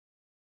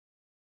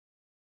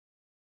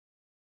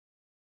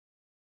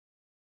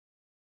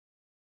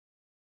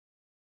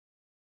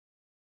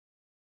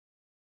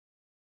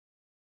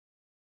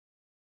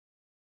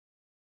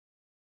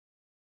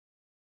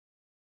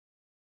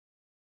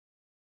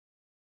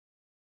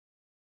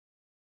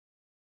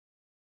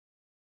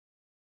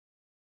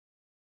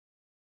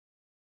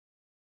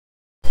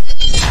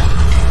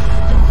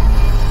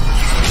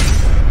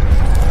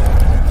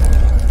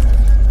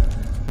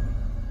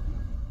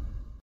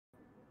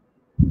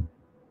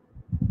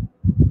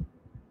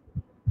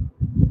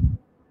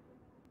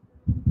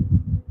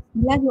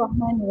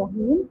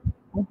Bismillahirrahmanirrahim.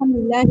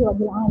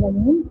 Alhamdulillahirabbil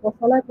alamin.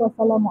 Wassalatu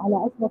wassalamu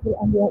ala asyrafil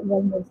anbiya'i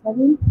wal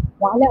mursalin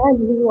wa ala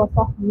alihi wa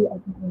sahbihi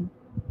ajma'in.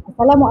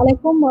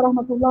 Assalamualaikum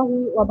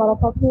warahmatullahi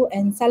wabarakatuh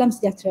and salam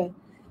sejahtera.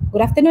 Good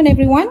afternoon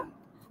everyone.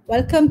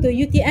 Welcome to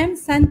UTM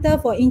Center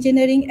for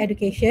Engineering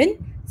Education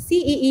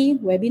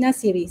CEE Webinar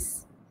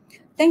Series.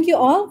 Thank you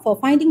all for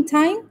finding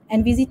time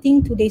and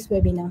visiting today's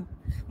webinar.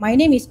 My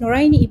name is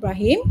Zulhasni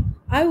Ibrahim.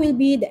 I will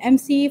be the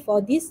MC for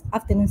this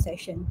afternoon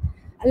session.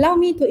 Allow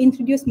me to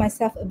introduce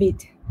myself a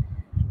bit.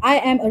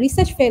 I am a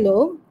research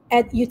fellow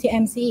at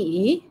UTM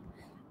CEE.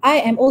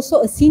 I am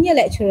also a senior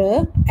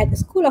lecturer at the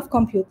School of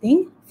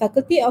Computing,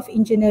 Faculty of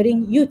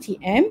Engineering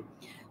UTM,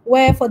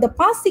 where for the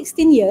past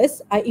 16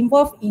 years, I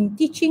involved in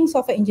teaching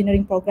software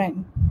engineering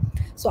program.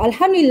 So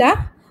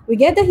Alhamdulillah, we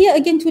gather here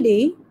again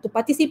today to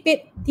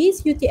participate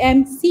this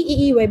UTM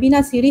CEE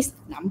Webinar Series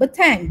number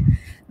 10.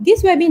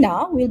 This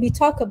webinar will be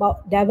talk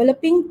about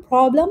developing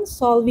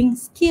problem-solving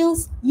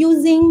skills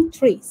using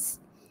TRIZ.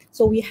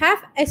 So we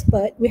have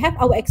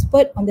our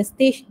expert on the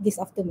stage this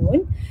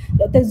afternoon,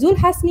 Dr.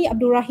 Zulhasni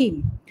Abdul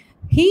Rahim.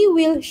 He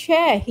will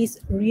share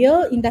his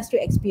real industry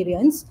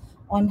experience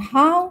on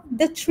how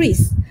the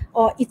TRIZ,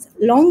 or its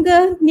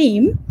longer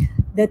name,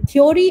 the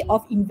theory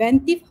of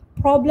inventive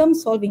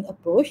problem-solving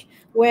approach,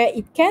 where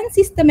it can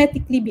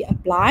systematically be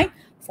applied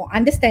for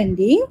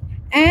understanding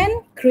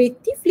and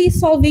creatively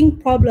solving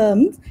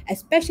problems,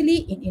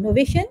 especially in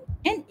innovation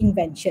and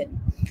invention.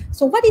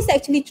 So what is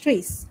actually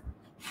TRIZ?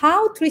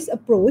 How TRIZ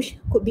approach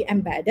could be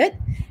embedded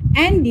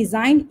and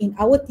designed in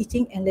our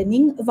teaching and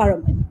learning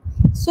environment.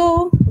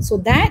 So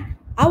that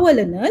our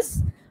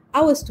learners,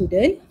 our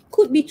students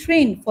could be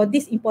trained for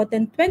this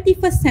important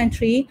 21st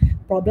century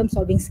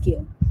problem-solving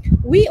skill.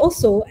 We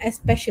also,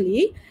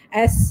 especially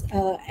as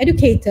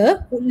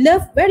educator, would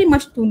love very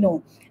much to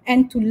know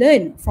and to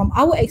learn from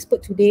our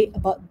expert today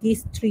about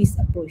this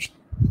TRIZ approach.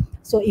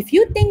 So if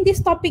you think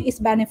this topic is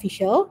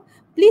beneficial,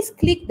 please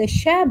click the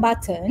share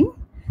button,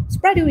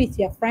 spread it with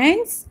your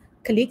friends,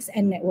 colleagues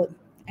and network.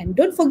 And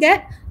don't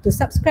forget to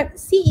subscribe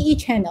CEE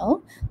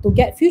channel to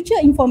get future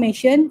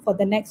information for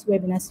the next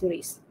webinar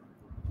series.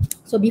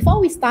 So before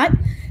we start,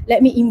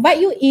 let me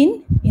invite you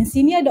in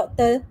Senior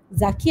Dr.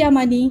 Zaki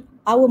Amani,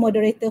 our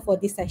moderator for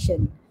this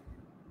session.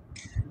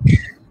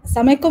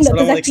 Assalamualaikum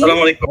Dr. Zaki.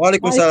 Assalamualaikum.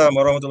 Waalaikumsalam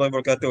warahmatullahi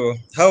wabarakatuh.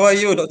 How are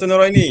you, Dr.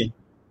 Nuraini?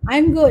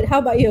 I'm good. How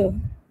about you?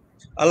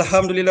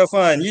 Alhamdulillah,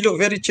 fine. You look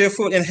very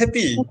cheerful and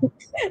happy.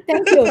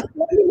 Thank you.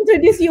 Let me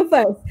introduce you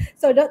first.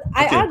 So,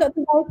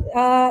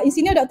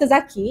 Senior Dr.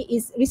 Zaki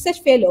is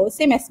research fellow,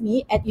 same as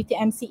me, at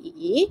UTM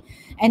CEE,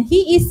 and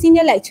he is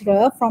senior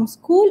lecturer from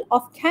School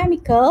of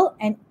Chemical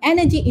and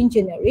Energy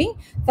Engineering,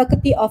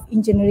 Faculty of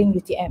Engineering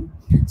UTM.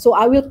 So,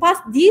 I will pass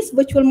this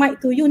virtual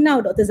mic to you now,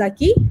 Dr.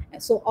 Zaki.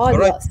 So, all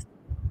yours.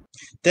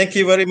 Thank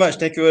you very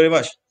much. Thank you very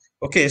much.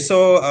 Okay,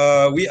 so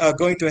we are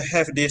going to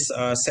have this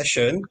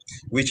session,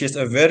 which is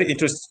a very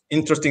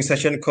interesting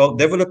session called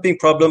Developing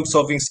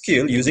Problem-Solving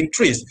Skill Using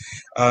TRIZ.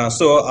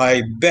 So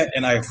I bet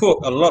and I hope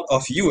a lot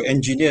of you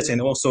engineers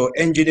and also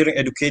engineering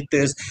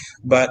educators,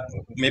 but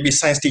maybe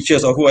science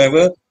teachers or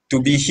whoever, to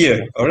be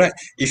here. All right.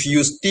 If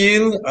you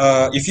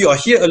are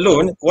here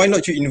alone, why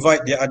not you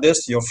invite the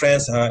others, your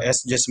friends,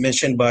 as just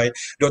mentioned by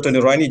Dr.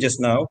 Nuraini just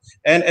now.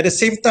 And at the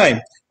same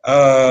time,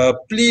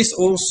 please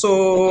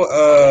also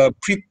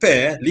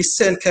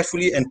listen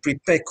carefully and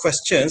prepare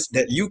questions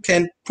that you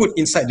can put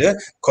inside the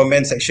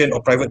comment section or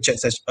private chat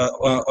section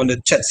on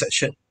the chat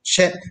section.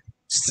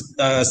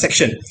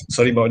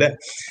 Sorry about that.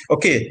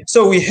 Okay,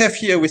 so we have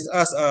here with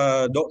us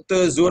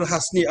Dr.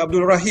 Zulhasni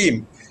Abdul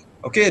Rahim.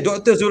 Okay,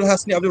 Dr.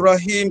 Zulhasni Abdul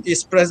Rahim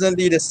is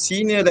presently the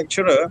senior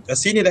lecturer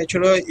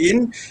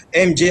in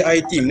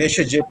MJIIT,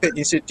 Malaysia-Japan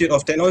Institute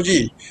of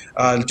Technology.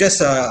 Hi,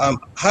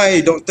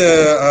 Dr.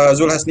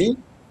 Zulhasni.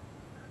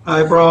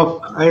 Hi,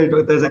 Prof. Hi,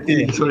 Dr.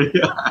 Zaki. Okay. Sorry.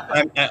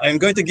 I'm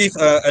going to give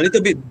a little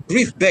bit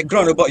brief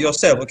background about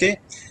yourself, okay?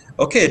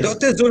 Okay, yeah.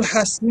 Dr.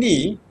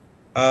 Zulhasni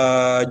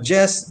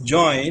just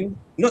joined,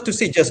 not to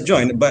say just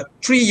joined, but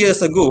 3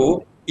 years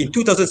ago, in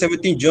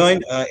 2017,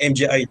 joined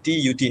MJIIT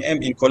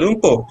UTM in Kuala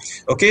Lumpur.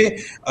 Okay,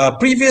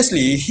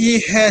 previously he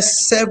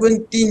has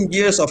 17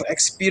 years of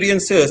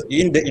experiences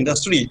in the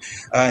industry.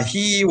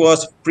 He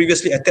was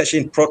previously attached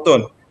in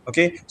PROTON.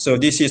 Okay, so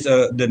this is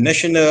the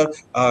national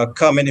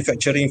car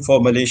manufacturing for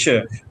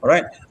Malaysia. All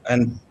right,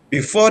 and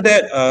before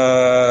that,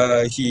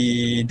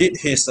 he did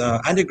his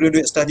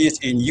undergraduate studies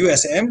in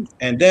USM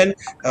and then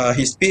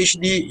his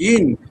PhD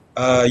in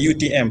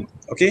UTM.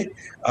 Okay,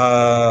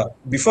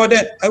 before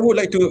that, I would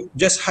like to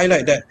just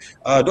highlight that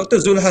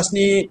Dr.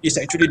 Zulhasni is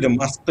actually the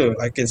master,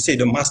 I can say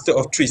the master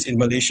of TRIZ in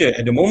Malaysia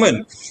at the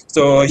moment.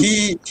 So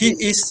he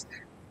is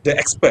the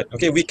expert.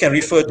 Okay, we can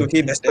refer to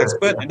him as the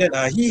expert, and then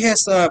he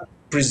has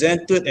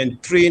presented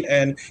and trained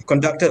and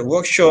conducted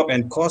workshop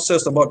and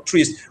courses about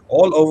TRIZ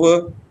all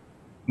over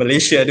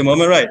Malaysia at the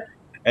moment, right?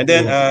 And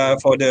then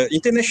for the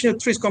international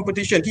TRIZ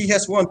competition, he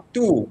has won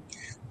two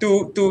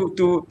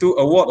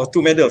award or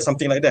 2 medals,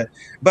 something like that.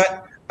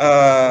 But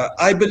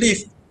I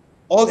believe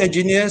all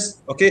engineers,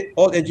 okay,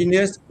 all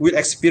engineers will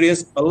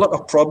experience a lot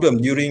of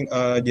problem during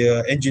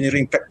their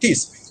engineering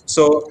practice.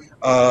 So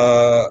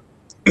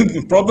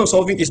problem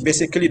solving is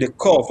basically the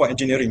core for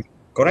engineering,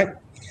 correct?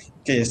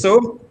 Okay,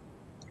 so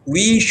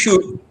we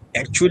should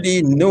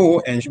actually know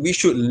and we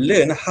should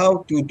learn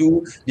how to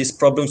do this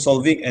problem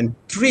solving, and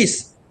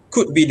TRIZ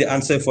could be the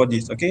answer for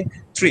this. Okay,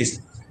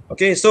 TRIZ.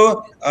 Okay,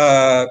 so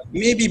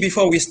maybe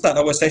before we start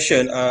our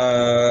session,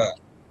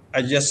 I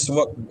just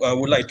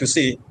would like to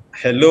say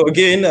hello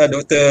again,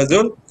 Dr.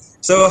 Zul.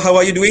 So how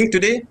are you doing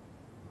today?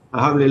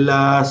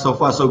 Alhamdulillah, so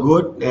far so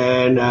good,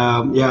 and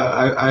yeah,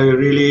 I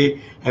really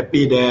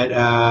happy that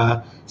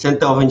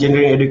Center of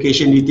Engineering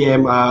Education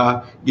UTM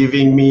are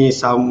giving me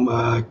some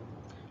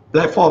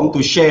platform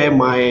to share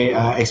my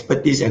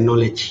expertise and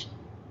knowledge.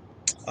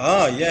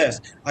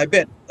 Yes, I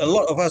bet a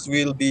lot of us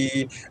will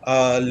be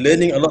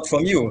learning a lot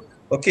from you.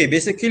 Okay,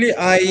 basically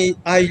I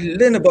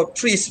learned about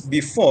trees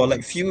before,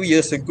 like few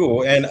years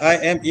ago, and I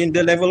am in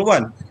the level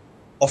 1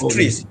 of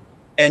trees.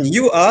 And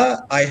you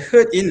are, I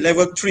heard, in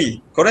level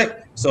 3,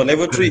 correct? So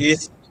level 3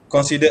 is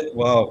considered,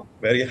 wow,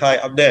 very high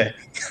up there.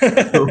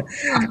 When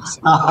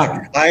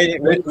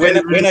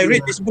I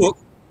read this book,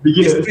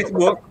 this trees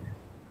book,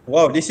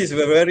 wow, this is a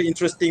very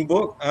interesting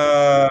book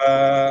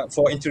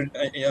for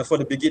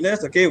the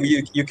beginners. Okay,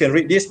 you can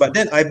read this, but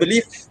then I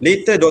believe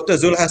later Dr.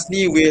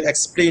 Zulhasni will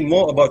explain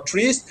more about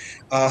trees,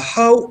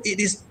 how it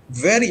is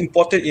very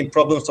important in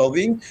problem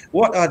solving.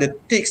 What are the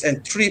tricks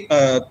and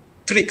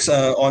tricks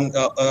on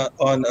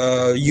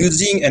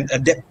using and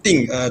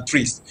adapting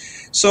trees.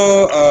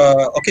 So,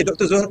 okay,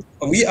 Dr. Zul,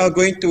 we are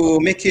going to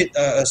make it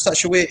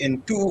such a way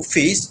in 2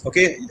 phases.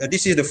 Okay,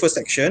 this is the first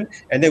section,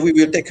 and then we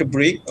will take a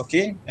break.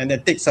 Okay, and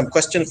then take some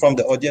questions from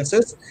the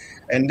audiences,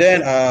 and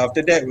then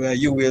after that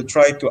you will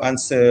try to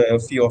answer a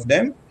few of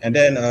them, and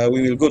then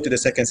we will go to the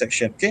second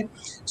section. Okay,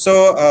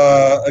 so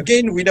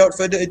again, without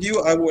further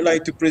ado, I would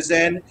like to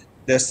present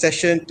the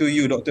session to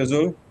you, Dr.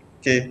 Zul.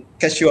 Okay,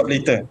 catch you up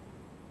later.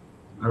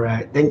 All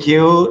right, thank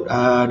you,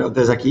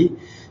 Dr. Zaki.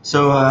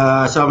 So,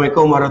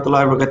 Assalamualaikum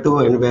warahmatullahi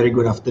wabarakatuh, and very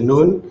good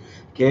afternoon.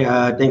 Okay,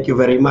 thank you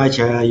very much,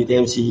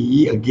 UTM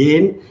CEE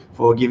again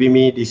for giving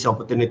me this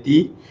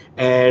opportunity,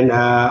 and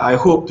I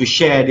hope to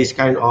share this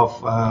kind of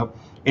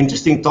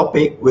interesting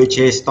topic, which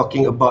is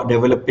talking about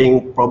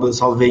developing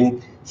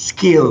problem-solving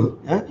skill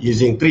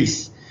using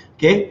trees.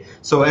 Okay,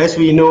 so as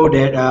we know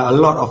that a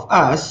lot of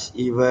us,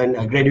 even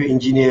graduate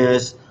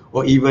engineers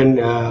or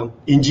even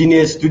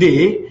engineers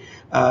today,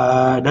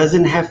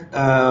 doesn't have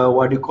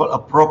what you call a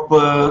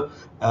proper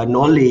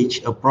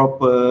knowledge, a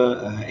proper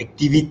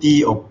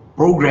activity or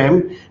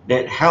program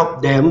that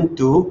help them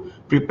to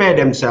prepare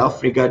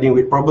themselves regarding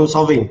with problem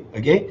solving.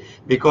 Okay,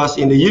 because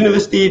in the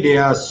university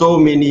there are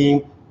so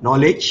many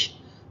knowledge,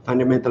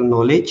 fundamental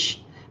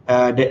knowledge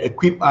that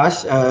equip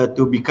us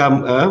to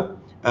become a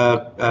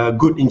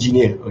good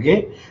engineer.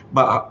 Okay,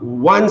 but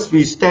once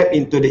we step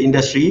into the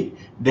industry,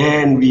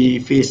 then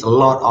we face a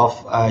lot of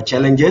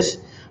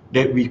challenges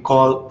that we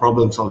call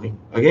problem solving.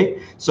 Okay,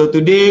 so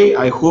today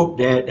I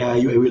hope that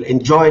you will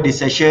enjoy this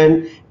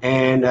session,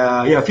 and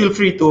yeah, feel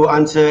free to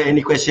answer any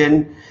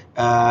question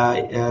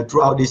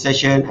throughout this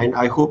session, and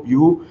I hope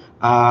you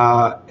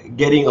are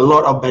getting a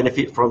lot of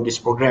benefit from this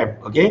program.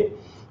 Okay,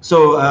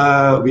 so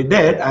with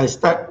that I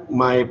start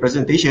my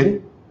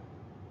presentation.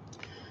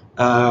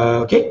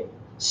 Okay,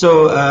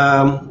 so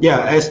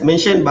yeah, as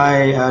mentioned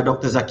by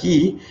Dr.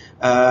 Zaki,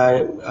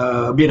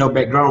 a bit of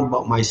background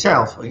about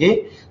myself.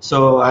 Okay,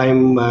 so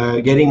I'm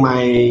getting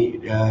my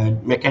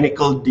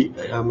mechanical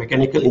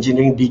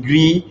engineering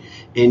degree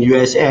in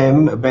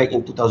USM back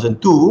in 2002,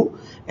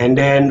 and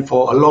then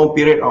for a long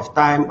period of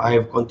time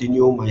I've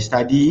continued my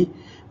study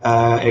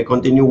and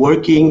continue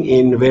working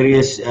in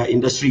various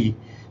industry.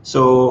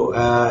 So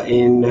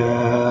in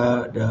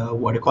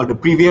what they call the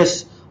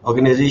previous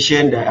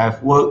organization that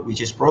I've worked, which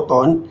is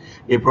Proton,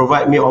 they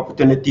provide me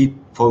opportunity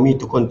for me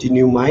to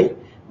continue my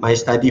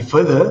study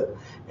further,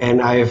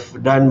 and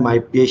I've done my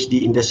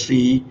PhD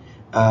industry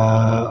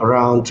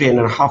around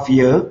 3.5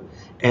 years,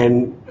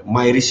 and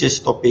my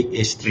research topic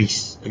is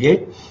trees.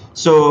 Okay,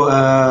 so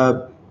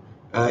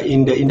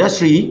in the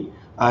industry,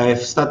 I've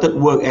started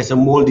work as a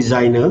mold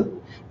designer,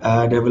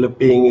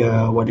 developing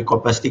what they call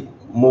plastic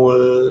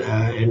mold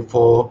and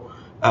for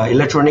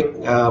electronic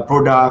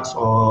products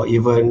or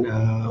even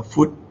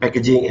food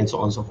packaging and so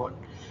on and so forth.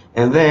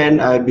 And then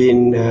I've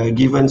been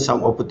given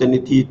some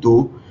opportunity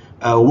to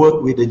work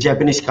with a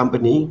Japanese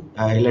company,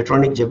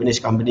 electronic Japanese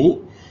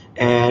company,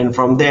 and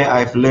from there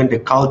I've learned the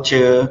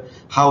culture,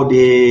 how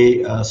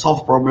they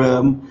solve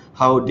problem,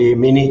 how they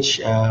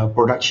manage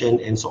production,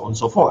 and so on and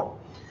so forth.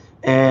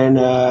 And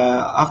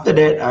after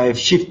that I've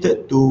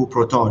shifted to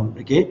Proton.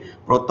 Okay,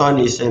 Proton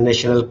is a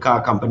national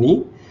car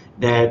company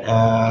that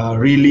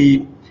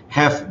really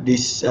have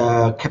this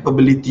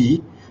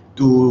capability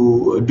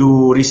to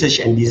do research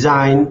and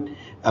design,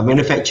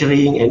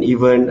 manufacturing, and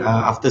even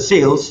after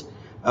sales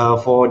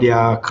for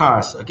their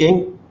cars.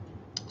 Okay,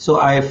 so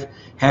I've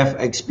have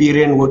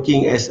experience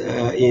working as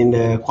in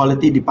the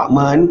quality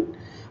department.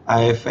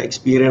 I've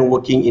experience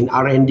working in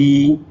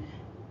R&D,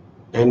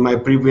 and my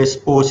previous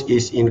post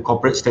is in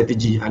corporate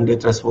strategy under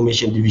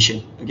transformation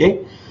division.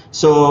 Okay,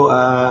 so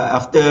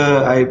after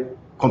I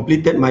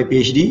completed my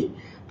PhD,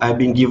 I've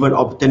been given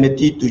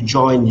opportunity to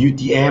join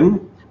UTM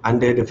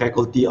under the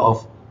faculty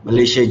of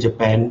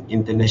Malaysia-Japan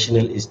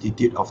International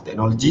Institute of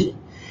Technology,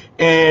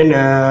 and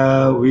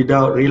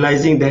without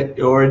realizing that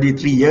already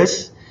 3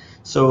 years,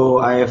 so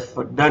I have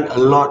done a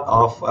lot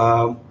of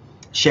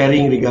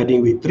sharing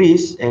regarding with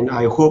TRIZ, and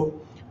I hope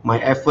my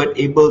effort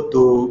able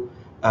to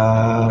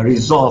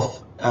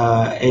resolve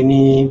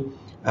any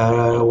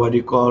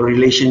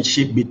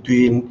relationship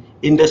between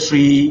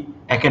industry,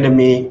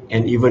 academic,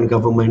 and even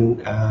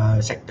government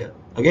sector.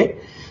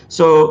 Okay,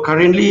 so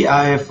currently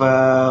I've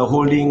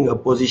holding a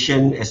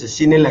position as a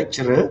senior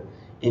lecturer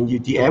in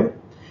UTM,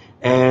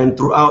 and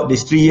throughout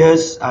these 3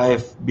 years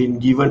I've been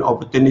given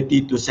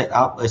opportunity to set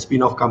up a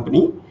spin-off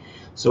company.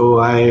 So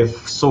I've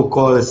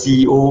so-called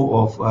CEO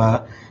of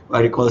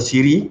what we call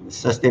SIRI,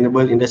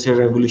 Sustainable Industrial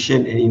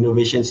Revolution and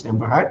Innovations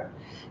Neighborhood.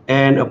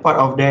 And a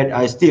part of that,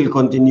 I still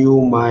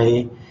continue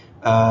my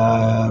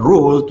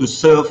role to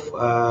serve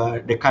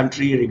the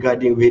country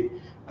regarding with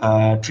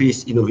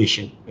TRIZ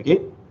innovation. Okay.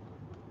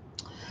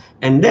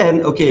 And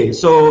then, okay,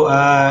 so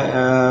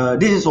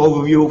this is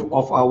overview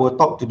of our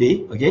talk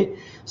today. Okay,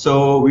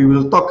 so we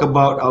will talk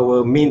about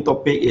our main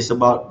topic is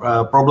about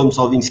problem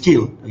solving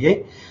skill.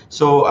 Okay,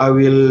 so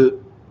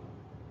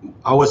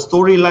our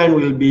storyline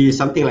will be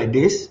something like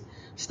this,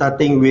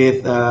 starting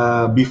with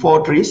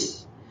before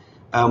TRIZ,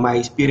 my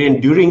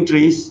experience during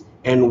TRIZ,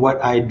 and what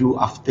I do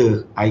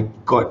after I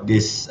got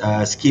this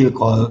skill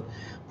called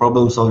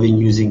problem solving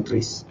using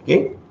TRIZ.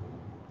 Okay,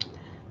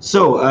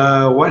 so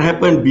what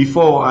happened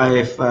before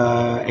I've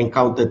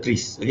encountered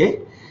TRIZ?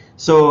 Okay,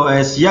 so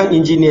as young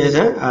engineers,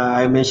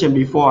 I mentioned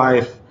before,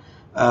 I've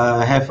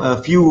have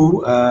a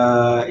few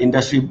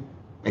industry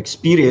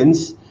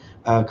experience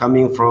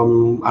coming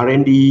from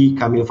R&D,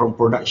 coming from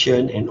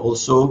production, and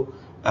also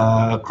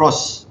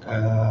cross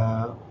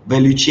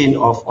value chain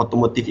of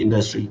automotive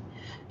industry.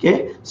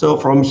 Okay, so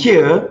from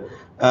here,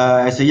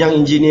 as a young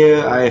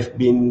engineer, I've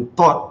been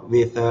taught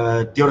with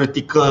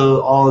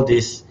theoretical all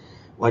this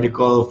what you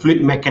call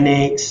fluid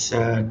mechanics,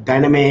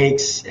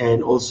 dynamics,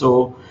 and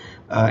also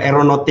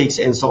aeronautics,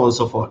 and so on and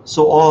so forth.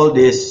 So all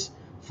this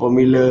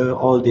formula,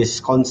 all this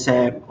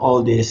concept,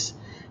 all this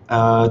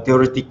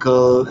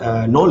theoretical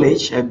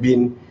knowledge have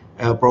been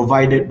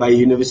provided by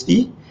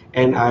university,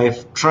 and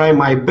I've tried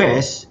my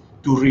best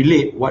to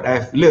relate what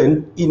I've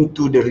learned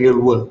into the real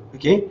world.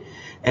 Okay,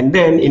 and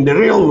then in the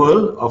real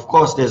world, of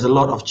course, there's a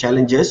lot of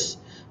challenges,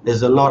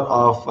 there's a lot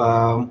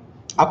of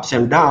ups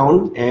and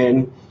downs,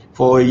 and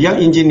for young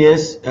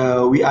engineers,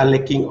 we are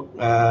lacking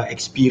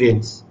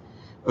experience.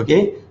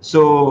 Okay,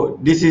 so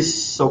this is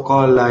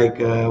so-called like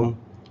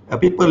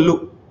people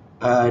look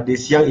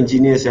these young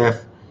engineers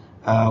have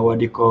what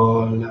they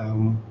call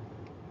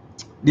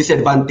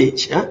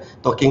disadvantage,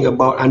 talking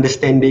about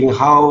understanding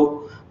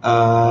how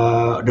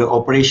the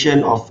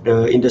operation of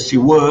the industry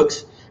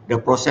works, the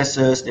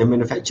processes, the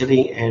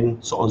manufacturing,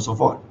 and so on and so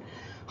forth.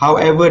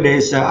 However, there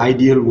is an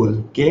ideal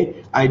world.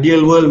 Okay,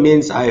 ideal world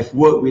means I've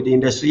worked with the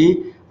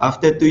industry.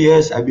 After 2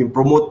 years, I've been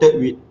promoted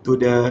to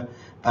the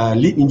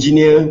lead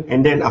engineer,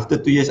 and then after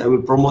 2 years, I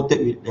will promoted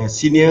with the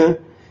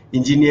senior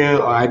engineer,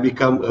 or I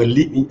become a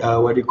lead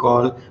what you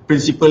call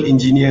principal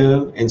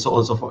engineer, and so on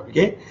and so forth.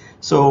 Okay,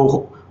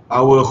 so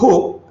our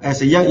hope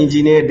as a young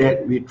engineer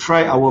that we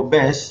try our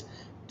best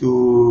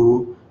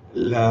to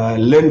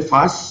learn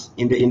fast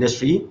in the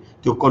industry,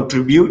 to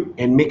contribute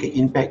and make an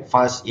impact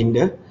fast in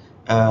the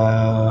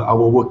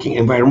our working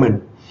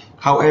environment.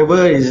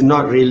 However, it's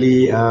not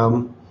really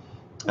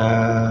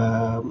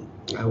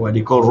what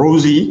they call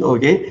rosy,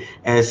 okay,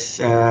 as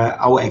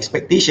our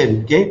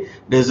expectation. Okay,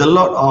 there's a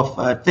lot of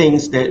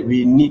things that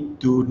we need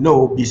to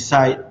know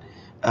beside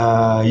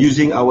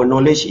using our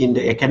knowledge in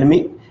the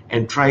academic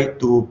and try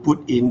to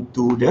put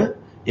into the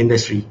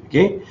industry.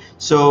 Okay,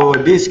 so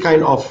this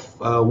kind of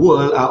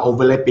world are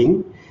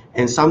overlapping,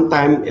 and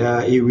sometimes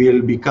it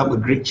will become a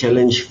great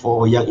challenge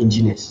for young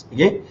engineers.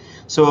 Okay,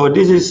 so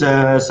this is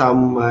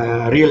some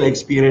real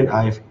experience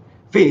I've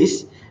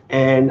faced,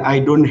 and I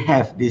don't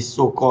have this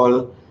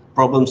so-called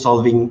problem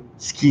solving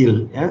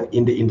skill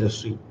in the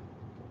industry.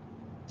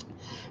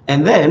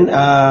 And then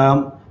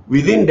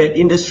within that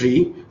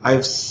industry,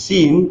 I've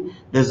seen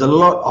there's a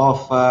lot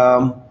of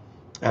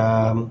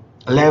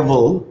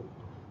level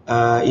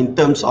in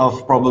terms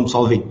of problem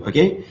solving.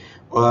 Okay,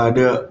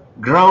 the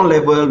ground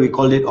level, we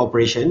call it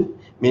operation,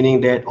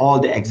 meaning that all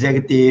the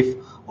executive,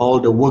 all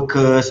the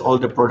workers, all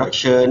the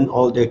production,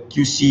 all the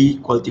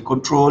QC, quality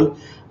control,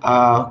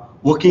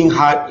 working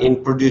hard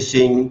in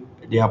producing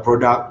their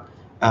product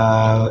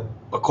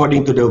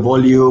according to the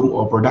volume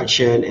or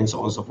production, and so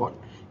on and so forth.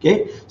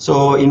 Okay,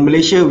 so in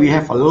Malaysia, we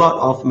have a lot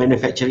of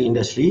manufacturing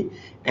industry,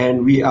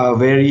 and we are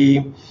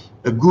very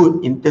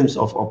good in terms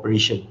of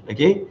operation.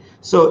 Okay,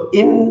 so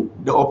in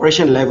the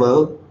operation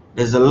level,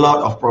 there's a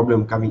lot of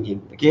problem coming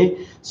in.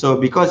 Okay, so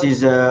because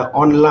it's a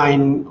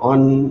online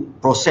on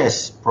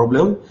process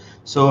problem,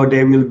 so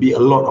there will be a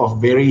lot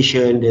of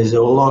variation, there's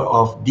a lot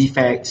of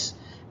defects,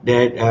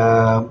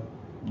 that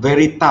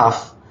very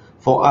tough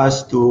for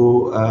us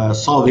to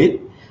solve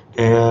it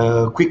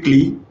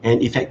quickly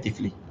and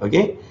effectively.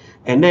 Okay,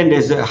 and then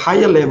there's a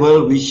higher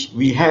level which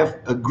we have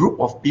a group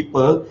of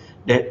people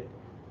that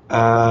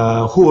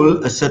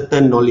hold a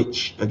certain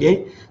knowledge.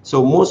 Okay,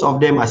 so most of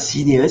them are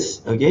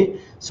seniors. Okay,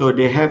 so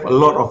they have a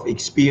lot of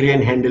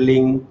experience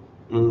handling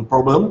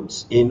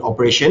problems in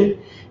operation,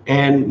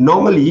 and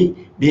normally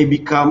they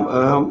become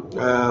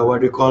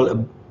what we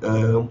call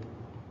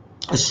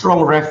a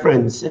strong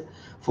reference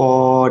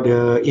for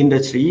the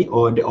industry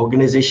or the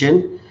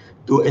organization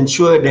to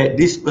ensure that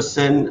this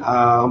person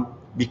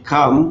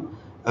become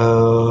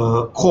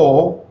a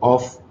core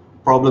of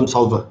problem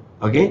solver.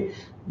 Okay,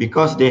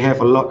 because they have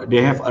a lot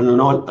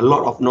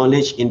of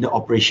knowledge in the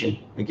operation.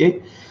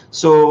 Okay,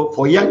 so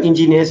for young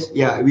engineers,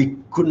 yeah, we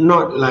could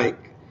not like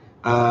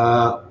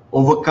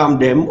overcome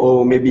them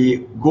or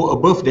maybe go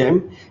above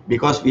them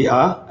because we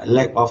are a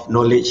lack of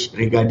knowledge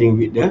regarding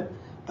with the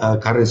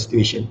current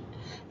situation.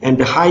 And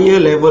the higher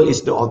level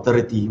is the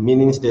authority,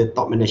 meaning the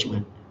top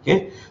management.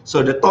 Okay,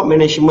 so the top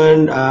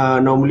management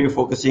normally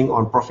focusing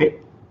on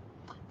profit,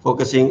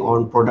 focusing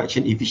on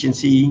production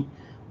efficiency,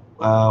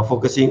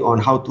 focusing on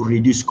how to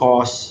reduce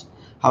costs,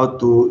 how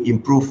to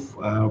improve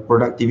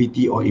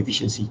productivity or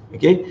efficiency.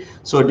 Okay,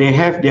 so they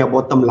have their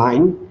bottom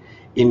line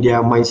in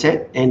their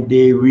mindset, and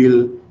they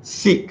will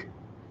seek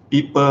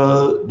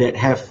people that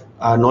have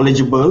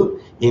knowledgeable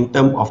in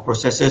terms of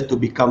processes to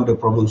become the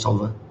problem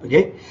solver.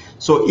 Okay,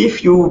 so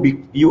if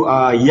you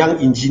are a young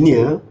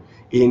engineer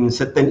in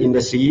certain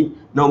industry,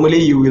 normally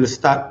you will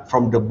start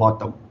from the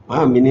bottom,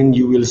 meaning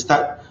you will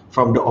start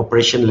from the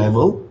operation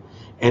level,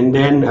 and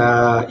then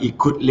it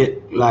could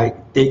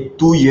take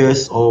 2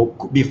 years or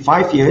could be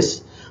 5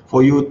 years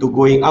for you to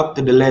going up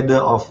to the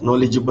ladder of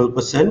knowledgeable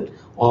person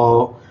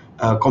or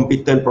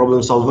competent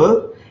problem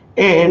solver,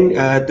 and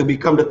to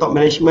become the top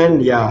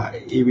management. Yeah,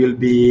 it will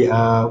be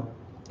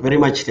very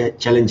much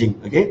challenging.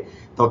 Okay,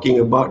 talking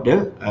about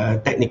the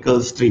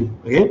technical stream.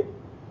 Okay,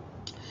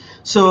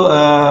 so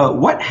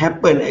what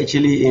happened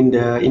actually in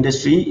the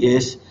industry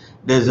is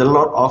there's a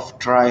lot of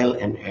trial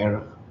and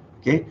error.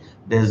 Okay,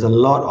 there's a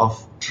lot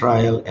of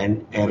trial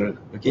and error.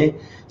 Okay,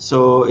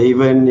 so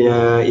even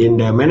in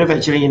the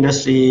manufacturing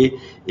industry,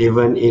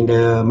 even in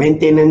the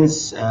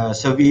maintenance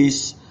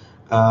service,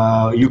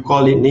 you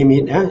call it, name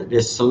it,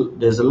 there's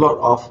a lot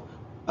of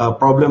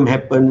problem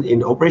happen in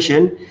the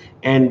operation,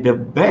 and the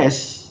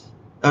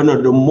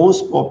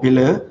most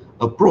popular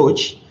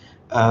approach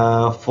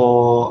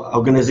for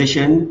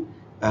organization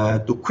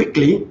to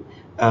quickly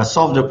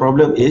solve the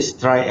problem is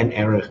try and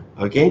error.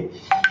 Okay,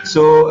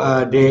 so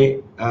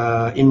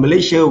in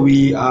Malaysia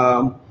we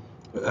are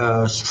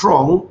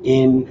strong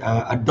in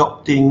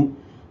adopting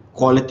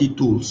quality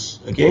tools.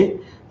 Okay,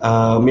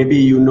 maybe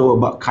you know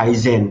about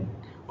Kaizen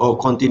or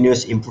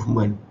continuous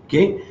improvement.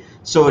 Okay,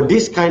 so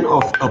this kind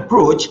of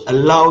approach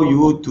allow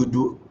you to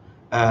do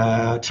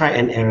try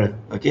and error.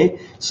 Okay,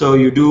 so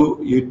you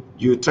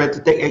try to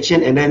take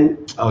action, and then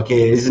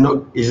okay, it's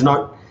not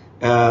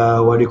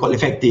what do you call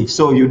effective,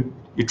 so you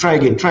try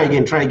again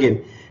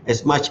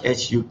as much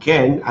as you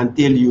can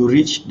until you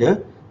reach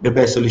the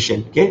best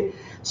solution. Okay,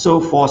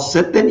 so for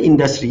certain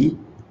industry,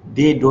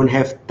 they don't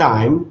have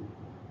time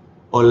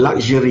or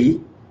luxury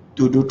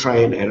to do try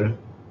and error.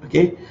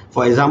 Okay,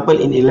 for example,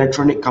 in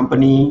electronic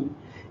company,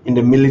 in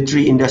the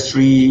military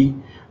industry,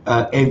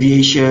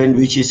 aviation,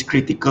 which is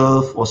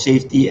critical for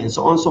safety and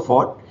so on and so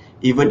forth,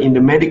 even in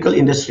the medical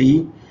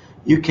industry,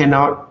 you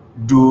cannot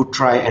do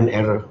try and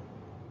error.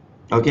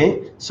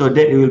 Okay, so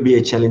that will be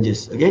a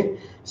challenges. Okay,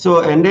 so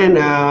and then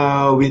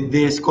with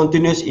this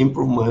continuous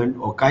improvement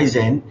or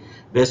Kaizen,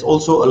 there's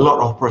also a lot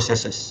of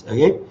processes.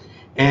 Okay,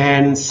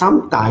 and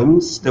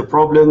sometimes the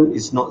problem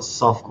is not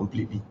solved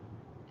completely.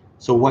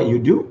 So what you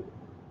do,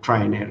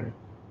 try and error.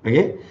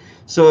 Okay,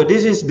 so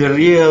this is the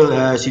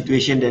real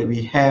situation that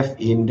we have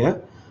in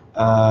the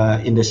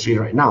industry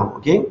right now.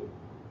 Okay,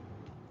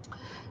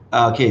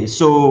 okay,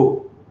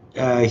 so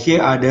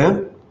here are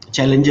the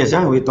challenges.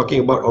 We're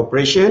talking about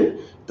operation,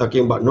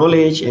 talking about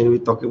knowledge, and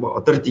we're talking about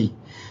authority.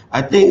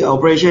 I think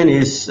operation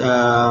is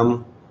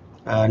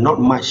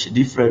not much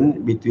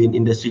different between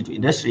industry to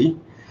industry,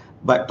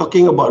 but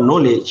talking about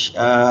knowledge,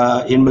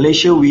 in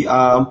Malaysia we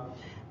are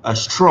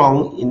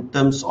strong in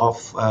terms of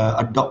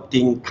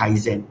adopting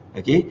Kaizen.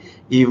 Okay,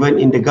 even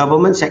in the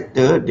government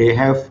sector, they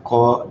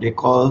call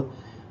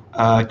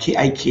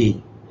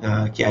KIK,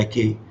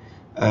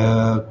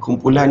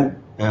 kumpulan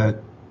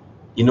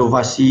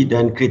inovasi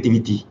dan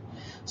kreativiti.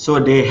 So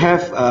they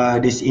have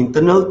this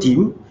internal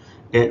team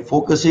that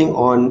focusing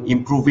on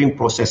improving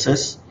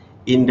processes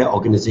in the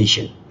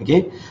organization.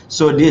 Okay,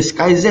 so this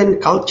Kaizen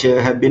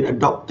culture have been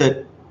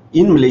adopted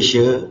in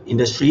Malaysia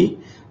industry,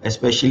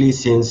 especially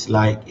since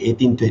like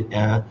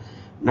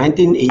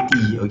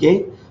 1980.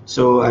 Okay,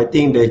 so I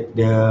think that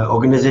the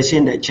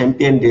organization that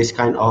champion this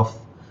kind of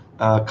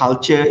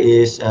culture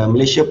is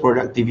Malaysia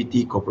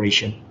Productivity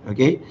Corporation.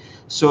 Okay,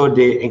 so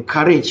they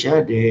encourage,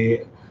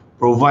 they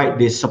provide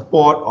the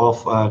support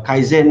of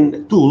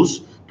Kaizen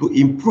tools to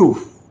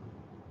improve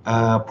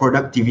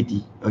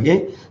productivity.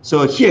 Okay,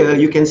 so here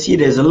you can see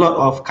there's a lot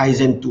of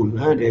Kaizen tool.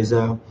 There's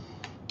a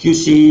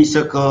QC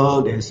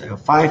circle, there's a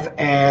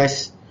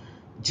 5S,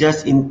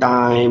 just in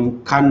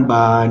time,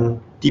 Kanban,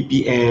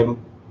 TPM,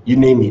 you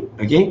name it.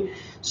 Okay,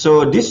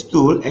 so this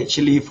tool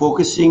actually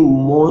focusing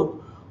more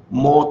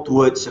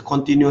towards a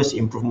continuous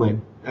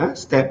improvement,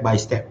 step by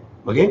step.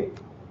 Okay,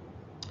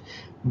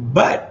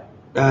 but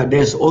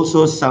there's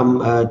also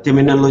some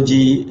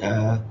terminology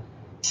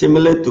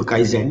similar to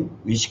Kaizen,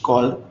 which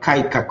called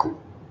Kaikaku.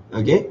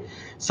 Okay,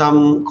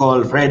 some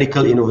call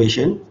radical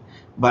innovation,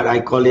 but I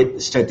call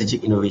it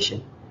strategic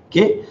innovation.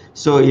 Okay,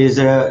 so is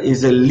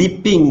a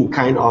leaping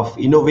kind of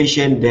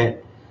innovation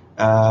that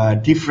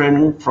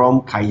different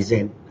from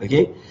Kaizen.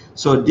 Okay,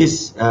 so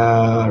this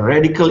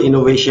radical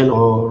innovation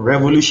or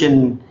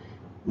revolutionized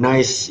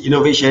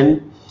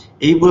innovation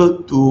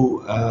able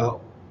to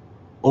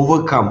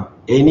overcome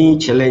any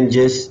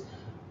challenges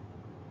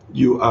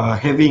you are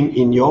having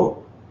in your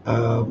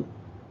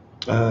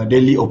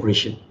daily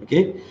operation.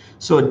 Okay,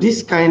 so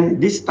this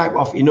type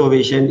of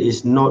innovation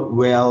is not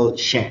well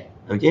shared.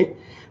 Okay,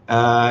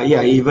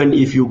 yeah, even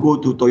if you go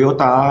to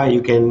Toyota,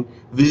 you can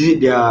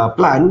visit their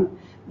plant.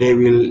 They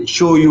will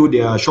show you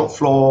their shop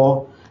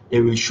floor.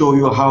 They will show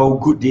you how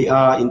good they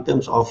are in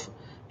terms of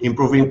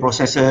improving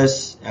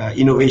processes,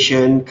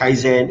 innovation,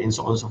 Kaizen, and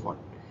so on and so forth.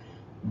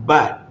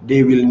 But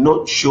they will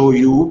not show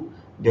you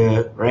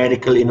the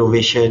radical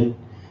innovation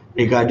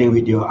regarding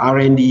with your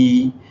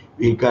R&D,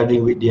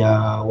 regarding with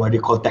their what they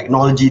call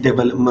technology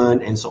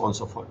development, and so on and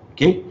so forth.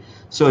 Okay,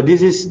 so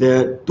this is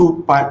the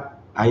two part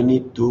I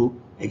need to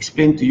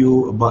explain to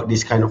you about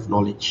this kind of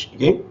knowledge,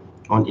 okay,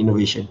 on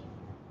innovation.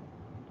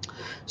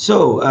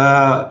 So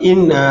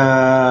in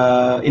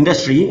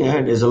industry,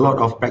 there's a lot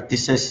of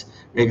practices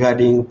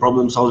regarding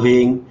problem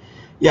solving.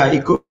 Yeah,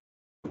 it could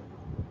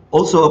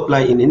also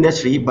apply in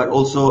industry, but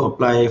also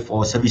apply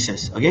for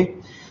services. Okay,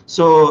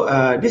 so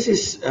this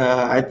is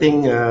I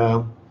think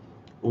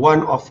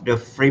one of the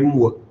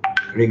framework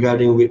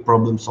regarding with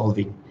problem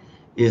solving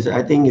is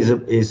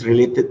is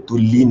related to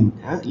lean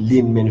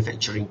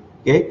manufacturing.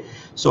 Okay,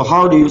 so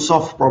how do you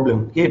solve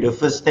problem? Okay, the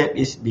first step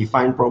is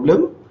define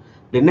problem.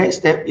 The next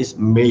step is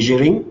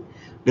measuring.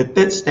 The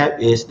third step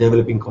is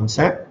developing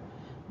concept.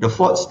 The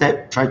fourth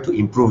step, try to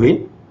improve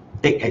it,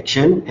 take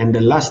action, and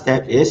the last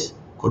step is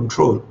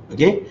control.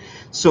 Okay,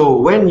 so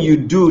when you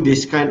do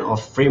this kind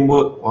of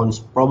framework on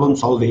problem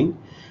solving,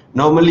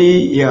 normally,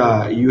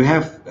 yeah, you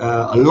have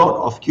a lot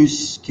of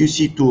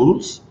QC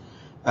tools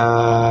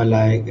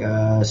like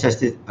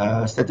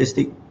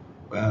statistic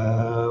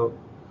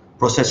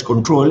process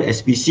control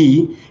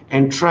 (SPC),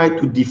 and try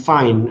to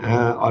define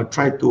or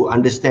try to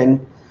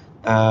understand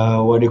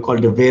what they call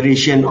the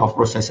variation of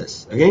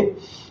processes. Okay,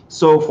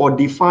 so for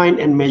define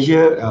and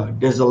measure,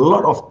 there's a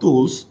lot of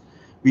tools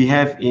we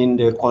have in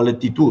the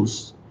quality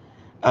tools,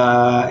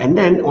 and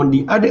then on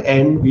the other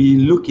end, we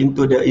look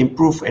into the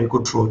improve and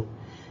control.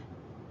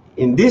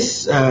 In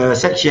this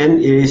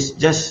section is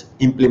just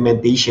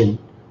implementation.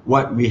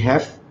 What we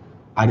have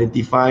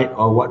identified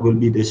or what will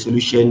be the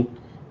solution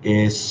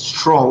is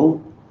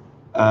strong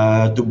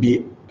to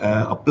be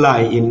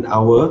applied in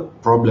our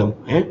problem.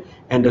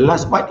 And the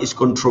last part is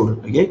control.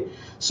 Okay,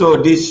 so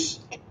this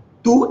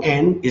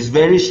 2N is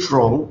very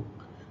strong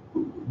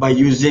by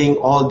using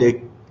all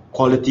the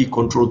quality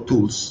control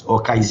tools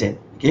or Kaizen.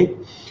 Okay,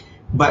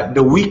 but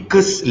the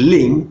weakest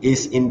link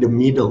is in the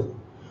middle,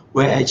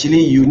 where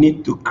actually you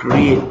need to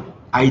create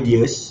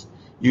ideas,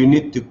 you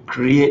need to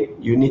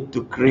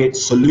create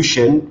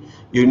solution,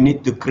 you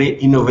need to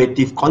create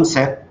innovative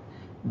concept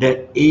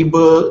that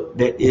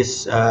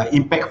is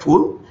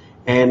impactful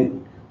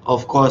and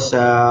of course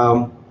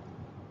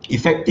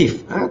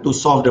effective to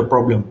solve the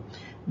problem.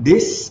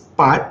 This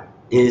part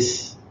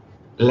is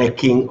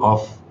lacking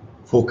of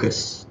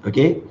focus.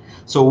 Okay,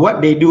 so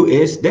what they do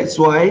is, that's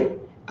why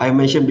I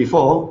mentioned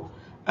before,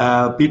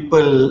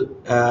 people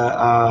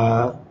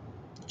are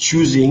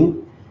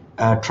choosing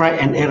try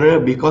and error,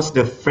 because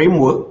the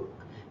framework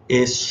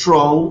is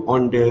strong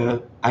on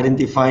the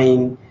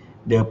identifying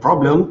the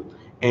problem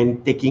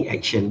and taking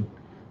action.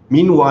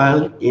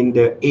 Meanwhile, in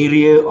the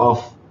area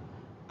of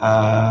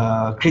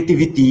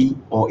creativity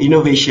or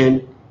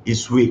innovation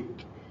is weak,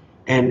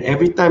 and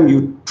every time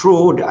you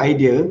throw the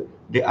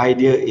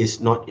idea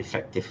is not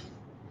effective.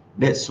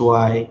 That's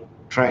why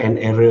try and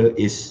error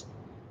is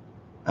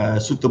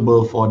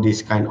suitable for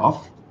this kind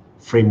of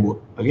framework.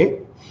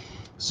 Okay,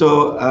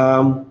 so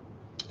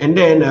and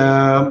then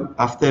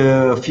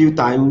after a few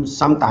times,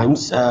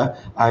 sometimes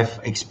I've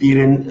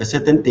experienced a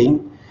certain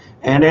thing,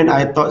 and then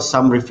I thought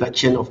some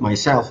reflection of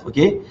myself.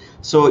 Okay,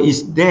 so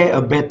is there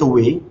a better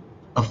way,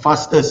 a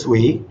fastest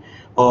way,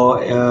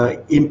 or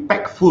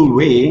impactful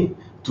way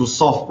to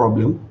solve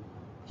problem?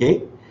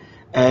 Okay,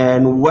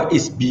 and what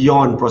is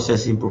beyond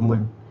process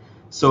improvement?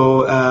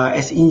 So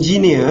as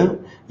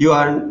engineer, you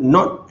are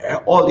not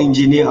all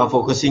engineer are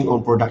focusing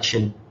on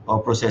production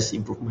or process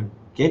improvement.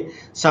 Okay,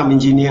 some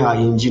engineer are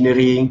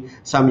engineering,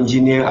 some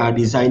engineer are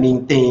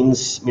designing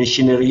things,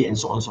 machinery, and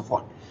so on and so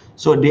forth.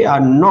 So they are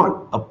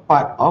not a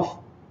part of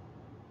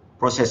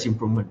process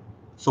improvement.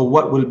 So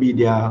what will be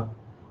their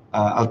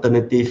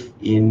alternative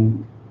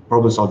in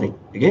problem solving?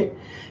 Okay,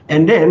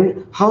 and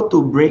then how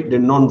to break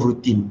the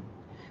non-routine.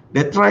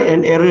 The try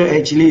and error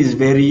actually is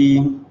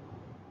very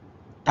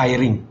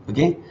tiring.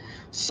 Okay,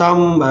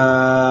 some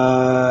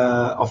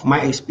of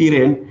my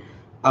experience,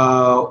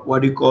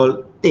 what you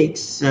call,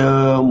 takes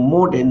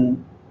more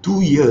than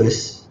 2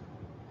 years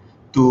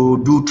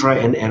to do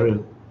try and error.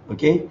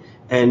 Okay,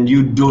 and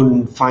you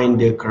don't find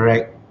the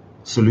correct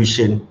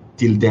solution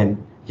till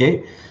then.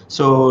 Okay,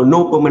 so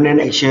no permanent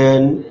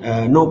action,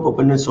 no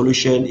permanent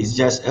solution. Is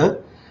just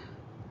a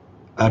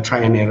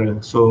try and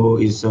error. So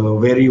it's a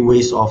very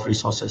waste of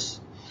resources.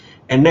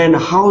 And then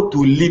how to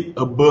leap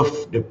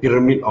above the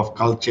pyramid of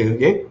culture.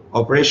 Okay,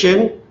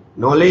 operation,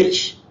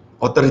 knowledge,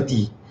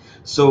 authority.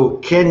 So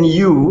can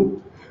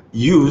you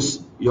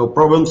use your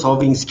problem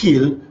solving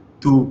skill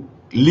to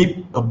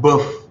leap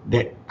above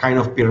that kind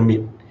of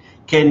pyramid?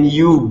 Can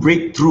you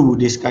break through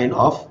this kind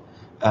of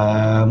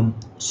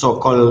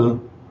so-called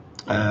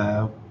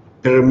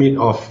pyramid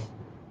of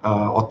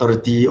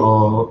authority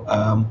or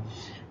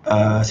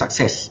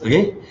success?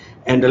 Okay,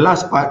 and the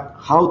last part,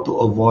 how to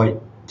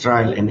avoid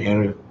trial and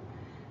error.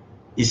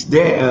 Is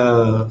there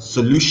a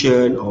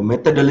solution or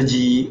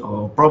methodology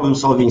or problem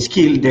solving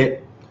skill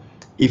that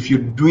if you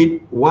do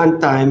it one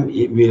time,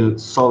 it will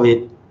solve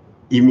it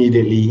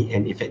immediately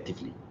and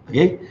effectively?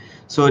 Okay,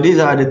 so these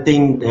are the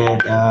things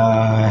that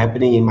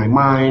happening in my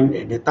mind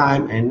at the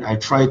time, and I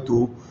try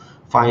to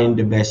find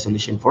the best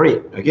solution for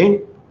it. Okay,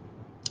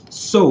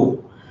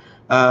 so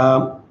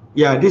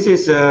yeah, this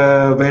is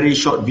a very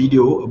short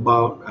video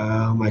about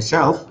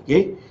myself.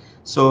 Okay,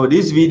 so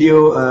this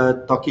video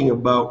talking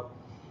about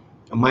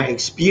my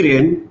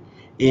experience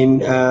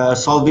in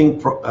solving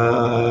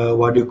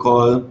what you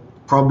call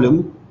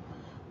problem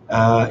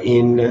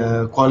in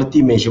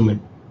quality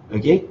measurement.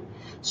 Okay,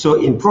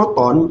 so in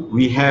PROTON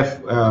we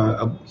have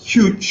a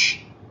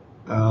huge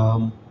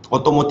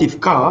automotive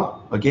car.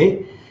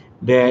 Okay,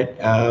 that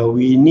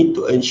we need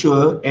to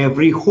ensure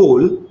every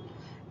hole,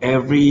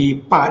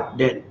 every part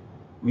that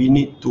we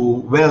need to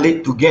weld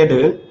it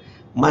together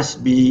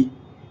must be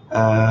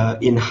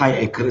in high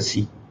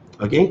accuracy.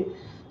 Okay,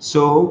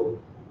 so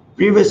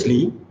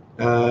previously,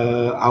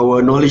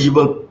 our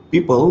knowledgeable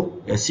people,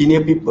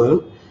 senior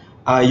people,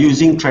 are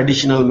using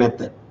traditional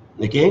method.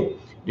 Okay,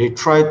 they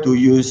try to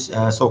use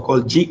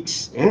so-called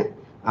jigs.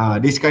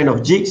 This kind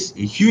of jigs,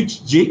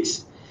 huge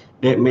jigs,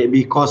 that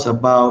maybe cost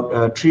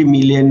about 3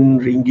 million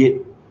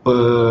ringgit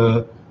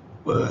per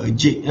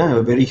jig,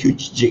 a very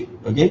huge jig.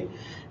 Okay,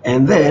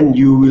 and then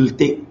you will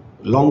take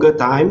longer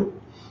time,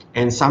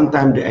 and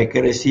sometimes the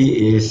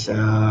accuracy is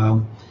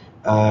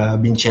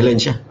being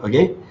challenged.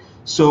 Okay.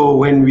 So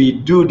when we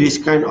do this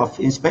kind of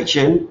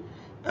inspection,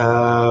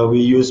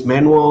 we use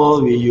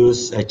manual, we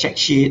use a check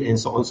sheet, and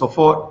so on and so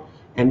forth,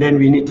 and then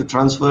we need to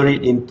transfer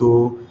it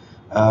into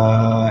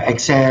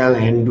Excel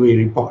and do a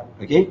report.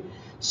 Okay,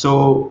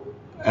 so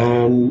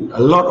and a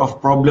lot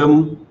of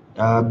problem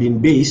been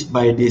based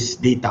by this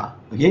data.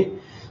 Okay,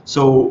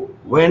 so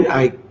when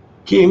I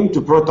came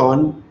to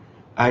PROTON,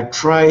 I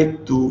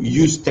tried to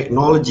use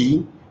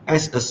technology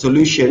as a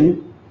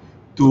solution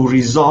to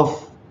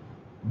resolve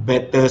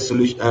better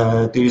solution,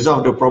 to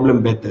resolve the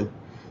problem better.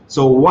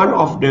 So one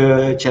of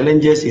the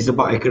challenges is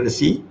about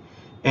accuracy,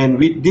 and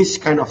with this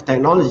kind of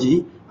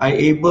technology, I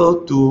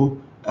able to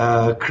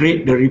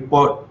create the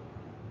report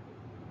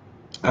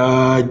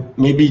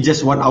maybe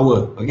just 1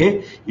 hour.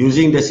 Okay,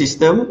 using the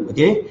system.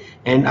 Okay,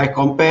 and I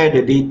compare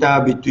the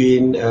data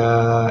between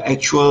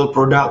actual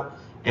product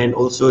and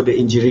also the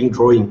engineering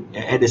drawing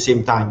at the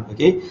same time.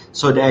 Okay,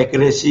 so the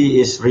accuracy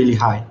is really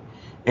high,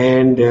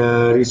 and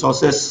the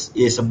resources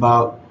is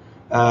about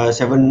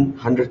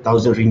 700,000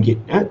 ringgit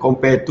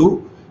compared to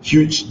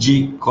huge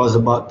jig cost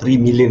about 3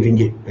 million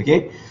ringgit.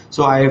 Okay,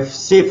 so I've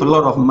saved a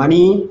lot of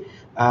money,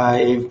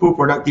 improve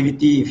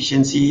productivity,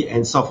 efficiency,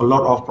 and solve a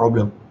lot of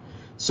problem.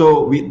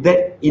 So with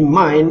that in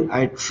mind,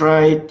 I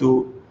try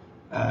to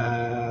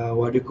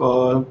what you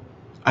call,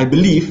 I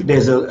believe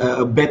there's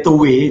a better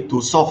way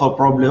to solve a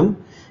problem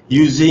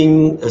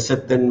using a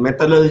certain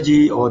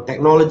methodology or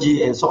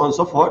technology and so on and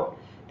so forth,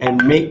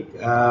 and make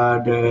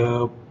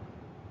the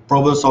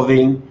problem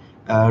solving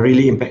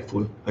really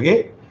impactful.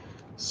 Okay,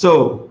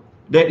 so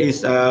that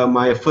is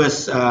my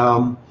first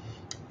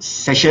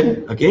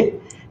session. Okay,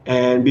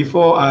 and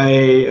before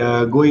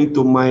I go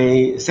into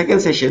my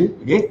second session,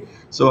 okay,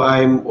 so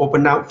I'm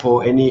open up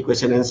for any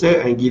question and answer,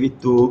 and give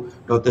it to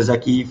Dr.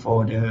 Zaki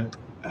for the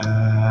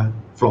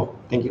floor.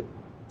 Thank you.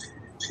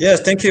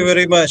 Yes, thank you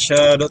very much,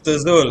 Dr.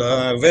 Zul.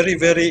 Very,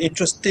 very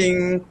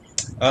interesting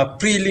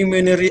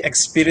preliminary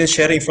experience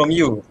sharing from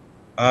you.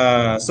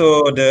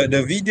 So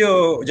the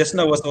video just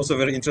now was also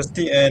very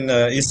interesting, and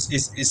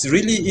it's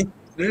really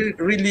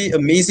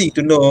amazing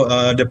to know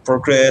the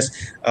progress,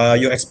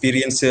 your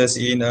experiences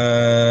in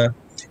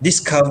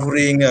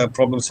discovering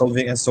problem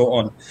solving and so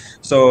on.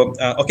 So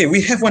okay,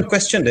 we have one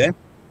question there.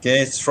 Okay,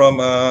 it's from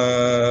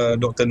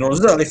Dr.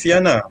 Norzal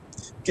Ifiana.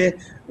 Okay,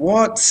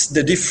 what's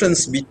the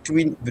differences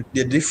between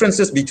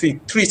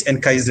TRIZ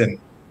and Kaizen?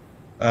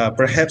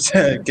 Perhaps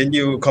can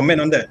you comment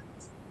on that?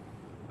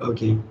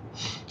 Okay.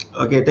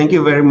 Okay, thank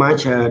you very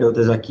much,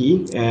 Dr.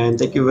 Zaki, and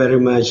thank you very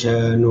much,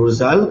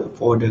 Nurzal,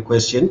 for the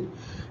question.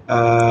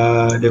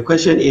 The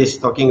question is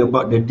talking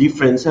about the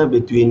difference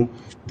between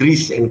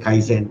TRIZ and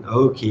Kaizen.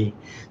 Okay,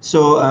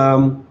 so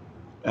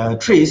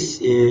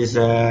TRIZ is,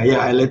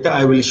 later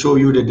I will show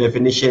you the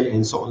definition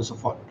and so on and so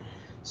forth.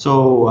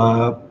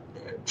 So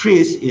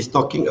TRIZ is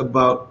talking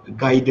about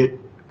guided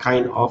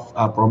kind of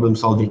problem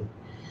solving.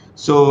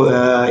 So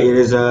it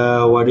is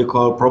what you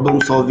call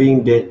problem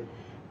solving that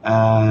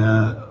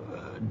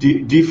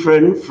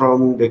different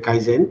from the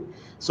Kaizen.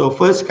 So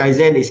first,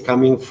 Kaizen is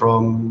coming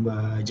from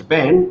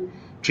Japan,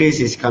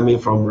 TRIZ is coming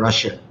from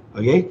Russia.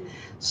 Okay,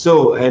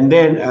 so and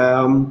then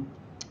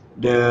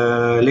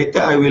the later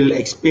I will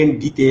explain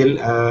detail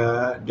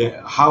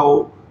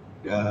how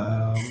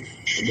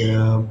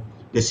the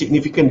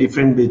significant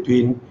difference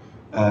between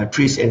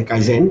TRIZ and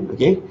Kaizen.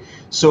 Okay,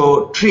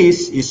 so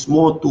TRIZ is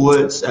more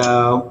towards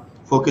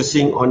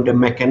focusing on the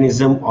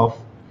mechanism of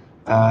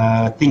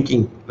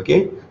thinking,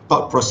 okay,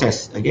 thought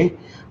process, okay,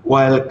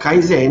 while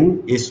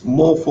Kaizen is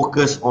more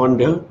focused on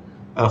the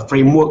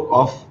framework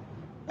of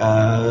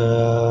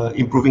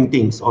improving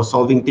things or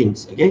solving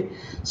things. Okay,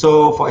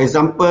 so for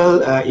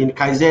example, in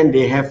Kaizen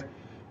they have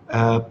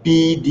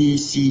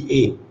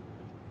PDCA,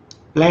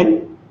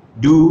 plan,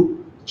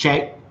 do,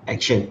 check,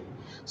 action.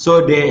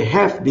 So they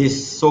have this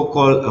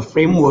so-called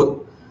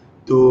framework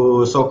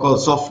to so-called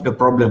solve the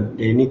problem.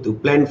 They need to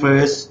plan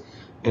first,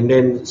 and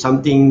then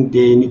something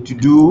they need to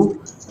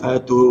do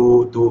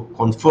to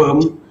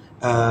confirm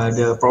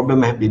the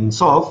problem have been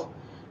solved.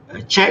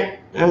 Check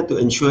to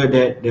ensure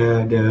that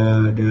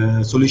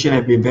the solution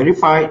have been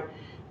verified.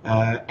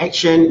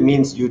 Action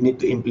means you need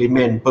to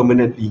implement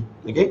permanently.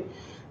 Okay,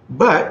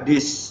 but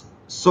this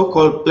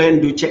so-called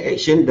plan, do, check,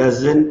 action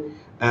doesn't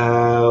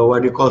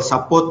what you call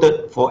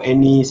supported for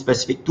any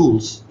specific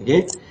tools.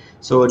 Okay,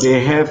 so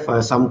they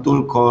have some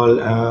tool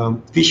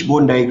called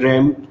fishbone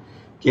diagram.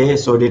 Okay,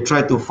 so they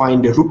try to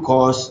find the root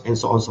cause and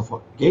so on and so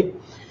forth. Okay,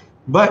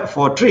 but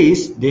for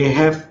TRIZ they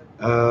have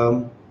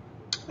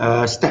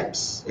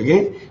steps.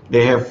 Okay,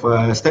 they have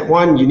step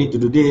 1 you need to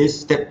do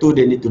this, step 2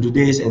 they need to do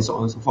this, and so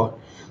on and so forth.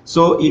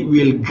 So it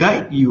will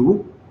guide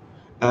you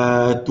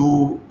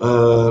to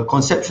a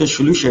conceptual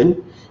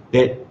solution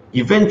that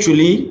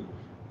eventually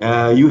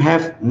you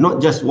have not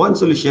just one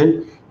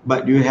solution,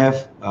 but you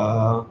have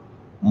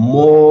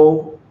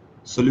more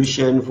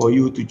solution for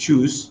you to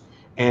choose,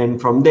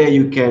 and from there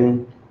you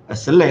can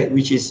select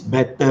which is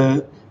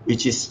better,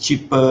 which is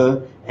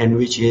cheaper, and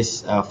which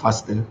is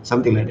faster,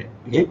 something like that.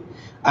 Okay,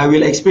 I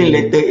will explain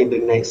later in the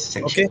next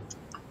section. Okay,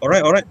 all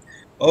right.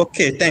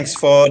 Okay, thanks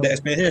for the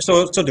explanation.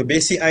 So the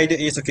basic idea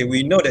is, okay,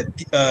 we know that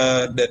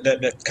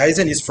that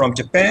Kaizen is from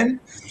Japan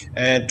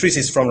and TRIZ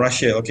is from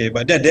Russia. Okay,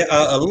 but then there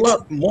are a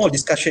lot more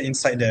discussion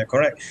inside there,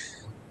 correct?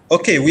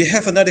 Okay, we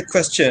have another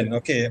question.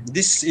 Okay,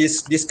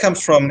 this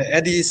comes from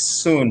Eddie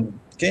Soon.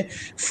 Okay,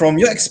 from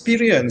your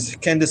experience,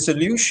 can the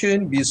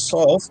solution be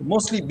solved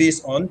mostly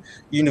based on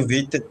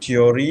innovated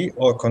theory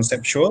or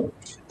conceptual,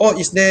 or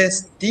is there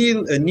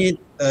still a need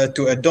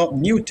to adopt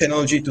new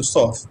technology to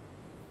solve?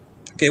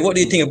 Okay, what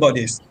do you think about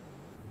this?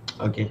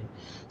 Okay,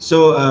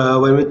 so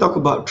when we talk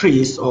about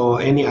TRIZ or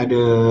any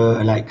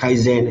other like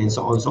Kaizen and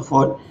so on and so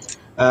forth,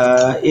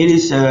 it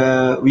is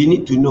we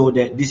need to know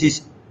that this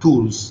is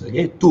tools.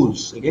 Okay,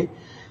 tools. Okay,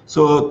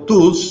 so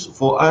tools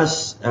for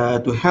us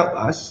to help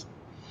us,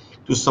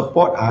 to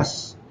support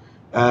us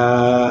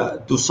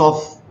to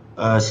solve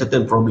a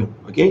certain problem.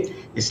 Okay,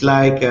 it's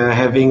like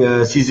having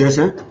a scissors.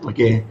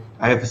 Okay,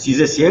 I have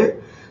scissors here,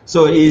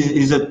 so it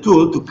is a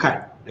tool to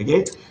cut.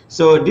 Okay,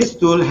 so this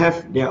tool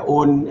have their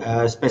own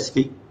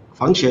specific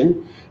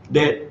function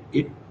that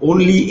it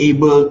only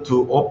able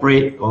to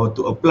operate or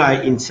to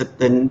apply in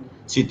certain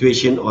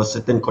situation or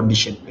certain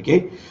condition.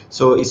 Okay,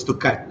 so it's to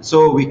cut.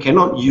 So we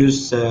cannot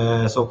use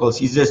so-called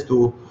scissors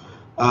to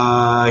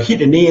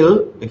hit a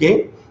nail.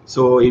 Okay,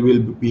 so it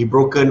will be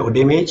broken or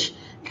damaged.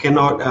 You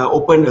cannot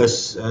open a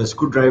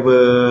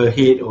screwdriver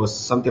head or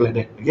something like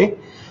that. Okay,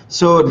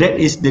 so that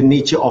is the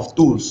nature of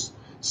tools.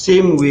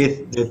 Same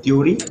with the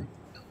theory,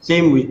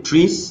 same with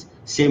TRIZ,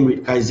 same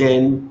with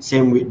Kaizen,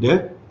 same with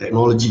the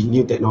technology,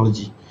 new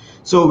technology.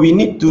 So we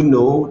need to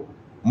know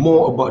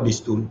more about this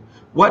tool.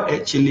 What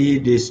actually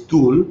this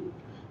tool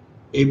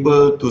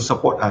able to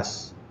support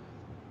us.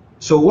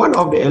 So one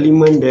of the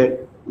elements that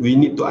we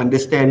need to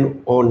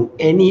understand on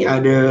any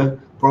other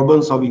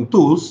problem solving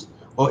tools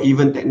or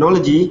even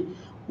technology,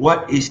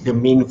 what is the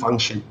main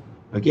function.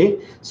 Okay,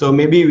 so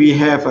maybe we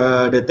have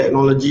the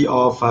technology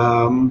of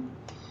AR,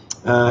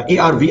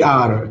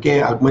 VR,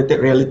 okay, augmented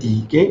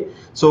reality. Okay,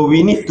 so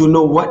we need to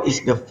know what is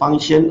the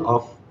function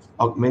of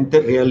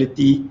augmented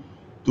reality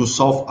to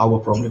solve our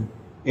problem.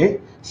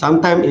 Okay,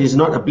 sometimes it is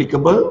not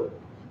applicable,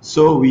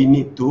 so we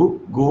need to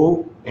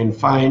go and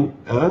find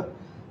a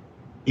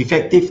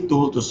effective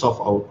tool to solve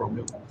our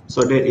problem.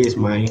 So that is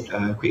my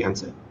quick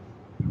answer.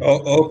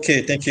 Oh,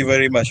 okay. Thank you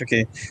very much.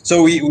 Okay,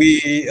 so we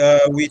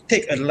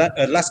take a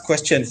last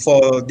question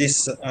for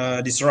this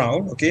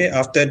round. Okay,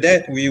 after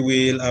that we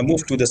will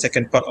move to the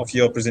second part of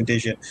your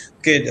presentation.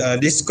 Okay,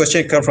 this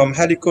question comes from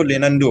Haliko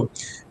Lenando.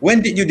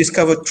 When did you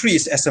discover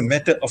trees as a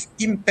method of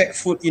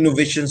impactful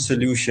innovation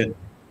solution?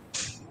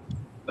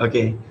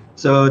 Okay,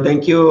 so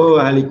thank you,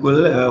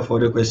 Halikul, for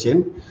the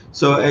question.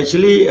 So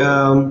actually,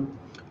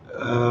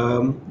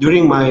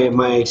 during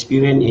my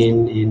experience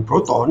in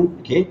Proton,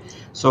 okay,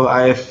 so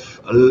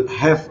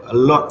have a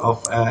lot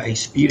of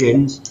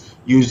experience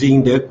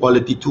using the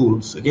quality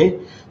tools. Okay,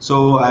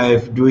 so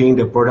I've doing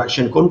the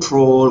production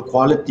control,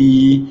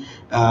 quality,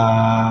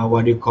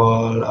 what do you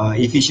call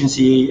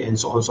efficiency, and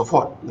so on and so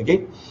forth.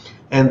 Okay,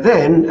 and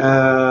then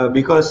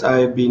because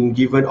I've been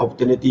given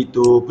opportunity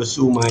to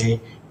pursue my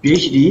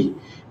PhD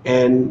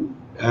and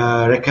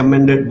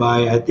recommended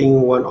by I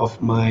think one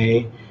of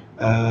my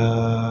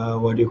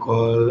what do you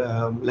call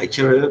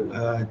lecturer,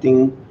 I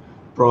think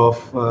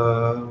Prof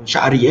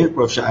Syari,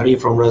 Prof Syari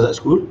from Razak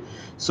School.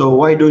 So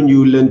why don't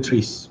you learn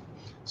trees?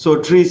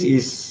 So trees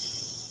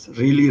is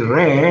really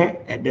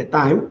rare at that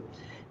time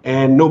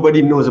and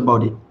nobody knows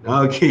about it.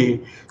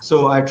 Okay,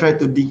 so I tried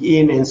to dig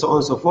in and so on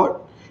and so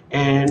forth.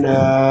 And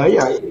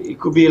yeah, it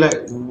could be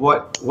like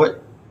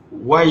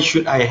why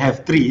should I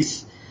have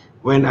trees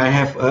when I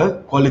have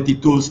a quality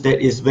tools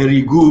that is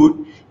very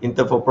good in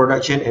terms of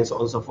production and so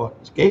on and so forth.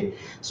 Okay,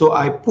 so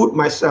I put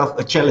myself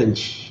a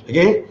challenge.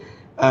 Okay,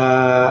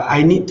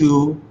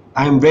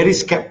 I'm very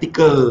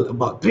skeptical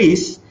about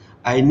trees.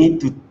 I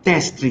need to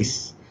test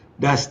trees.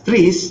 Does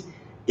trees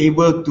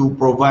able to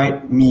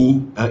provide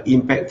me an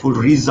impactful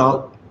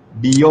result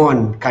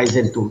beyond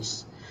Kaizen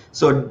tools?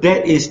 So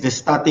that is the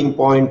starting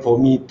point for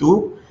me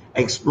to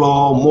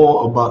explore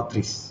more about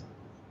trees.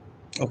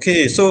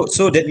 Okay, so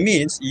that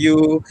means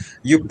you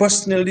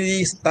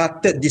personally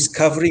started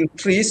discovering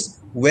trees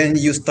when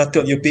you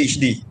started your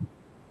PhD,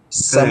 Correct.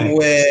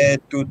 somewhere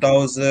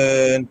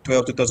 2012,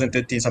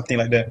 2013, something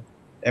like that.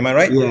 Am I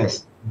right?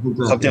 Yes.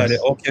 Something like that.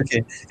 Yes. Okay,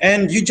 okay.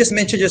 And you just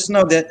mentioned just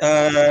now that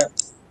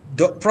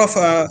Prof.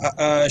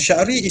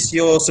 Syari is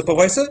your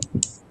supervisor.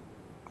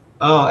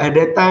 At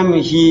that time,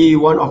 he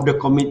one of the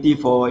committee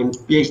for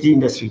PhD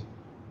industry.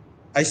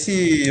 I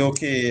see.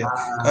 Okay. Uh,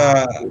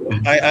 Uh,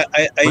 I I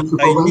I I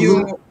my I knew.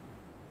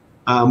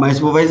 supervisor, my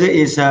supervisor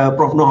is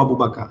Prof. Noh Abu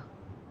Bakar.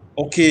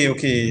 Okay,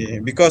 okay.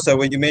 Because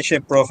when you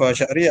mentioned Prof.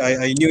 Syahri,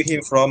 I knew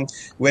him from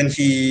when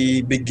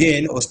he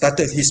began or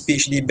started his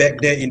PhD back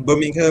there in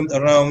Birmingham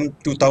around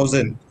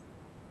 2000.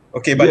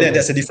 Okay, but then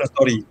that's a Yes. different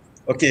story.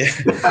 Okay,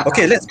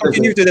 okay. Let's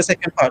continue Okay. to the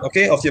second part.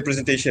 Okay, of your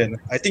presentation.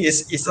 I think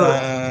it's So,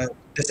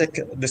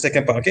 the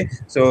second part. Okay,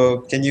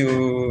 so can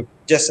you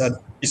just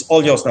it's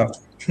all yours now.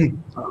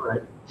 all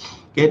right.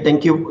 Okay,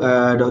 thank you,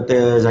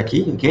 Dr.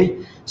 Zaki.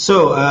 Okay,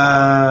 so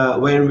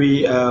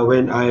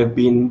when I've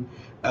been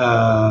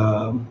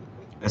uh,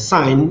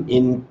 assigned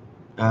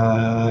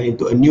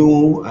into a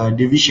new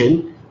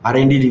division,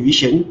 R&D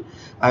division,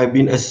 I've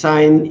been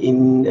assigned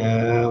in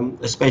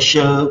a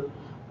special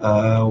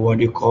what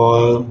do you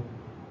call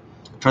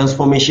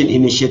transformation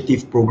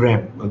initiative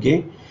program.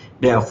 Okay,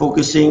 they are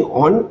focusing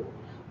on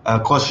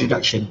cost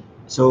reduction.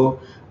 So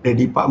the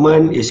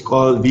department is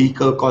called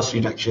vehicle cost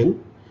reduction.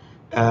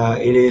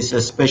 It is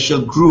a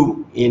special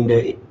group in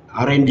the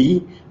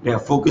R&D that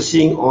are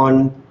focusing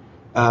on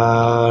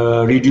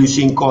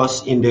reducing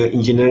costs in the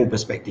engineering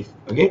perspective.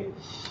 Okay,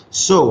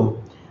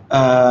 so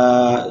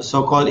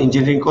so-called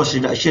engineering cost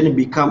reduction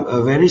become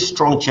a very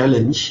strong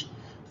challenge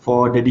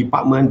for the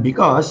department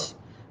because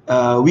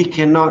we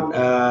cannot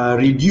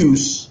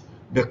reduce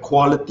the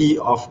quality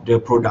of the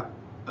product.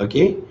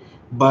 Okay,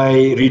 by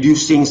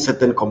reducing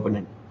certain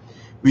component,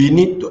 we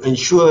need to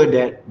ensure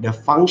that the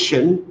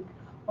function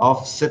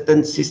of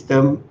certain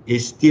system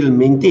is still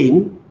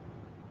maintained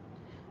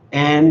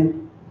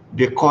and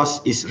the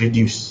cost is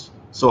reduced.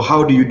 So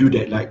how do you do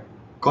that? Like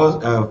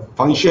cost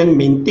function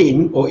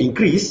maintain or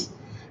increase,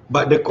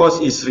 but the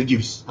cost is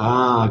reduced.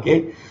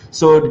 Okay.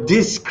 So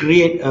this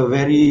create a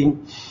very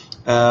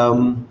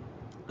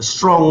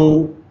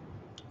strong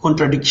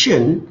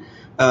contradiction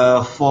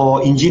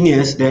for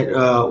engineers that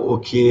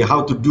okay,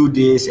 how to do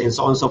this and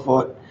so on and so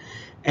forth.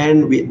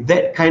 And with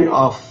that kind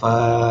of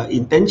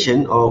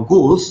intention or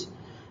goals,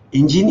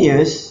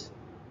 engineers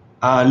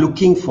are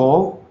looking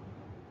for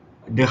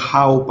the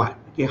how part,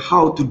 okay,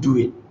 how to do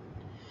it.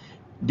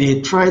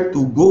 They try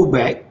to go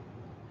back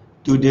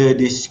to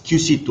these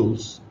QC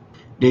tools.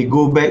 They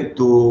go back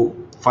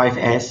to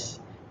 5S.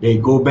 They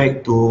go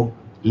back to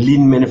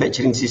lean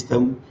manufacturing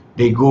system.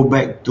 They go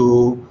back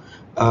to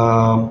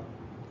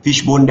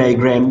fishbone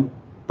diagram,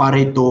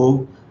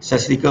 Pareto,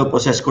 statistical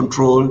process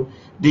control.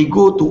 They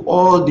go to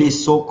all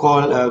these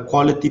so-called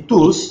quality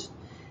tools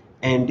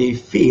and they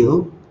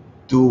fail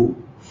to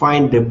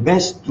find the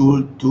best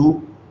tool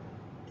to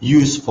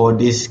use for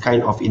this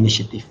kind of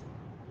initiative.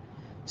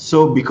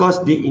 So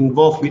because they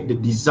involve with the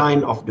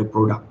design of the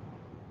product,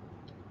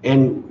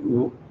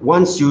 and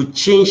once you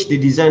change the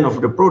design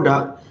of the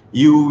product,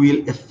 you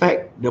will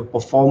affect the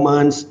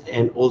performance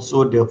and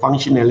also the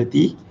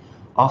functionality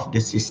of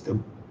the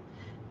system.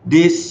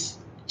 these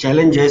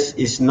challenges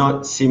is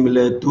not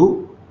similar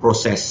to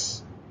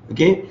process.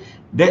 Okay,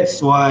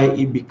 that's why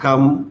it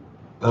become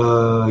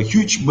a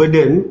huge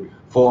burden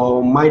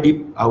for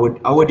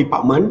our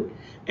department,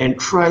 and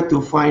try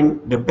to find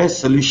the best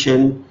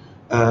solution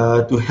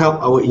to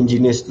help our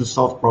engineers to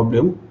solve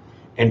problem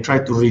and try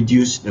to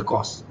reduce the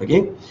cost.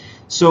 Okay,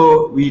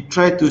 so we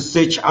try to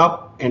search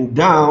up and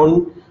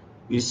down,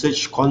 we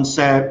search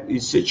concept, we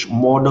search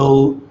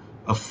model,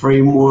 a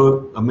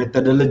framework, a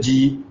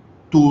methodology,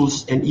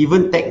 tools, and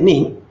even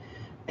technique,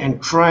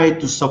 and try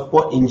to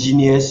support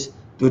engineers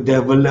to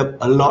develop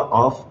a lot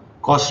of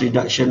cost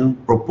reduction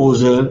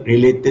proposal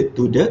related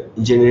to the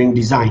engineering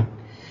design.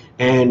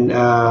 And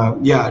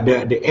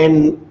the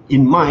end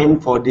in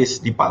mind for this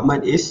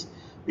department is,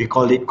 we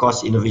call it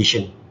cost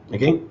innovation.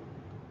 Okay,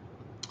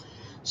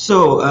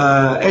 so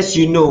as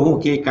you know,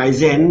 okay,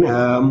 Kaizen,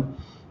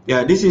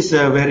 this is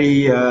a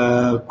very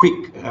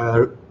quick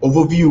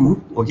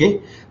overview,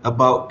 okay,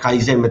 about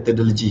Kaizen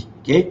methodology.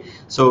 Okay,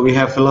 so we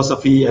have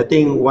philosophy. I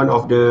think one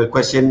of the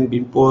question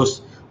been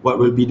posed, what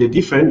will be the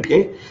difference?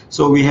 Okay,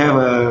 so we have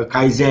a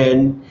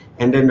Kaizen,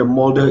 and then the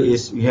model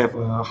is, we have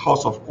a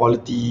house of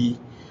quality,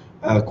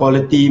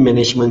 quality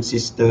management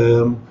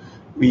system.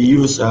 We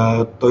use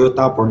a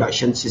Toyota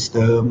production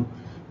system.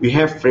 We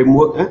have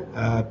framework,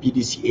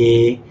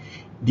 PDCA,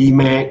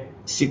 DMAC,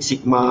 Six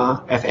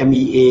Sigma,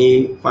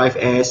 FMEA,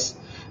 5S,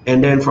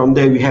 and then from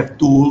there we have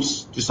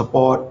tools to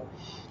support,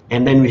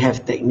 and then we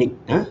have technique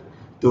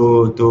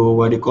to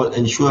what they call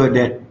ensure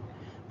that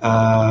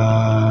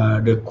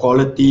the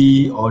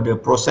quality or the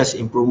process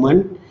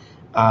improvement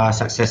are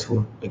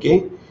successful.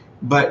 Okay,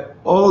 but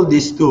all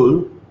these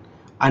tools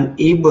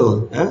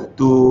unable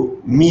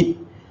to meet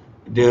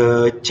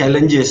the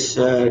challenges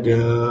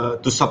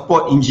to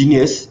support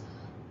engineers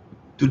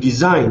to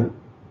design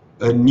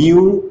a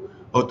new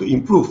or to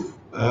improve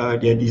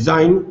their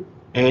design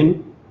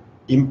and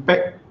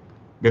impact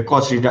the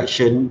cost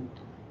reduction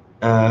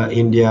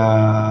in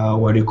their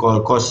what they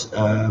call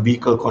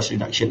vehicle cost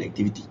reduction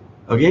activity.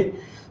 Okay,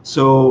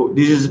 so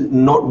this is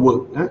not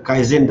work.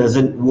 Kaizen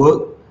doesn't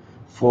work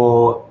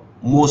for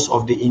most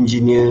of the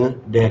engineer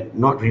that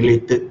not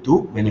related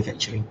to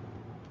manufacturing.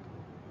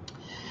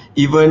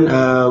 Even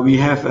we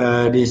have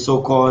the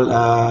so-called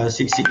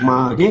Six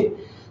Sigma. Okay,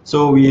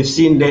 so we have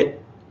seen that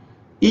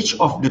each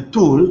of the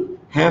tool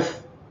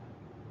have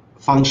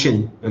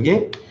function.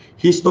 Okay,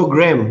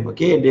 histogram.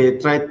 Okay, they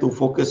try to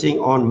focusing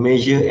on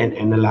measure and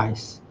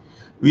analyze.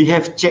 We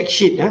have check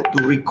sheet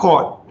to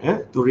record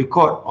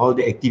all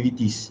the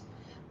activities,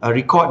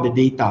 record the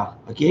data.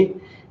 Okay,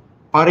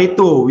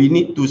 Pareto, we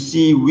need to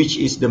see which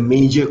is the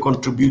major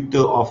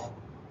contributor of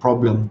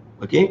problem.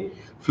 Okay,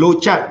 flow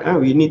chart,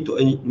 we need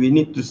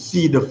to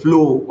see the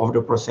flow of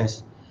the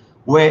process,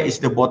 where is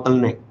the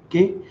bottleneck.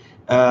 Okay,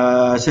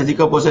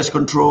 statistical process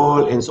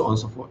control, and so on and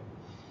so forth.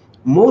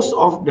 Most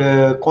of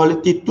the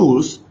quality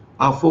tools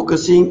are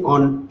focusing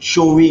on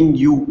showing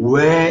you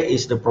where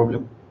is the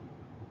problem.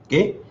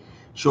 Okay,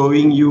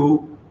 showing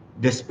you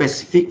the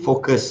specific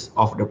focus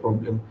of the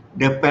problem,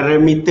 the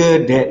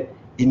parameter that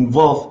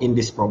involved in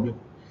this problem.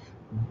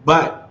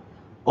 But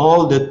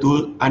all the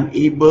tools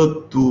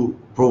unable to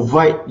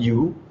provide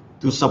you,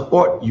 to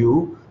support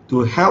you,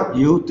 to help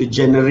you to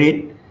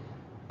generate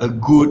a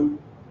good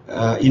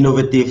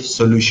innovative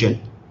solution.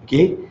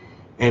 Okay,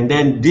 and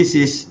then this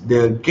is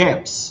the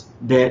gaps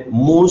that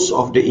most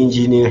of the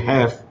engineer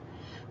have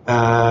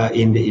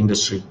in the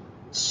industry.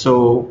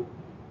 So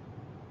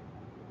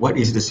what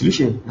is the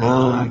solution?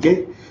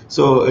 Okay,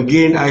 so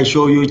again I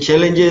show you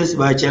challenges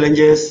by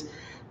challenges.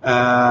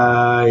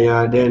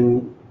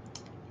 Then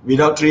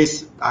without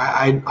TRIZ,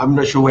 I'm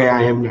not sure where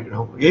I am right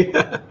now. Okay,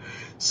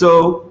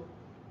 so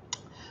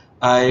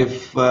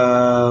I've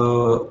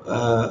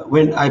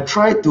when I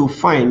try to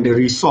find the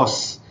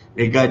resource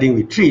regarding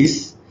with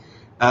TRIZ,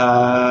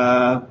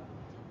 I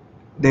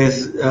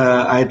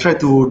try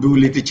to do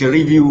literature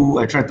review.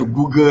 I try to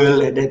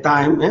Google at that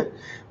time.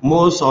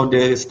 Most of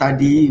the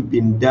study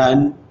been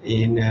done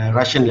in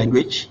Russian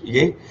language.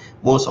 Okay,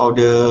 most of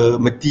the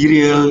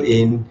material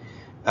in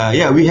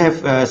we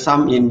have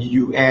some in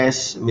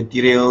US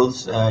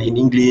materials in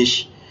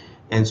English,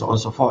 and so on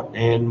and so forth,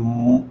 and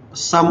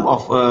some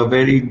of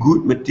very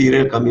good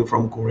material coming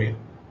from Korea.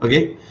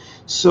 Okay,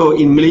 so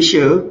in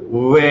Malaysia,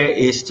 where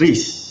is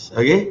TRIZ?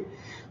 Okay,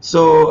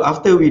 so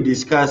after we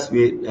discuss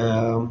with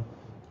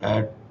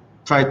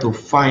try to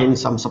find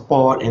some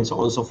support and so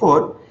on and so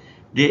forth,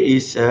 there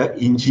is an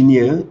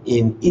engineer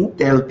in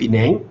Intel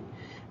Penang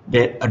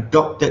that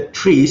adopted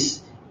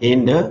TRIZ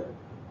in the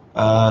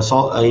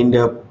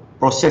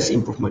process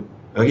improvement.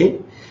 Okay,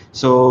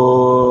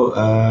 so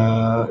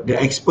the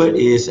expert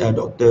is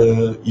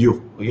Dr.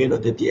 Yu. Okay,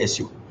 Dr.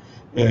 TSU.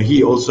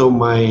 He also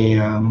my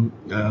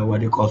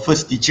what you call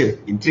first teacher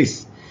in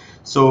TRIZ.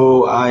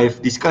 So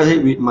I've discussed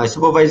it with my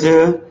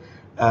supervisor.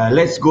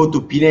 Let's go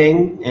to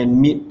Penang and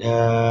meet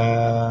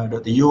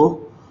Dr.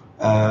 Yu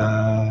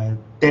 10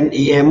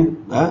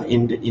 a.m.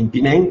 In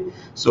Penang.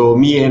 So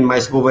me and my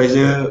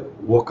supervisor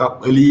woke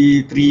up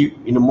early, 3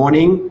 in the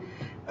morning,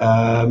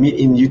 meet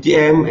in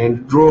UTM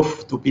and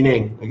drove to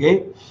Penang.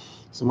 Okay,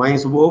 semayang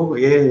subuh,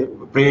 okay,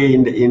 pray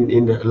in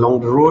the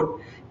along the road,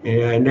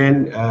 and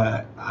then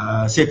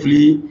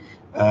safely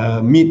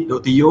meet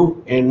Dr. Yo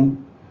and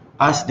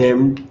ask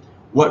them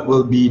what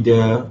will be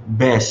the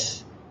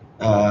best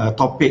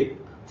topic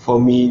for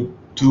me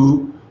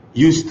to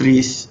use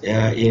TRIZ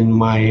in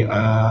my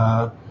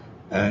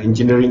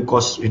engineering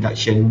cost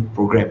reduction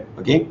program.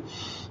 Okay,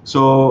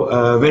 so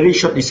very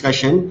short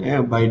discussion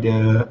by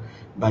the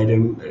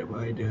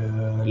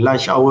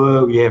lunch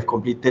hour. We have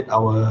completed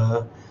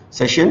our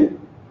session,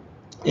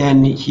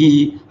 and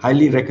he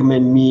highly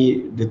recommend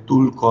me the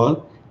tool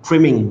called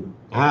trimming.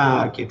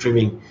 Okay,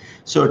 trimming.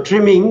 So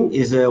trimming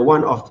is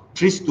one of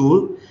TRIZ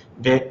tool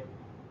that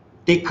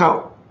take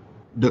out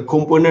the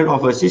component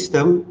of a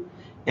system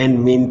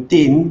and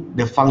maintain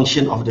the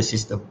function of the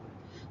system.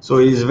 So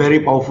it is very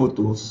powerful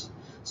tools.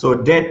 So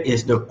that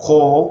is the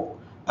core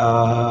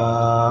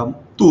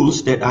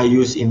tools that I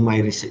use in my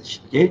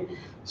research. Okay,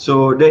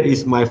 so that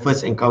is my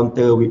first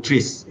encounter with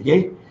TRIZ.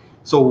 Okay,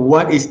 so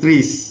what is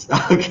TRIZ?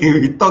 Okay,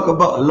 we talk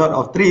about a lot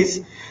of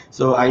TRIZ,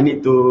 so I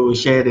need to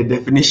share the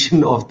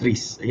definition of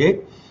TRIZ. Okay,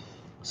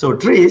 so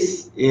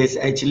TRIZ is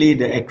actually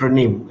the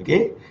acronym.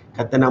 Okay,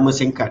 kata nama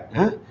singkat.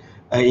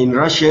 In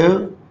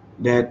Russia,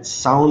 that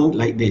sound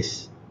like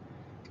this: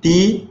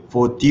 T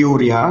for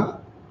teoria,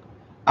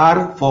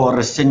 R for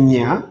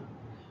resenya,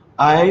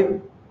 I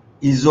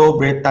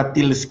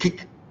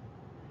izobretatilskik,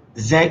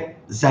 Z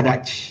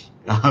zadach.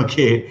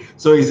 Okay,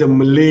 so it's a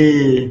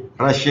Malay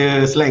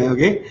Russia slang.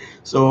 Okay,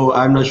 so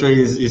I'm not sure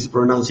is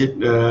pronounced it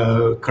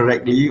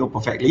correctly or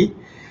perfectly.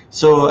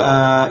 So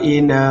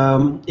in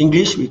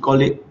English we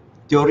call it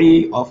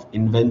theory of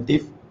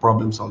inventive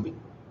problem solving.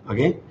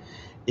 Okay,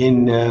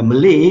 in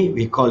Malay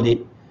we call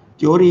it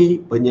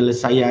teori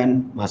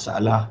penyelesaian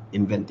masalah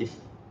inventif.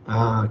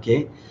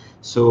 Okay,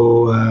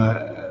 so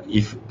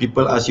if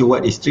people ask you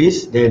what is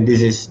TRIZ, then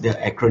this is the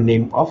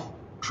acronym of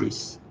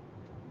TRIZ.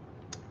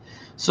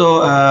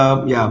 So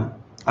yeah,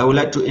 I would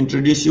like to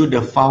introduce you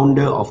the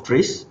founder of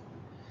TRIZ.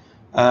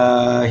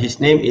 His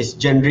name is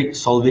Hendrik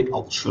Solveig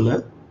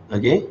Altschuler.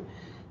 Okay,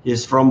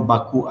 he's from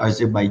Baku,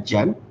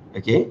 Azerbaijan.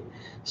 Okay,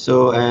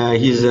 so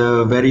he's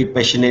a very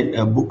passionate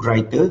book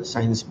writer,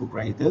 science book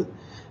writer,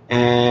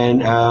 and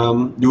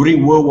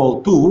during World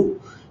War II,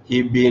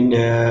 he been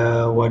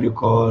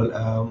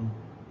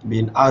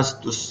been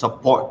asked to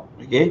support,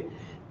 okay,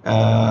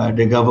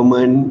 the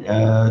government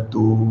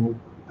to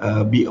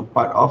be a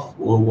part of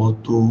World War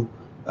II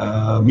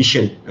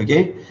mission.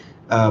 Okay,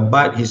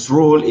 but his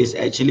role is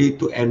actually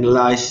to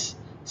analyze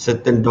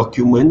certain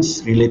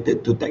documents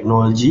related to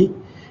technology,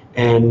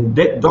 and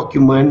that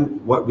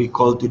document, what we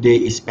call today,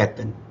 is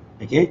patent.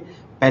 Okay,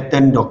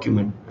 patent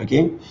document.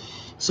 Okay,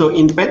 so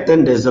in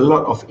patent there's a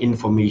lot of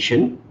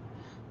information,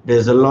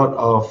 there's a lot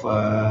of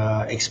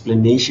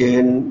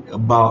explanation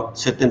about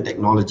certain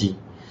technology.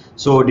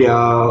 So they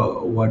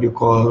are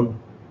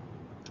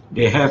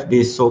they have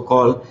this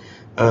so-called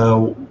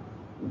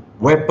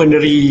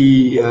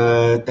weaponry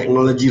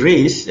technology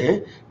race,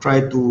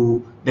 try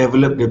to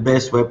develop the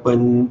best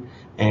weapon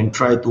and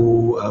try to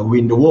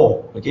win the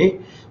war. Okay,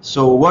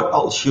 so what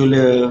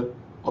Altschuler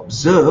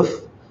observed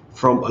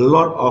from a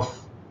lot of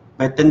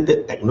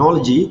patented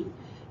technology,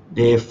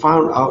 they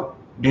found out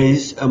there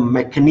is a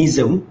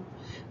mechanism,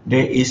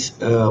 there is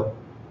a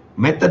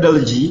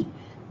methodology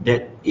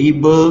that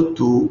able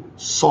to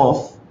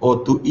solve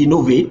or to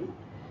innovate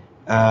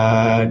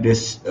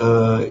this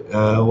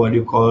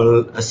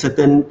a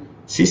certain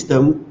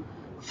system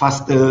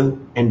faster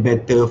and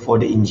better for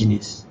the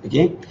engineers.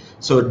 Okay,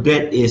 so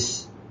that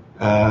is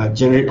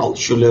Hendrik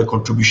Altschuler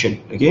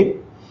contribution. Okay,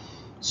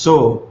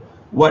 so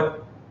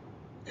what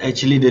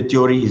actually the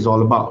theory is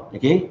all about.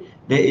 Okay,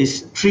 there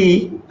is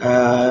three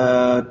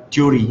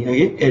theory.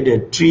 Okay,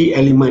 the three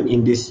element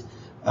in this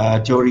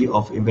theory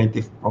of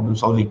inventive problem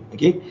solving.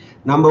 Okay,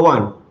 number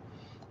one,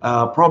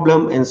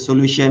 problem and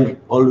solution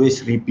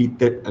always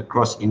repeated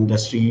across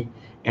industry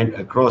and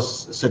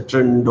across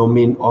certain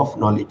domain of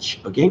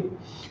knowledge. Okay,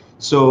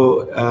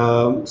 so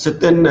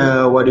certain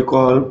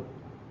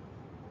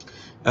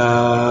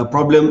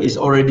problem is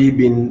already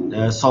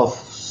been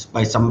solved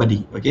by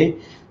somebody. Okay,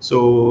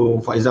 so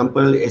for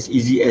example, as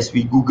easy as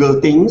we Google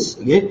things.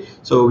 Okay,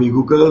 so we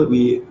Google,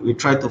 we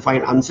try to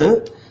find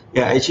answer.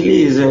 Yeah,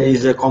 actually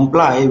is a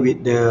comply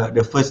with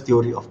the first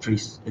theory of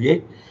TRIZ.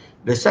 Okay,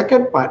 the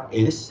second part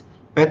is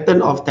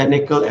pattern of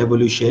technical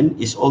evolution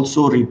is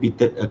also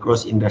repeated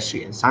across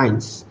industry and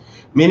science,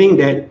 meaning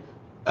that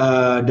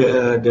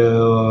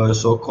the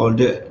so-called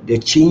the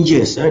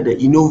changes, the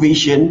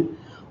innovation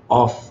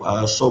of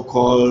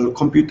so-called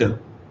computer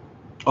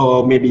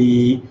or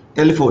maybe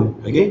telephone.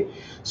 Okay,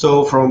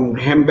 so from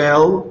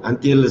handbell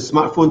until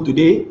smartphone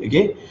today.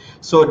 Okay,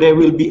 so there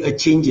will be a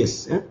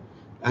changes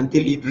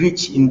until it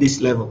reach in this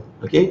level.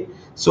 Okay,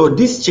 so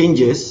these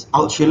changes,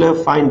 Altschuler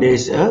find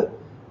there's a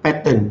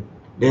pattern,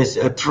 there's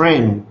a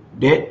trend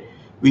that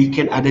we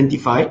can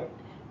identify,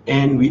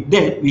 and with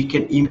that we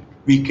can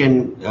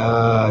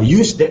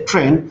use that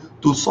trend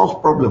to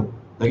solve problem.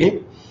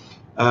 Okay,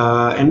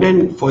 And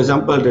then, for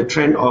example, the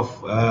trend of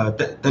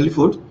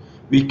telephone,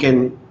 we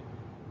can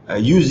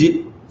use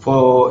it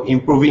for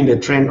improving the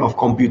trend of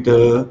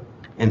computer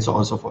and so on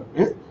and so forth.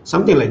 Yeah?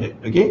 Something like that.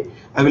 Okay,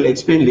 I will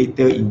explain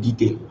later in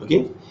detail.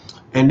 Okay,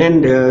 and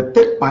then the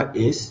third part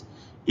is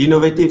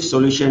innovative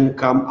solution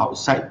come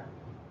outside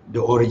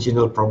the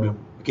original problem.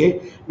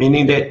 Okay,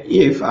 meaning that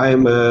if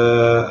I'm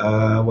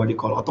a what do you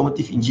call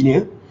automotive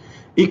engineer,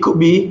 it could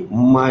be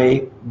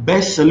my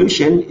best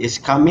solution is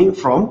coming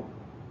from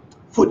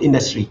food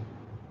industry.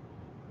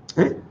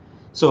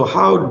 So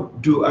how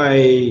do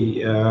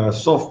I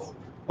solve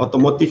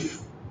automotive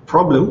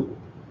problem,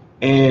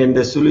 and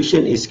the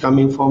solution is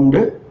coming from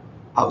the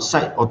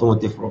outside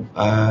automotive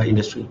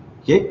industry?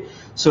 Okay,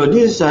 so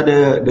these are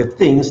the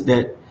things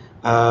that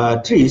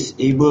TRIZ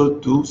able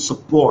to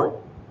support,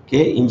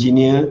 okay,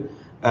 engineer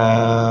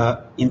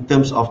in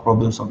terms of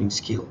problem solving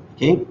skill.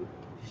 Okay,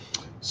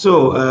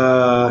 so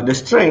the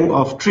strength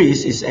of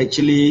TRIZ is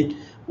actually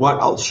what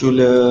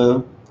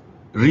Altshuler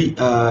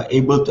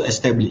able to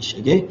establish.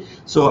 Okay,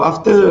 so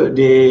after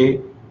they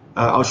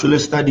Altshuler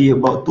study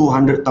about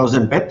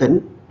 200,000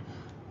 patent,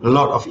 a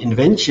lot of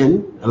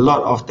invention, a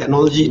lot of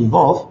technology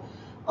involved,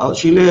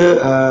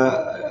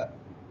 Altshuler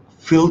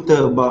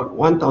filter about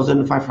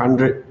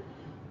 1,500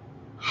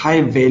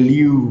 high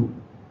value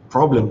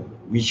problem,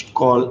 which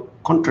called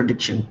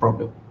contradiction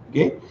problem.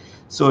 Okay,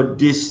 so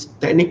this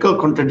technical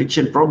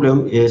contradiction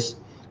problem is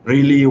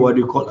really what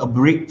you call a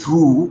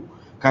breakthrough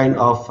kind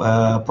of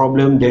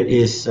problem that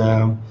is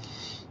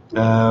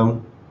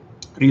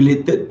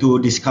related to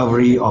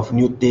discovery of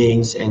new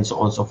things and so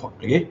on and so forth.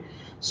 Okay,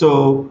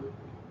 so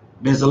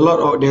there's a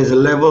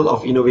level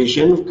of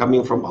innovation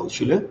coming from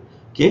Altshuler.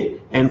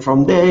 Okay, and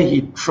from there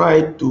he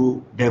tried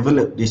to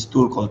develop this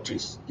tool called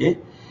TRIZ. Okay,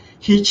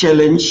 he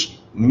challenged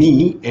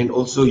me and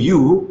also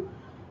you.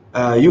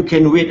 You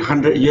can wait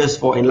 100 years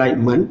for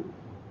enlightenment,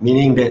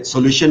 meaning that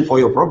solution for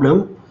your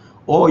problem,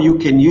 or you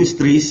can use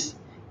TRIZ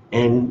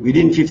and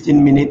within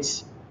 15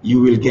 minutes you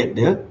will get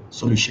the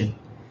solution.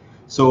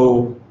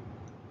 So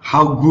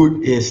how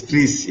good is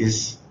TRIZ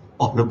is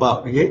all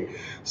about. Okay,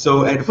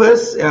 so at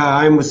first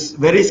I'm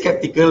very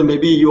skeptical,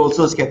 maybe you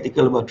also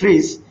skeptical about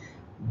TRIZ,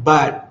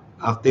 but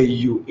after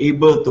you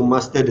able to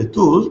master the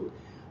tool,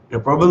 the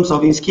problem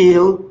solving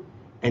skill,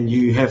 and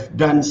you have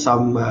done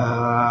some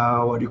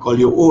what you call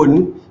your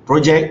own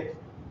project,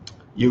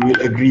 you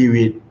will agree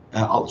with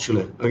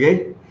Altshuler.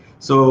 Okay,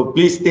 so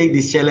please take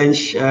this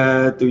challenge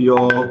to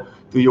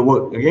your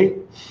work. Okay,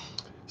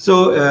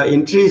 so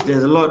in TRIZ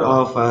there's a lot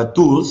of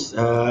tools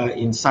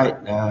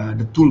inside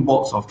the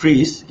toolbox of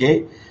TRIZ.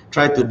 Okay,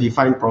 try to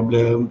define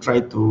problem, try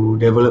to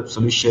develop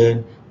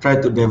solution, try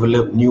to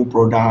develop new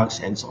products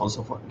and so on and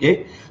so forth.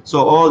 Okay, so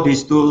all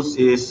these tools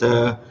is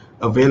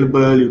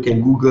available. You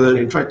can Google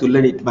and try to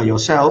learn it by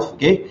yourself.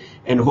 Okay,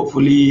 and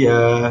hopefully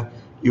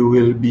you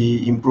will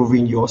be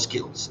improving your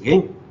skills.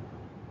 Okay,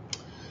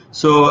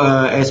 so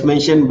as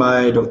mentioned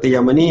by Dr.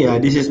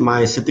 Yamani, this is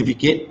my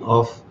certificate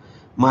of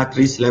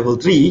TRIZ level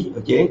 3.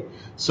 Okay,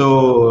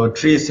 so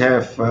TRIZ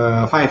have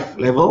 5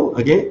 level.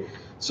 Okay,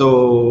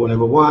 so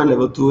level 1,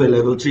 level 2 and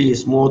level 3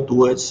 is more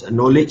towards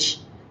knowledge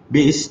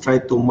base, try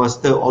to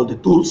master all the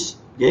tools.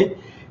 Okay,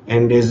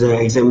 and there's an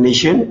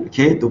examination,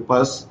 okay, to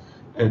pass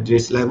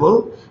this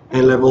level,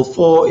 and level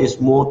 4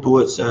 is more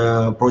towards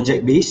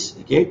project base.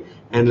 Okay,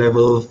 and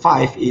level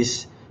 5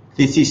 is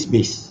thesis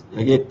base.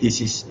 Okay,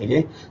 thesis.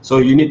 Okay, so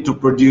you need to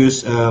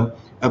produce a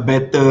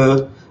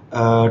better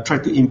try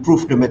to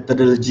improve the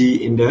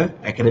methodology in the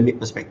academic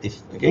perspective.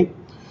 Okay,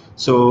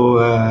 so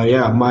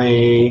yeah,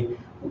 my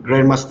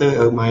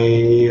grandmaster,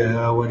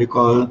 my what do you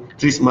call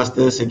TRIZ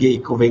master Sergei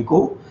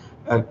Kovenko,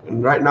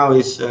 right now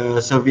is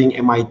serving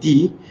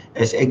MIT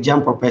as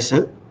adjunct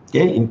professor.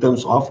 Okay, in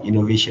terms of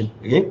innovation.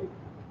 Okay,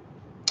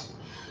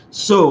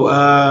 so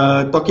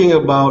talking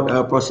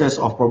about process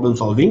of problem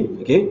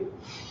solving. Okay,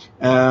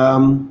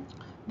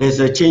 there's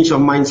a change of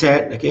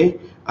mindset. Okay,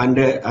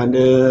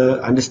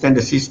 understand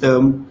the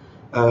system,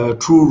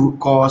 true root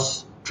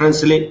cause,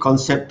 translate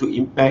concept to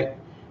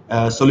impact,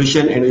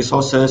 solution and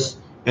resources,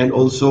 and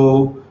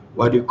also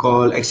what you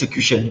call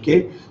execution.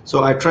 Okay,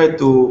 so I try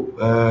to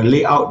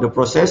lay out the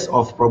process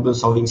of problem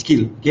solving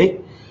skill.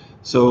 Okay,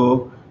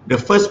 so the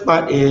first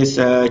part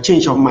is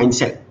change of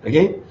mindset.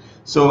 Okay,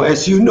 so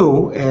as you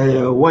know,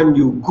 when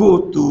you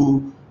go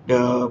to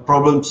the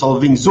problem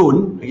solving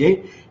zone,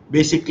 okay,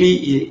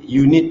 basically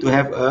you need to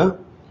have a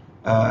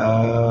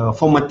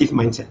formative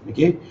mindset.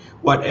 Okay,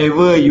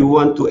 whatever you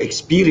want to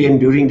experience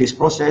during this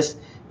process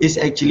is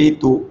actually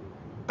to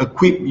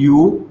equip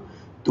you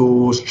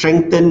to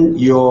strengthen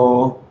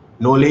your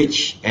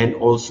knowledge and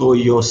also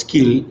your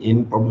skill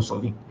in problem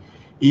solving.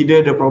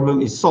 Either the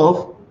problem is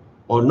solved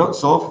or not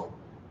solved,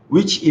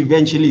 which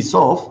eventually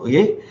solve.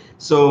 Okay,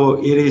 so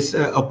it is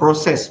a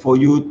process for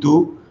you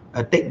to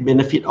take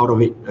benefit out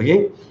of it.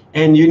 Okay,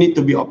 and you need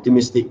to be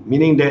optimistic,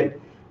 meaning that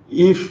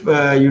if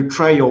you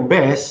try your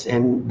best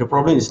and the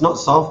problem is not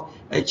solved,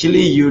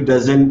 actually you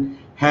doesn't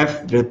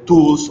have the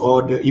tools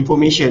or the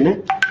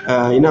information,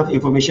 enough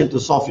information to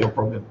solve your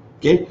problem.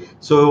 Okay,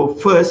 so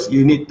first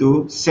you need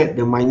to set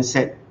the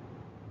mindset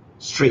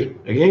straight.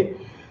 Okay,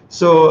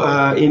 so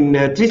in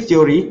TRIZ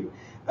theory,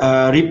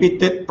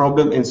 repeated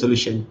problem and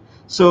solution.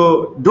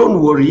 So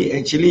don't worry,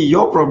 actually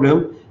your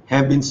problem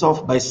have been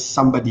solved by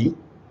somebody,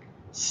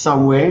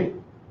 somewhere,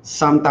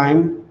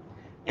 sometime,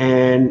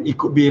 and it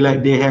could be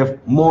like they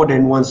have more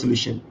than one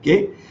solution.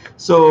 Okay,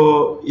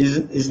 so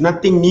it's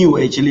nothing new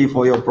actually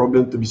for your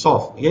problem to be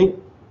solved. Okay,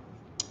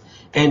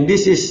 and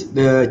this is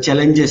the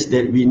challenges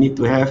that we need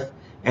to have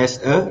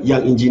as a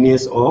young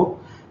engineers or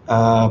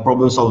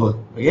problem solver.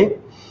 Okay,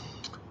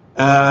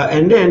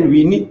 and then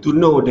we need to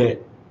know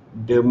that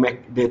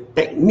the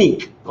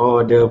technique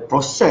or the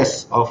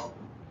process of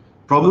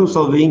problem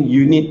solving,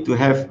 you need to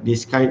have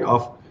this kind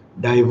of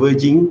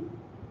diverging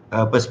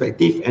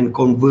perspective and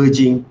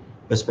converging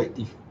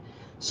perspective.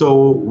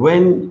 So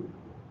when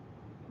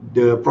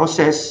the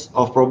process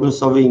of problem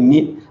solving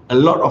need a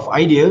lot of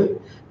idea,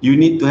 you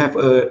need to have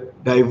a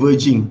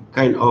diverging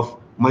kind of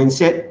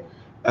mindset,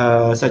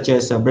 such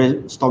as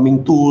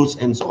brainstorming tools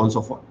and so on and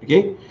so forth.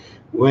 Okay,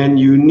 when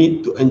you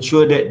need to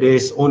ensure that there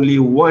is only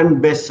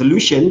one best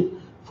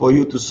solution for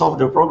you to solve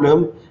the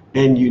problem,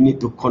 then you need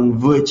to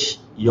converge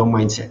your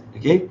mindset.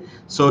 Okay,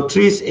 so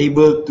TRIZ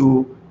able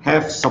to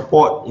have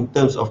support in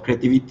terms of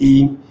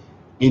creativity,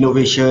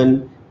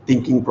 innovation,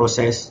 thinking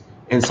process,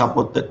 and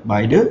supported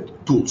by the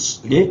tools.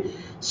 Okay,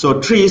 so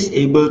TRIZ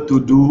able to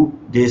do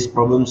this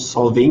problem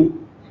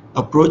solving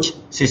approach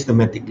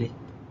systematically.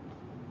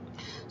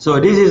 So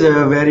this is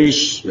a very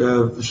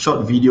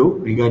short video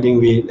regarding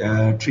with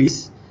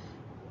TRIZ.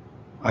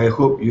 I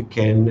hope you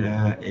can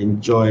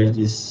enjoy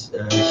this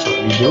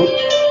short video.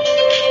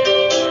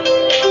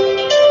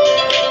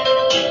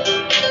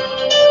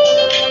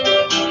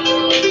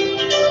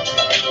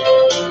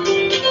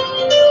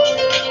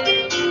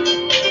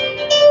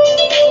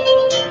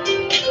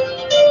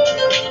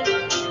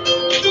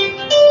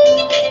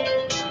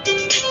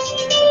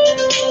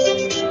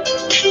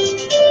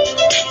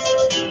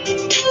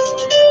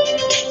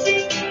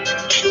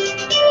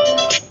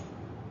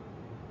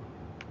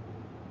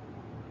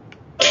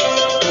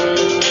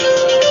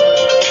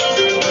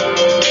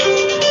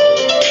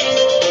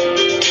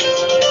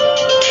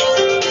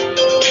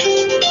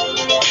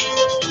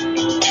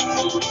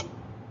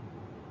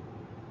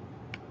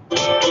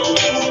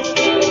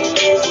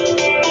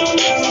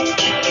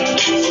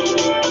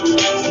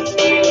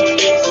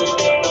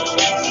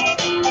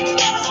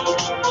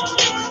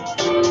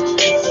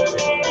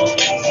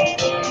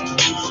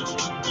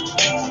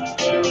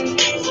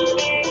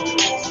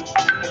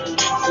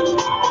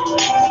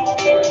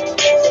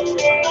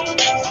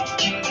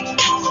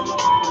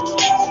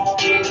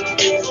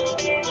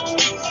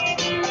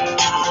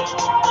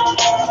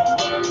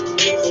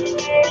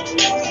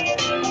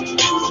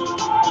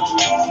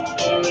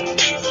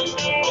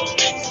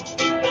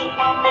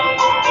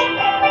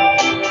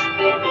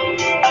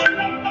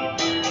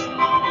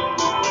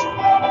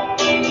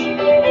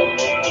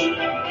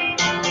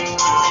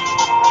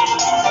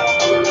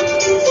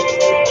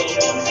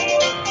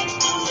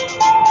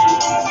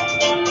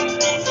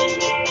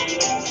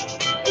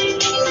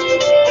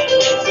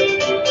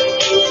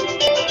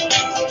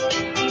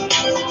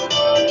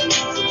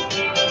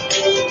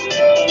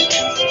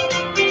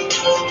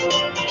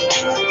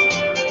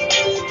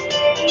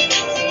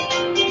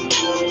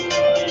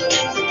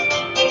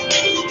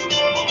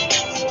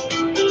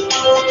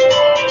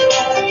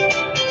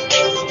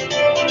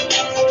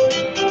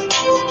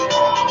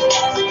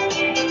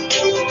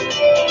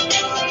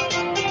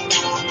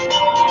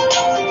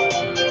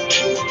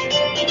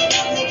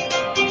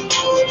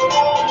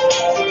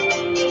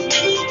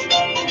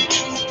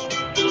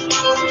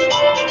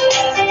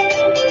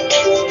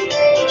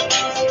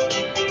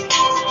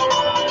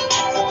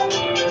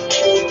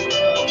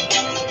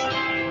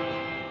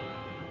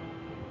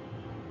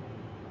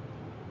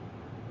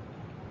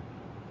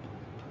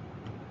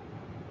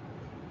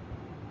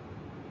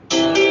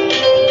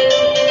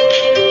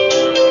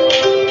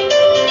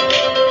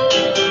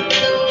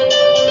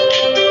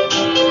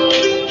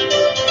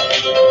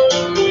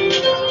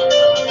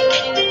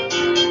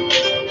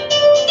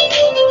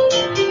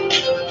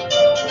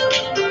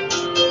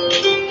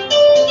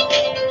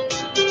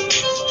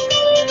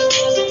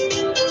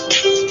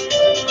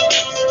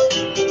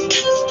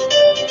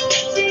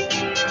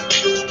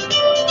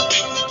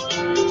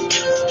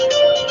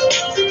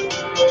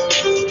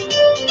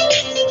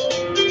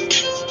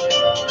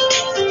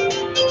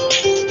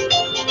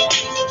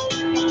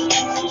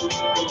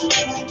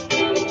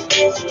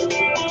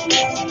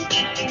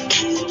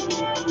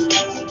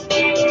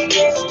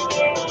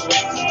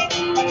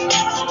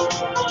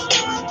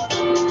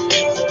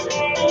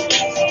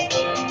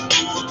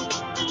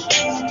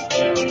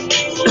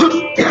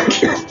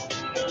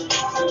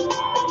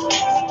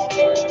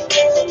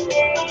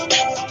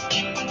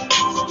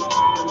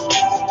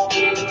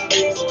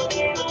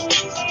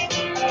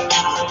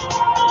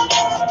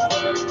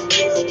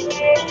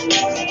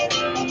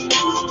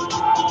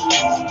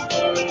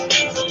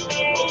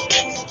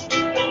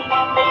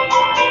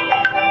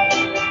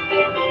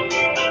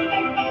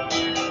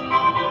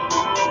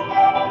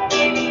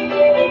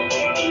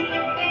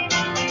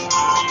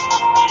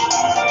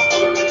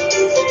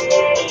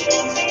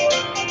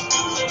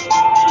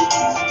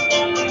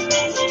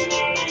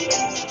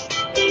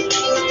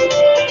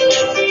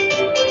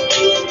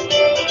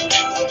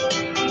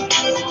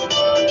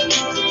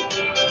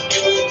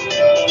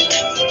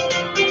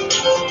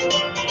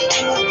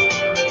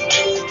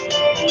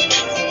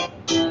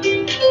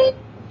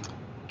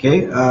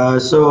 Okay,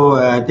 so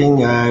I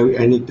think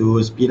I need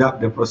to speed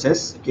up the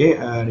process. Okay,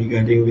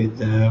 regarding with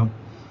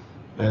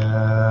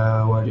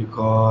what do you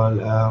call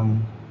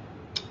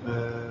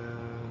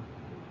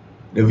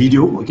the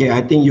video. Okay,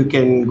 I think you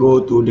can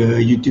go to the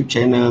YouTube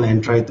channel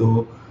and try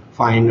to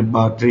find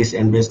about TRIZ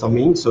and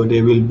brainstorming. So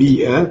there will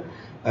be a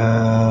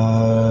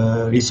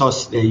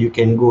resource that you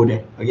can go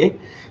there. Okay,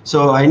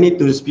 so I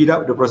need to speed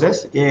up the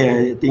process.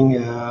 Okay, I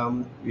think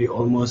we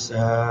almost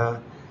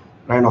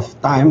run out of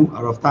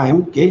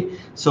time. Okay,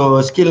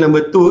 so skill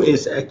number 2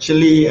 is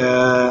actually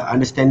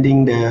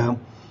understanding the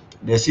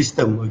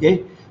system.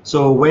 Okay,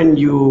 so when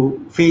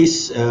you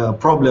face a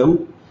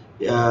problem,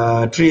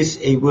 TRIZ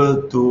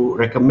able to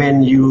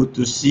recommend you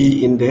to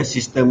see in the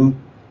system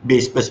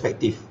based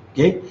perspective.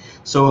 Okay,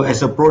 so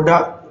as a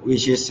product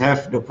which is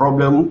have the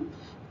problem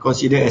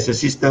considered as a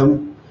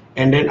system,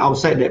 and then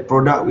outside that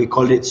product we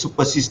call it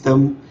super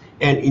system,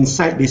 and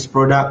inside this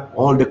product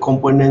all the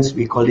components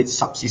we call it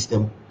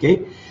subsystem.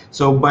 Okay,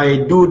 so by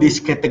do this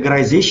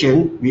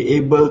categorization we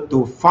able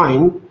to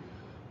find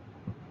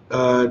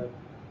the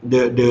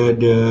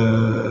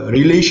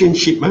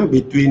relationship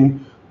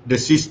between the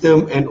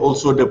system and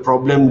also the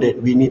problem that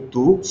we need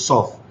to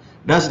solve.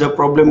 Does the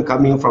problem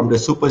coming from the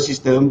super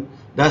system?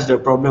 Does the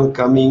problem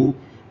coming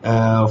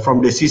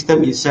from the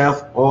system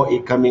itself, or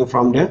it coming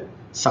from the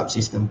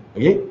subsystem?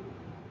 Okay.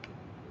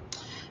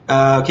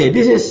 Okay,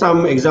 this is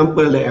some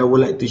example that I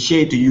would like to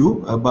share to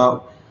you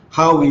about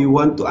how we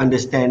want to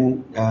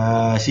understand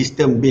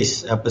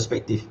system-based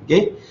perspective.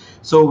 Okay,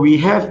 so we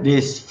have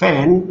this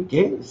fan,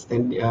 okay,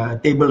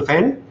 table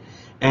fan,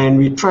 and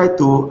we try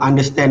to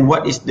understand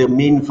what is the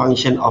main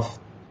function of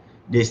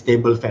this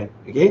table fan.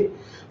 Okay,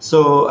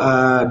 so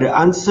the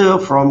answer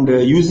from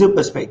the user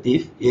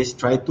perspective is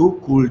try to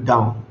cool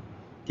down.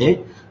 Okay,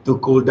 to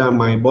cool down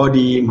my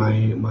body,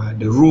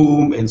 the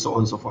room, and so on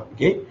and so forth.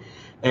 Okay,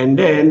 and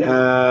then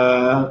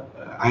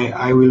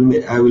I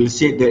will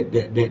say that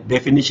that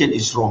definition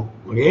is wrong.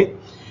 Okay,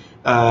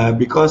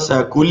 because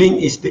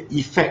cooling is the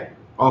effect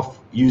of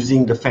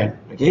using the fan.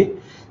 Okay,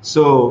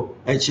 so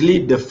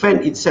actually the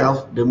fan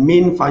itself, the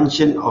main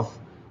function of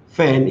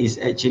fan is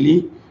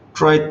actually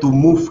try to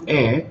move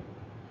air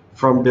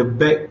from the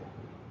back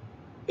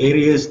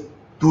areas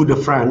to the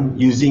front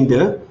using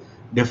the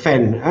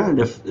fan.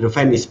 The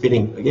fan is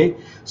spinning. Okay,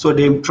 so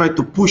they try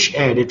to push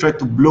air, they try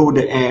to blow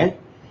the air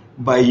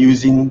by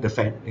using the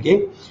fan.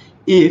 Okay,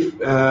 if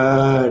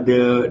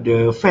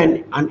the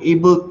fan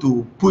unable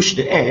to push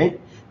the air,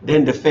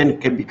 then the fan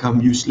can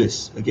become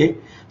useless. Okay,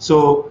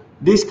 so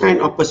this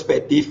kind of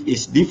perspective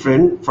is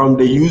different from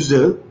the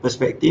user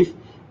perspective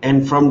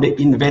and from the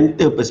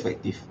inventor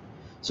perspective.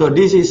 So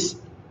this is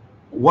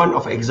one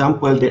of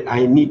example that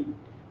I need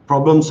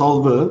problem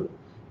solver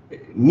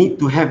need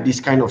to have this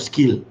kind of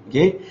skill.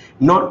 Okay,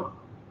 not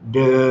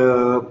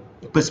the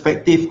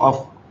perspective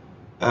of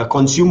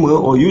consumer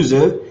or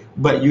user,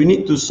 but you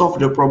need to solve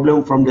the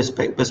problem from the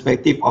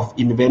perspective of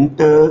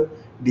inventor,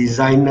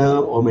 designer,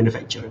 or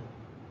manufacturer.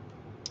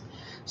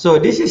 So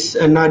this is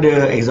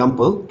another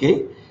example.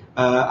 Okay,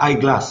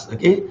 eyeglass.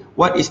 Okay,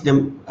 what is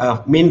the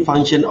main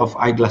function of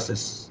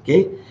eyeglasses?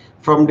 Okay,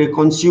 from the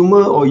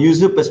consumer or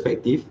user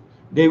perspective,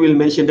 they will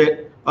mention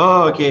that,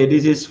 oh, okay,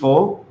 this is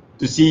for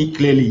to see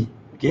clearly.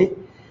 Okay,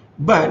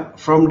 but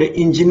from the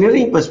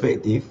engineering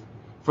perspective,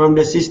 from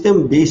the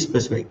system-based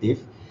perspective,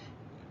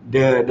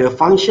 the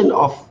function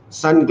of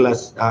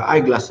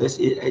eyeglasses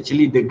is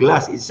actually the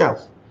glass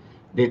itself.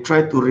 They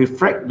try to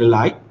refract the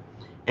light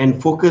and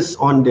focus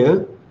on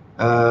the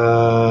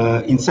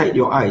inside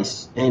your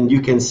eyes, and you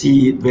can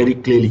see it very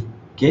clearly.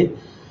 Okay,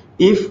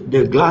 if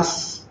the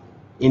glass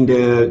in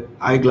the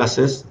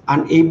eyeglasses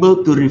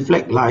unable to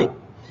reflect light,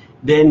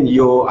 then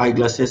your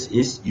eyeglasses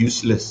is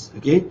useless.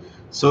 Okay,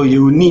 so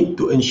you need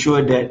to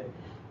ensure that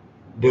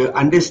the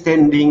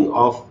understanding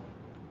of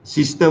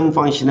system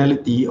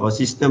functionality or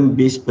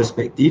system-based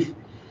perspective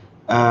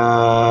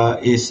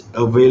is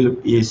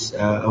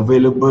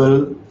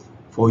available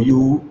for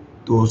you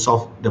to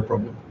solve the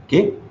problem.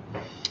 Okay,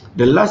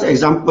 the last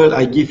example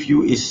I give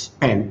you is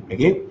pen.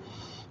 Okay,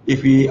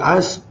 if we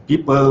ask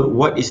people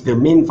what is the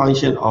main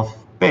function of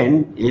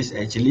pen, is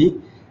actually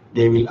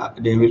they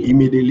will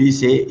immediately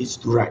say it's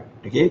to write.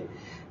 Okay,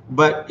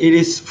 but it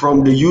is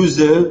from the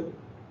user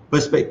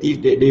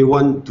perspective that they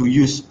want to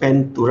use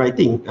pen to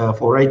writing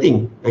for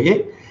writing.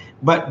 Okay,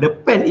 but the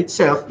pen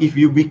itself, if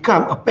you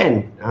become a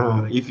pen,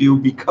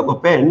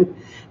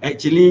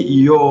 actually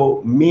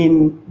your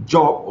main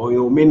job or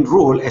your main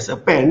role as a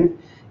pen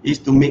is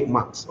to make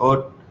marks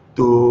or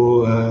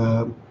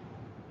to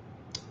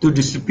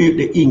distribute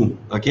the ink.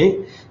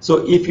 Okay,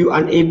 so if you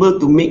are unable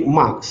to make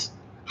marks,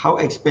 how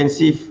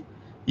expensive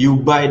you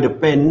buy the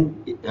pen,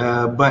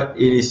 but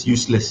it is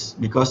useless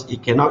because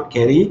it cannot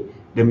carry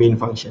the main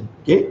function.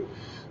 Okay,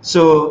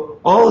 so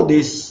all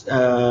this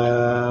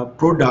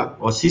product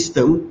or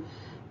system,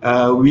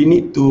 we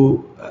need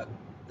to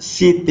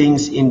see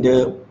things in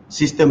the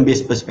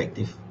system-based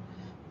perspective.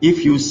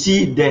 If you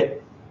see that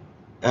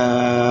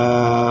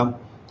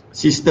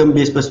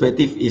system-based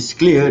perspective is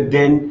clear,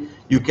 then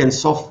you can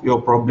solve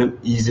your problem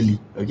easily.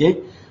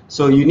 Okay,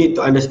 So you need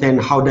to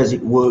understand how does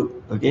it work,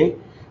 okay?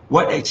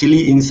 What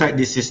actually inside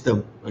this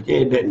system,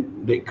 okay,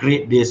 that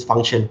create this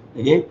function,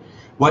 okay?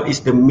 What is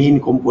the main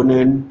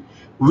component,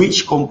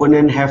 which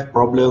component have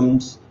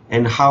problems,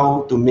 and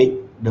how to make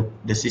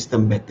the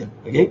system better,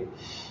 okay?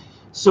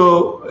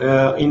 So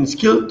in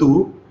skill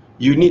 2,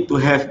 you need to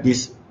have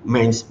this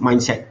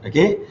mindset,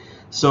 okay?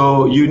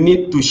 So you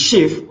need to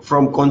shift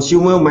from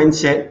consumer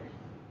mindset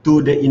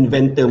to the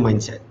inventor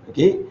mindset,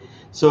 okay?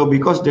 So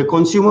because the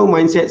consumer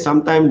mindset,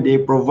 sometimes they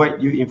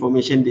provide you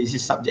information that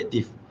is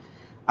subjective.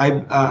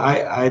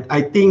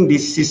 I think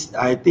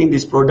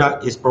this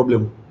product is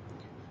problem.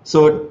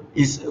 So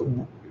it's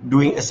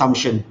doing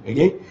assumption,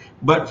 okay?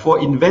 But for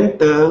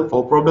inventor,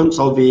 for problem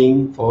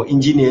solving, for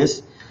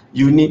engineers,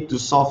 you need to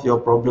solve your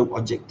problem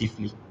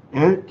objectively,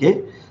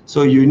 okay?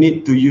 So you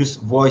need to use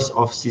voice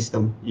of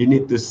system. You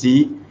need to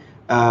see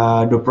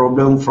the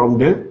problem from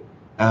the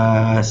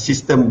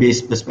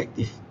system-based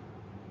perspective.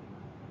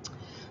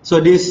 So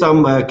this is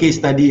some case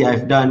study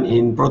I've done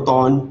in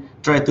Proton,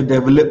 try to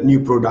develop new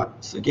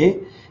products, okay?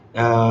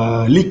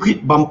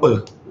 Liquid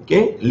bumper,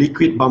 okay?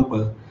 Liquid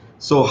bumper.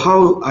 So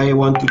how I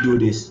want to do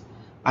this?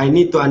 I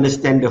need to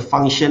understand the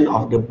function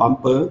of the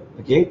bumper,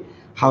 okay?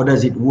 How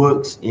does it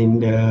works in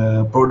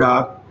the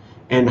product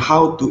and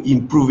how to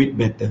improve it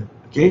better,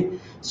 okay?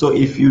 So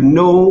if you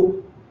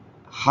know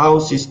how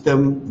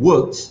system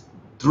works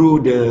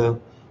through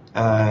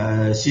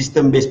the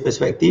system-based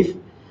perspective,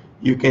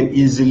 you can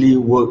easily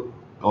work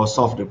or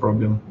solve the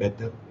problem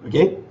better,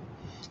 okay?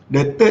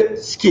 The third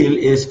skill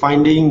is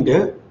finding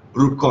the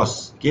root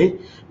cause, okay?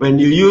 When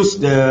you use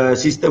the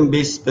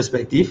system-based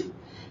perspective,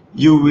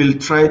 you will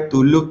try to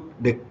look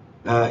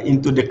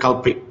into the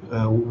culprit.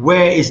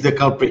 Where is the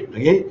culprit,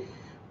 okay?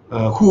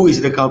 Who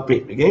is the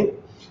culprit, okay?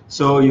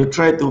 So you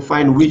try to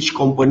find which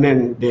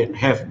component that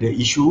have the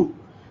issue,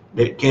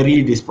 that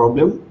carry this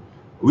problem,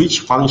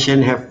 which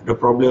function have the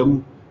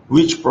problem,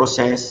 which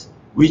process,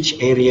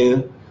 which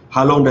area,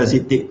 how long does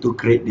it take to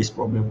create this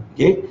problem,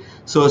 okay?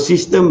 So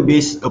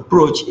system-based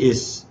approach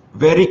is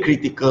very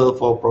critical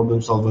for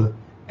problem solver,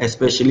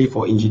 especially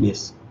for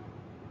engineers.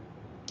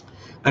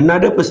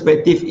 Another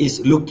perspective is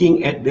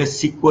looking at the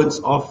sequence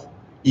of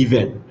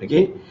event,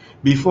 okay?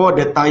 Before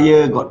the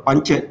tire got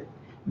punctured,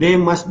 there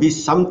must be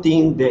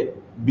something that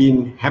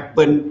been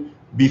happened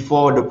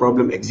before the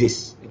problem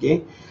exists,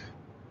 okay?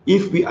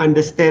 If we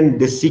understand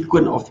the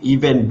sequence of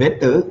event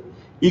better,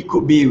 it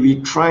could be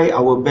we try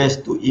our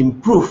best to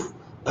improve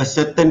a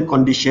certain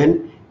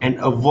condition and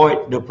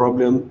avoid the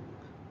problem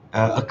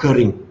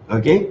occurring,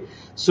 okay?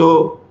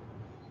 So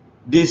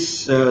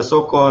this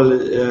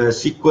so-called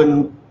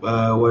sequence,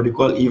 what we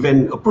call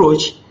event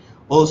approach,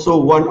 also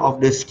one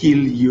of the skill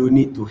you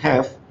need to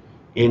have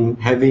in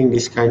having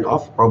this kind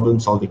of problem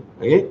solving,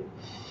 okay?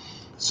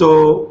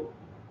 So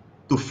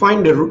to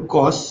find the root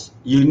cause,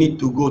 you need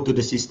to go to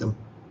the system,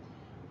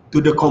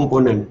 to the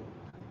component,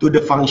 to the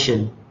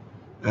function,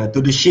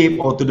 to the shape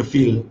or to the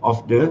feel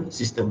of the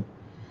system.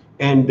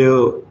 And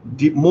the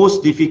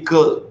most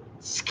difficult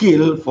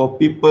skill for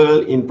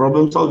people in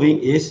problem solving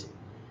is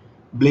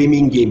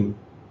blaming game.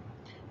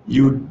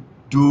 You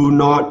do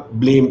not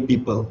blame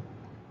people,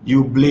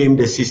 you blame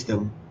the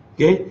system,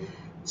 okay?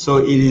 So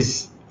it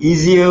is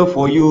easier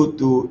for you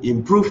to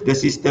improve the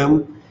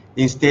system,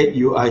 instead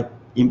you are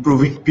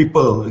improving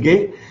people,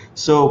 okay?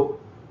 So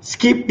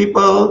skip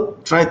people,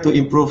 try to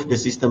improve the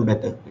system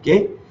better,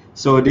 okay?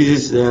 So this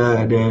is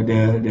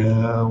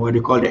the what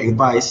you call the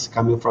advice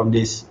coming from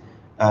this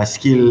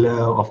skill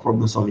of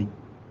problem solving.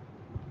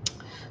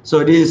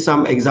 So this is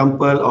some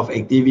example of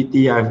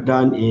activity I've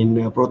done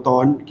in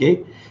Proton,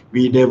 okay?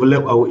 We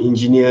develop our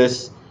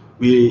engineers,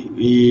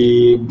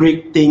 we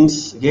break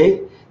things,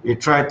 okay? We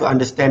try to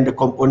understand the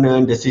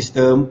component, the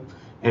system,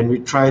 and we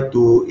try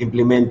to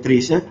implement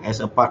TRIZ as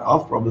a part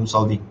of problem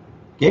solving,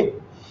 okay?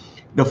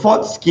 The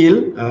fourth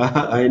skill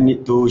I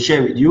need to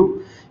share with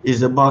you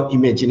is about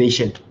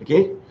imagination,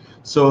 okay?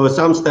 So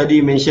some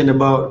study mentioned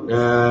about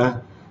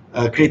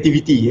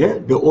creativity, yeah?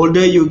 The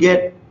older you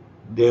get,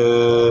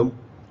 the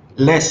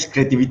less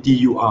creativity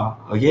you are,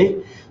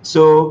 okay?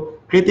 So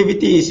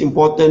creativity is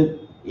important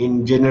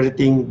in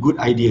generating good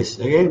ideas,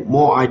 okay?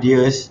 More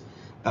ideas,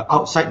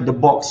 outside the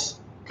box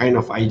kind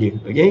of idea,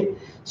 okay?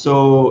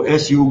 So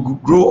as you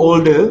grow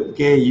older,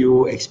 okay,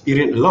 you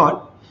experience a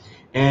lot,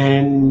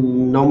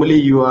 and normally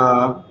you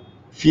are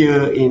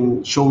fear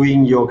in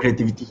showing your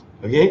creativity,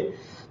 okay?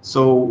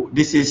 So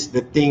this is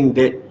the thing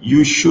that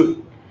you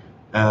should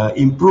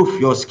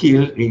improve your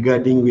skill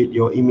regarding with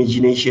your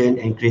imagination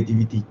and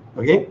creativity,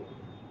 okay?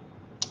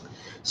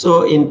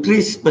 So in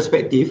TRIZ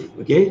perspective,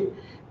 okay,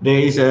 there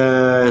is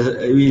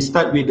we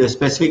start with a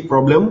specific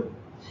problem,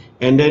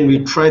 and then we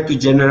try to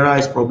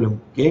generalize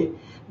problem, okay?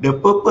 The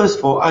purpose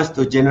for us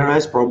to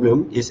generalize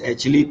problem is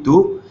actually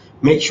to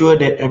make sure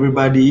that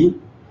everybody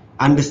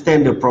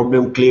understand the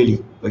problem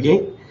clearly,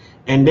 okay?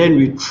 And then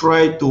we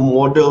try to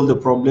model the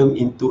problem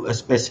into a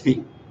specific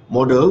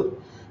model,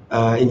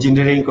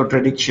 engineering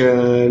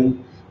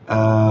contradiction,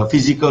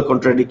 physical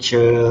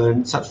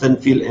contradiction,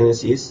 substance field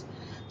analysis,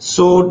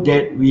 so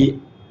that we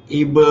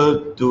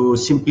able to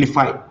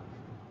simplify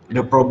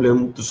the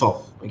problem to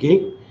solve.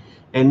 Okay,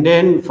 and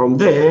then from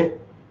there,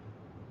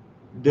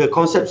 the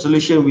concept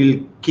solution will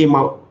came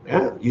out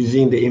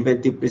using the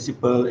inventive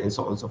principle and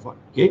so on and so forth.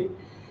 Okay,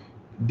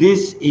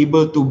 this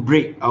able to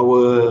break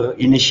our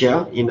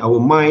inertia in our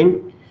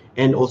mind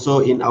and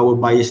also in our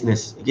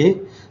biasness. Okay,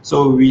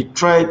 so we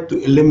try to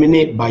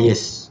eliminate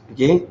bias.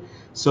 Okay,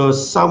 so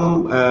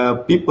some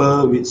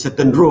people with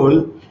certain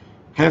role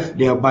have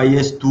their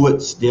bias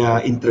towards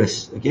their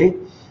interest. Okay,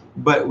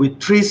 but with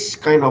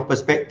TRIZ kind of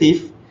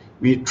perspective,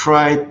 we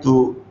try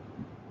to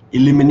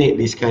eliminate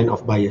this kind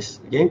of bias.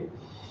 Okay,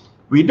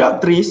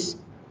 without TRIZ,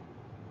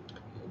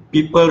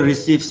 people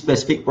receive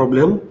specific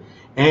problem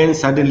and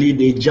suddenly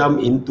they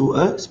jump into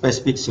a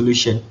specific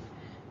solution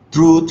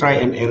through try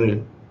and error.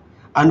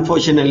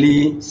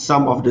 Unfortunately,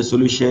 some of the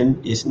solution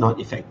is not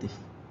effective.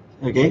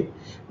 Okay,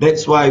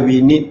 that's why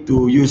we need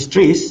to use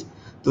TRIZ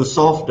to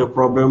solve the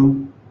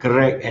problem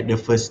correct at the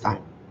first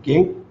time.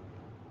 Okay.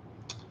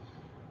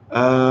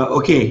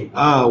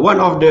 One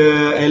of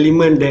the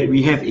element that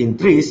we have in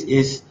TRIZ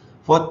is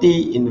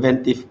 40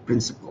 inventive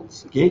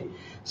principles. Okay,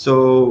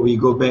 so we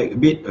go back a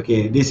bit.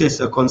 Okay, this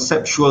is a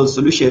conceptual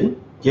solution.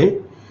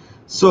 Okay,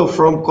 so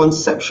from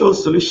conceptual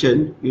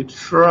solution, we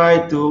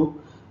try to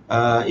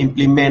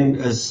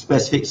implement a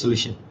specific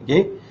solution.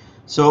 Okay,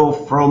 so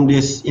from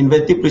this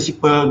inventive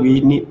principle,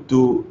 we need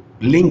to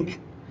link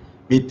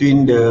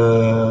between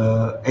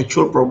the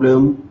actual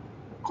problem,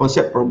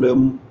 concept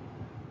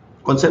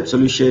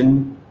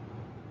solution,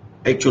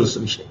 actual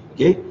solution.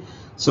 Okay,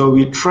 so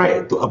we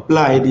try to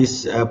apply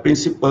this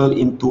principle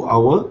into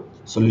our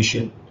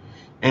solution,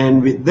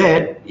 and with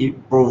that, it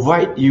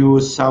provide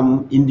you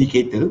some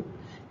indicator,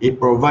 it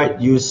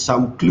provide you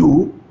some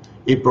clue,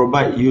 it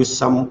provide you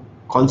some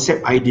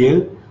concept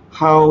idea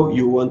how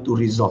you want to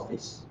resolve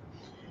this.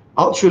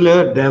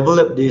 Altshuler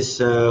developed this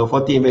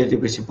 40 inventive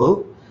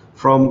principle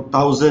from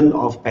thousands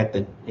of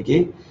patents.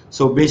 Okay,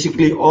 so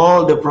basically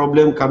all the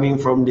problem coming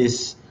from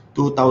this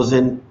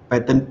 2000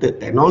 patented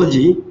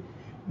technology,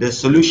 the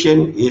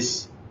solution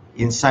is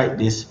inside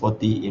this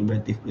 40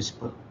 inventive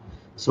principle.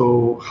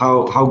 So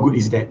how good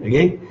is that?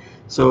 Okay,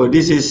 so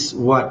this is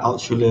what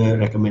Altshuler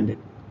recommended.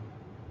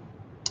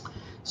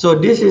 So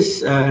this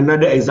is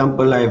another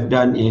example I've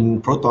done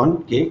in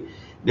Proton. Okay,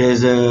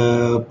 there's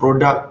a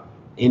product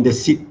in the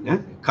seat,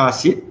 car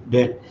seat,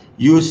 that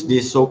use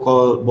this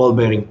so-called ball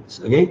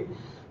bearings. Okay,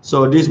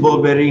 so this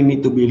ball bearing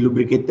need to be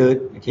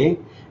lubricated. Okay,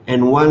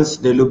 and once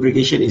the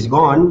lubrication is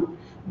gone,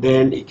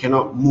 then it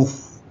cannot move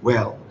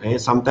well.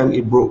 Sometimes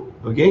it broke.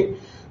 Okay,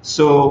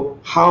 so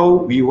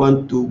how we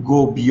want to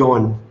go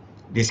beyond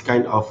this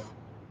kind of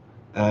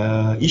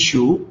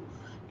issue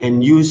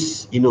and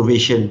use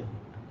innovation,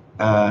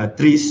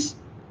 TRIZ,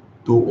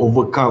 to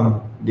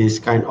overcome this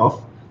kind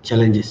of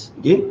challenges.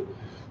 Okay,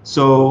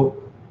 so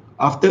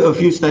after a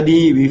few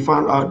study, we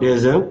found out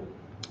there's a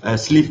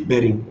sleeve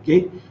bearing.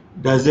 Okay,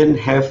 doesn't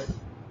have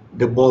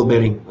the ball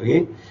bearing.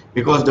 Okay,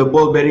 because the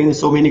ball bearing,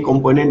 so many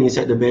components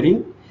inside the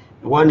bearing,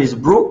 one is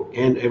broke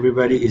and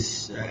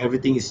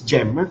everything is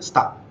jammed,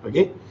 stuck.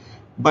 Okay,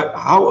 but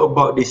how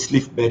about the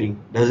sleeve bearing?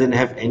 Doesn't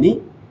have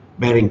any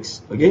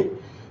bearings. Okay,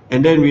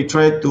 and then we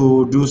tried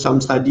to do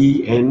some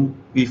study and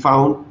we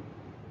found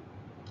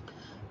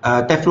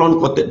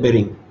Teflon coated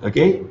bearing.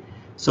 Okay,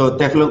 so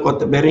Teflon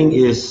coated bearing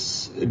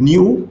is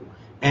new,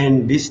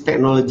 and this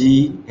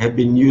technology have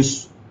been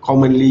used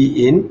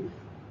commonly in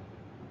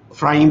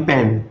frying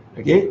pan.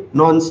 Okay,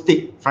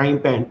 non-stick frying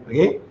pan.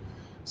 Okay,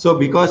 so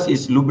because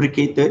it's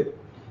lubricated,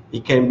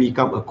 it can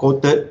become a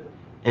coated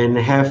and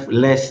have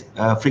less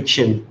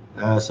friction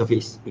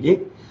surface.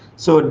 Okay,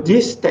 so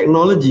this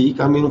technology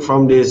coming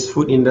from this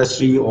food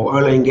industry or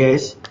oil and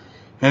gas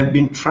have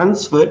been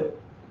transferred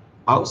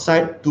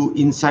outside to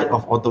inside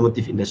of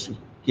automotive industry.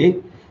 Okay,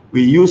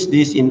 we use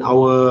this in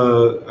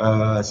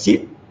our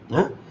seat.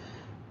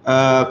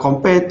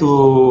 Compared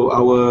to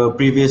our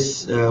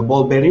previous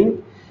ball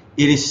bearing,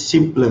 it is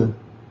simpler,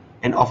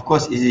 and of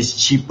course it is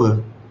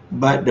cheaper,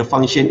 but the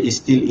function is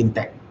still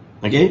intact.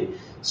 Okay,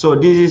 so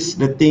this is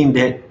the thing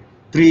that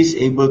TRIZ is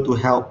able to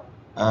help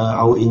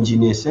our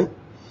engineers.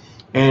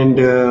 And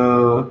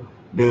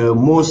the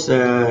most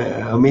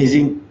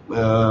amazing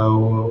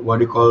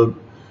what you call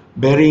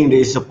bearing, there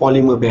is a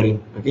polymer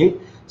bearing. Okay,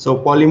 so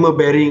polymer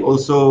bearing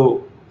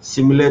also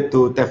similar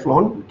to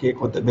Teflon, okay,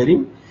 coated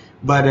bearing,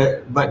 but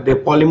the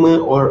polymer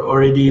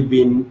already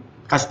been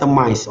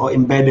customized or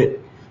embedded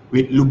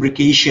with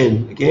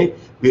lubrication. Okay,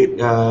 with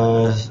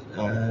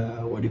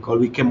what you call,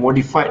 we can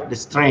modify the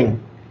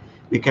strength,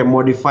 we can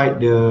modify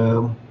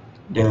the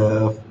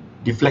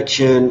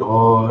deflection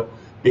or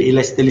the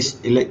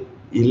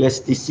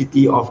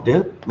elasticity of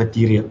the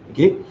material.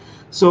 Okay,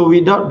 so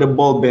without the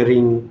ball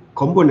bearing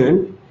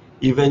component,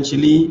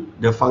 eventually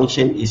the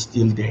function is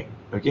still there.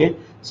 Okay,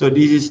 so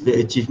this is the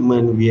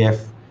achievement we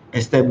have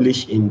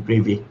established in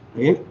Privé.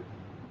 Okay,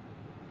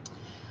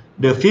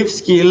 the fifth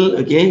skill,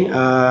 okay,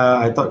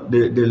 I thought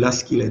the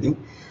last skill, I think,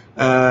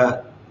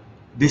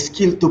 the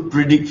skill to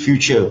predict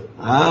future.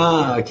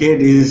 Okay,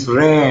 this is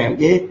rare.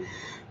 Okay,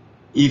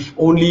 if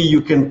only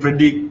you can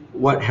predict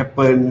what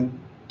happened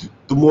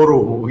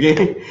tomorrow.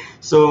 Okay,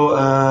 so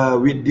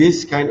with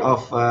this kind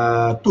of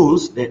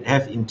tools that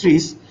have in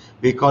TRIZ,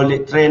 we call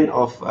it trend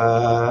of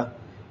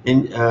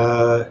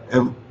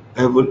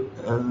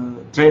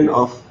trend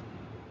of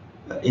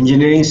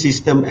engineering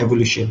system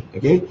evolution.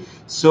 Okay,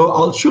 so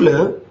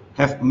Altshuler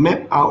have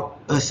mapped out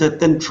a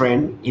certain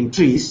trend in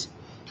TRIZ,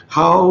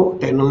 how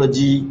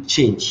technology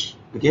change.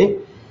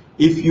 Okay,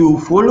 if you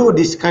follow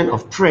this kind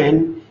of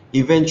trend,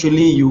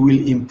 eventually you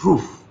will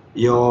improve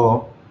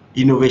your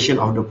innovation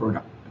of the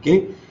product.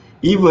 Okay,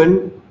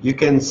 even you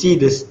can see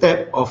the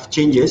step of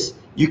changes,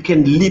 you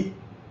can leap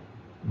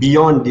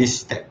beyond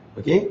this step.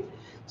 Okay,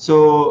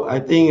 so I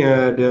think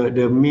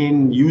the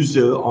main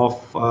user of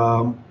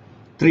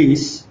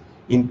TRIZ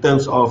in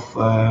terms of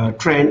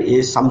trend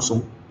is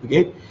Samsung.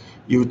 Okay,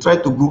 you try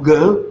to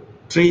Google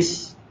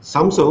TRIZ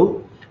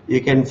Samsung, you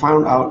can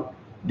find out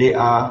they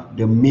are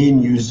the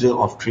main user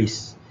of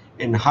TRIZ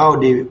and how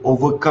they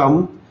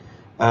overcome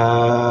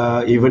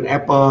even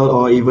Apple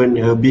or even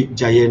a big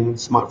giant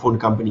smartphone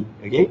company.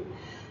 Okay,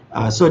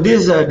 so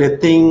these are the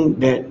thing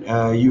that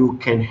you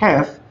can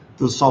have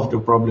to solve the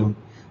problem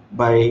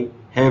by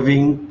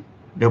having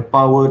the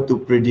power to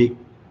predict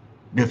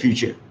the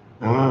future.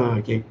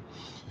 Okay.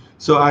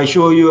 So I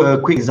show you a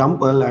quick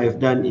example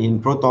I've done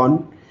in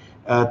Proton,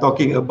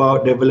 talking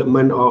about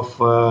development of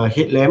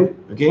headlamp.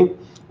 Okay,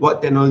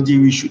 what technology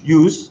we should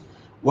use,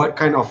 what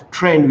kind of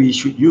trend we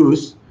should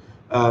use,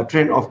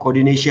 trend of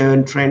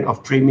coordination, trend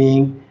of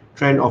trimming,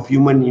 trend of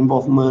human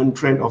involvement,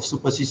 trend of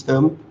super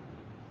system.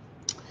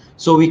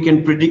 So we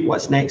can predict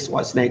what's next,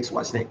 what's next,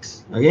 what's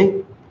next.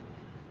 Okay,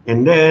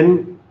 and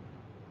then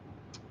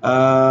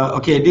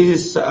okay, this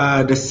is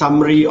the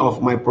summary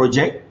of my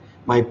project,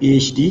 my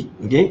PhD.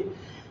 Okay,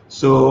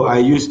 so I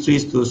use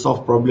TRIZ to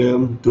solve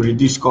problem, to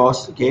reduce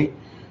cost. Okay,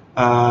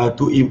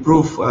 to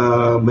improve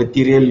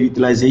material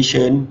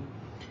utilization,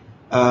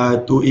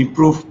 to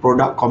improve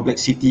product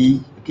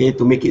complexity. Okay,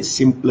 to make it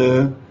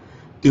simpler,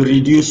 to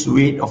reduce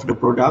weight of the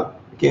product.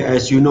 Okay,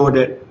 as you know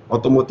that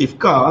automotive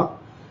car,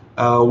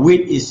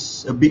 weight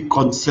is a big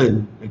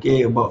concern.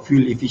 Okay, about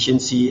fuel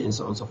efficiency and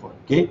so on and so forth.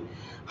 Okay,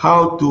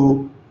 how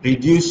to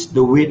reduce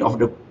the weight of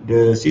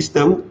the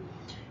system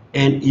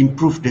and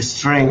improve the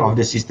strength of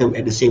the system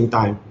at the same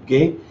time.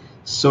 Okay,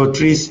 so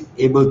TRIZ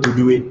able to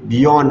do it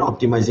beyond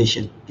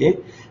optimization. Okay,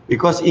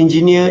 because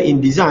engineer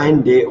in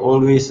design, they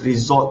always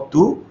resort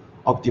to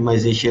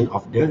optimization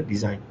of the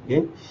design.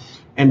 Okay,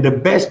 and the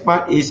best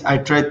part is I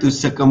try to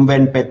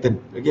circumvent pattern.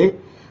 Okay,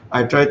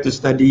 I try to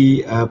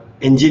study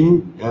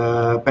engine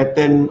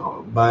pattern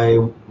by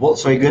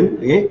Volkswagen.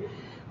 Okay,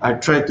 I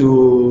try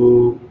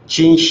to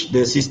change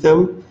the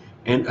system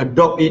and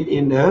adopt it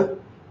in a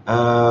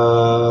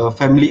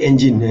family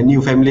engine, a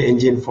new family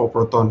engine for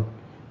Proton,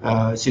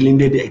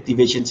 cylinder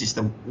deactivation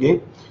system.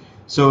 Okay,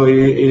 so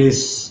it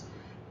is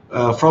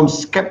from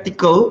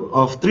skeptical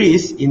of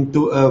TRIZ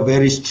into a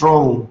very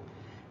strong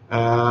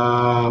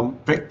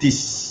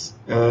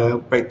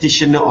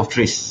practitioner of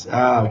TRIZ.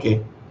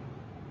 Okay.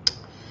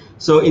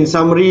 So in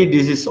summary,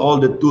 this is all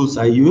the tools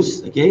I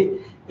use. Okay,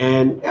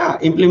 and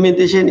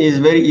implementation is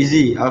very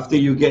easy. After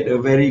you get a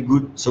very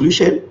good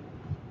solution,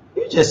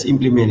 you just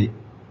implement it.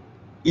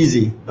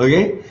 Easy.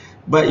 Okay,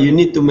 but you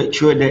need to make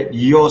sure that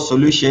your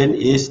solution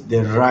is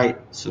the right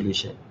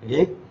solution.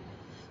 Okay,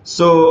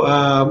 so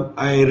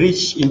I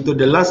reach into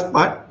the last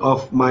part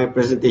of my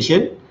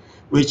presentation,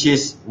 which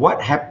is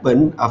what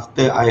happened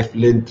after I've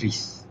learned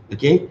TRIZ.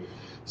 Okay,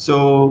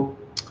 so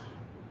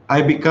I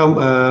become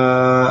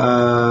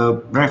a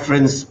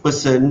reference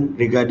person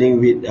regarding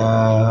with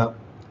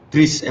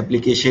TRIZ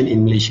application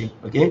in Malaysia.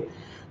 Okay,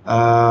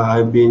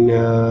 I've been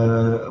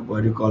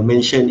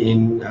mentioned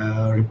in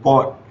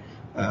report,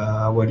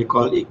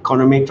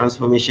 economic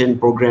transformation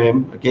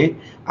program. Okay,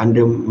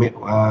 under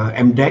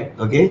MDEC.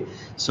 Okay,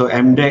 so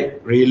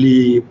MDEC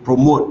really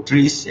promote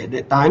TRIZ at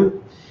that time,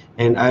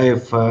 and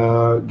I've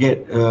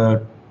get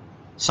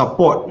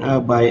support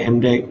by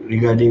MDEC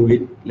regarding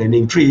with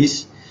learning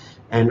TRIZ.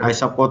 And I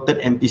supported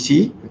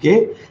MPC.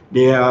 Okay,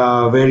 they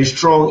are very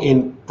strong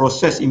in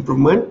process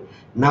improvement.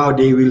 Now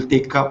they will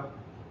take up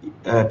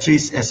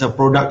TRIZ as a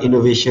product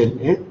innovation.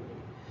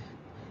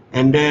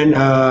 And then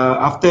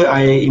after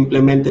I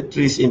implemented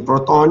TRIZ in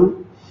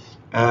Proton,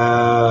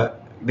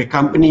 the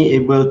company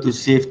able to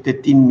save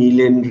 13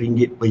 million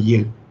ringgit per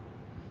year.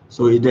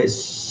 So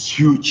that's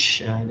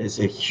huge.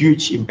 That's a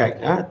huge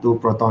impact to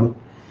Proton.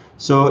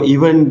 So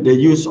even the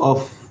use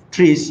of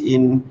TRIZ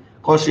in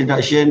cost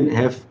reduction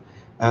have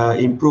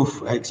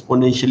improve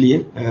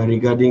exponentially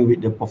regarding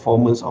with the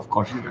performance of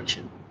cost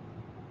reduction.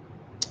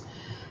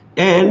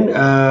 And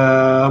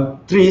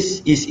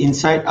TRIZ is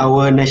inside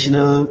our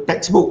national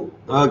textbook.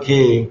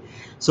 Okay,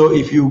 so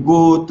if you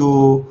go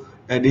to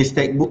this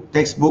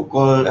textbook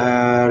called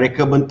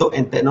Reka Bentuk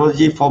and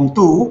Technology Form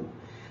 2,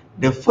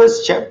 the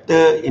first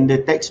chapter in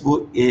the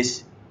textbook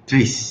is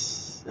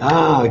TRIZ.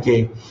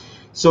 Okay,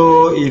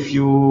 so if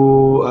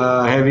you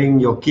are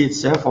having your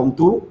kids Form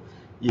 2,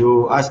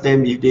 you ask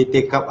them if they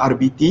take up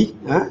RBT,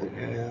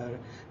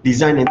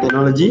 design and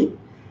technology.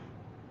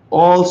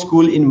 All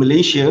school in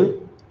Malaysia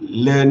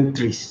learn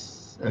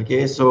TRIZ.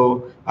 Okay,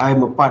 so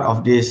I'm a part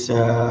of this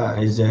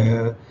as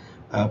a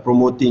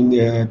promoting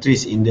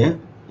TRIZ in the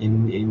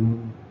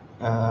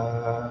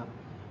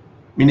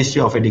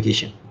Ministry of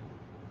Education.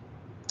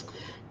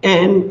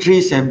 And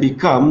TRIZ have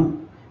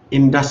become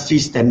industry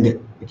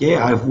standard. Okay,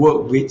 I've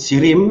worked with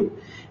CIRIM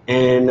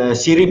and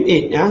CIRIM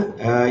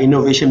 8,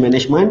 innovation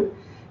management.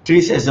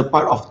 TRIZ as a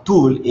part of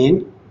tool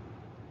in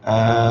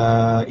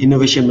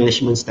innovation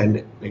management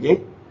standard.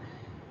 Okay,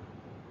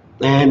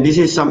 and this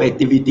is some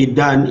activity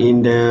done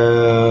in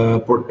the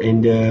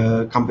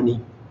company.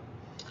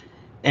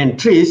 And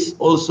TRIZ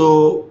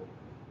also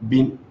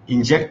been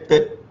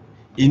injected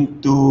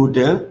into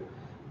the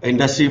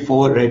industry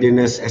forward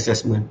readiness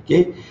assessment.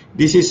 Okay,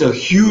 this is a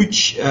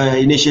huge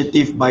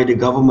initiative by the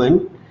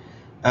government,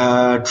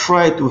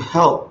 try to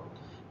help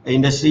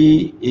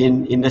industry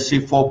in industry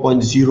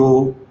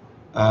 4.0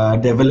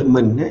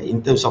 development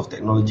in terms of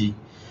technology.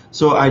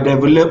 So I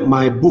developed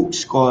my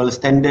books called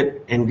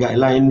Standard and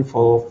Guideline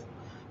for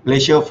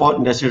Malaysia 4th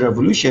Industrial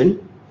Revolution,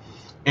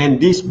 and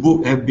this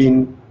book have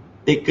been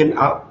taken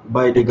up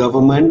by the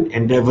government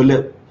and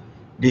developed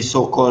this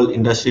so-called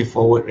industry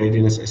forward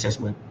readiness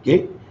assessment.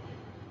 Okay,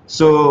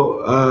 so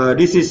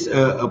this is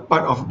a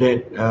part of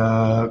that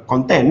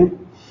content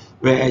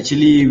where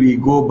actually we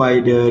go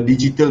by the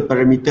digital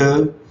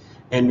parameter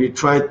and we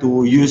try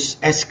to use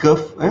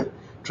S-curve,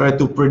 try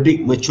to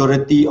predict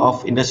maturity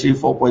of industry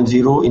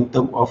 4.0 in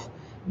terms of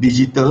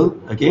digital.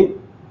 Okay,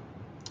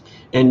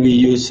 and we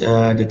use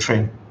the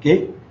trend.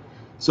 Okay,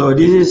 so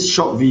this is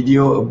short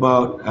video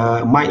about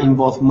my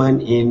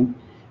involvement in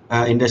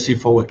industry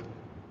forward.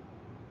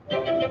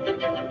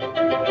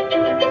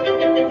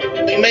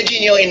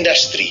 Imagine your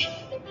industry.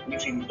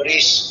 We've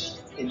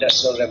embraced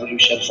Industrial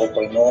Revolution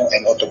 4.0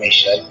 and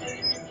automation.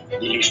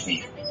 Believe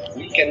me,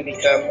 we can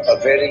become a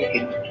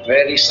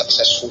very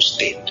successful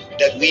state.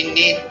 That we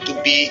need to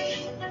be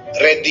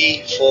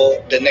ready for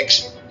the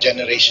next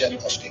generation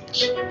of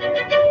things.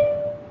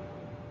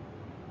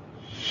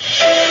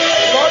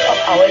 A lot of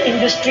our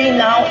industry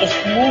now is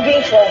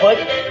moving forward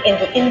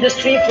into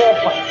Industry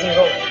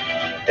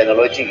 4.0.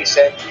 Technology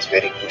itself is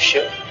very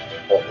crucial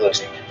for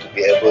us to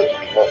be able to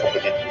be more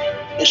competitive.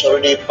 It's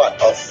already part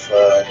of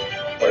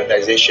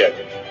modernization.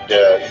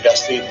 The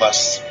industry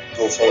must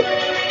go forward. We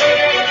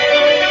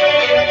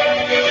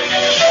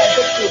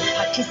wanted to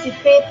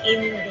participate in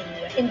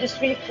the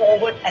Industry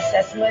Forward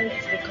assessment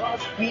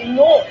because we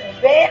know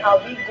where are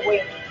we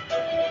going.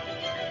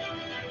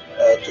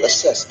 To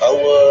assess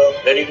our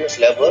readiness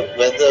level,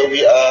 whether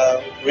we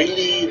are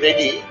really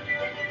ready.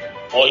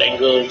 All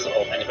angles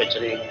of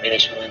manufacturing,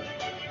 management,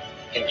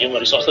 and human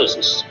resources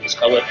is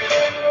covered.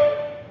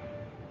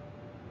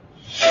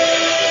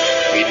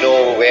 We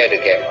know where the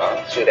gap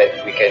are so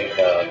that we can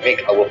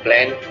make our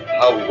plan,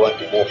 how we want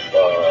to move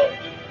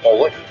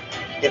forward.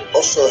 It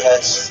also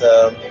has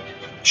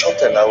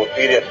shortened our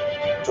period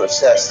to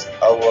assess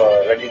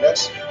our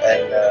readiness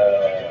and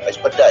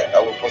expedite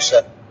our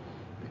process.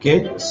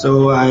 Okay,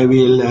 so I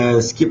will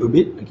skip a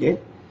bit. Okay,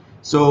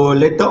 so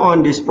later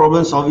on this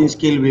problem solving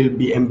skill will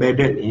be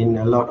embedded in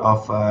a lot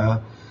of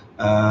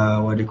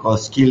what they call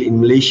skill in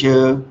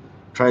Malaysia.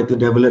 Try to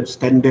develop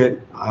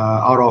standard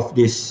out of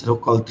this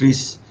so-called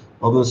TRIZ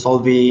problem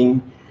solving,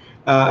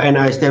 and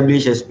I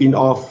established a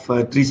spin-off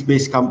TRIZ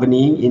based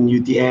company in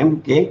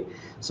UTM. Okay,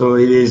 so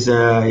it is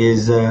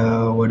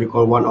what they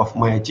call one of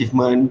my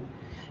achievement,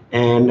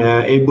 and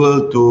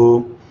able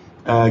to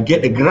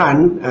get a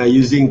grant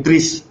using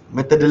TRIZ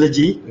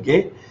methodology.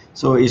 Okay,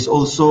 so it's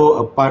also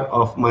a part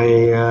of my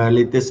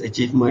latest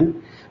achievement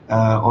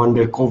on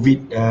the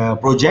COVID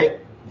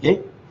project. Okay,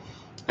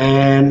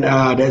 and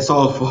that's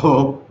all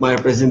for my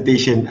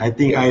presentation. I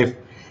think I've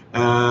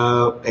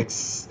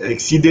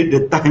exceeded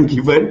the time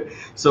given,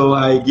 so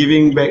I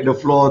giving back the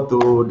floor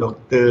to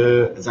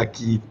Dr.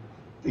 Zaki.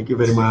 Thank you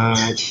very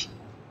much.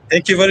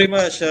 Thank you very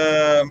much,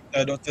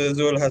 Dr.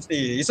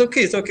 Zulhasni. It's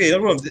okay,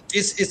 no problem.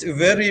 It's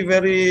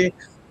very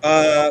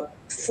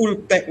full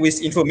packed with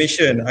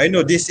information. I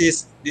know this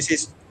is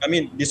I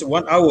mean this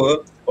 1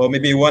 hour or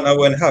maybe 1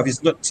 hour and a half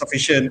is not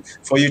sufficient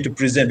for you to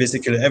present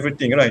basically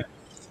everything, right?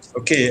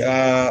 Okay,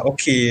 I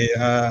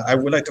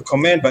would like to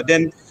comment, but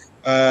then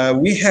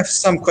we have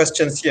some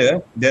questions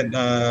here that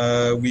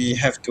we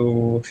have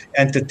to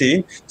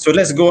entertain. So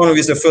let's go on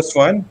with the first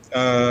one.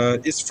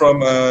 It's from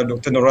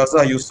Dr.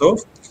 Noraza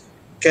Yusof.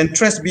 Can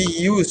TRIZ be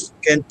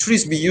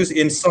used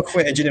in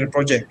software engineering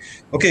project?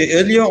 Okay,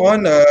 earlier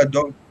on,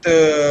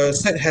 Dr.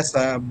 Said has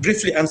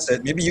briefly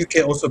answered. Maybe you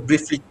can also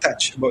briefly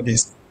touch about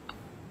this.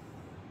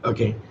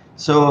 Okay,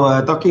 so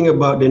talking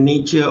about the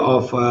nature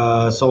of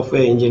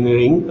software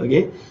engineering.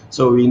 Okay,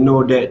 so we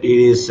know that it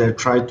is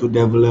try to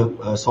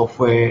develop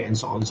software and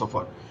so on and so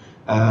forth,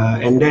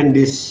 and then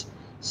this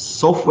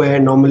software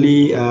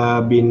normally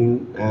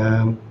been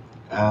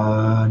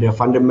the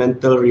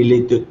fundamental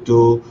related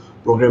to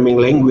programming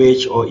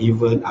language or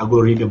even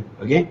algorithm.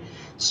 Okay,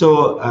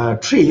 so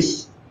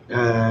TRIZ,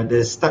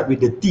 they start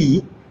with the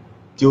T,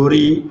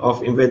 theory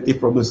of inventive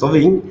problem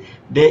solving.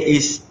 There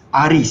is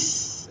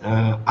ARIS,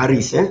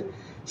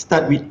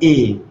 start with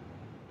A,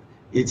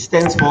 It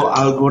stands for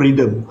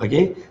algorithm.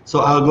 Okay,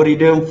 so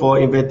algorithm for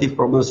inventive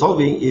problem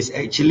solving is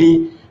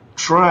actually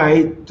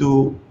try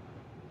to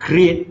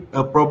create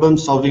a problem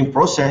solving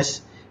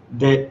process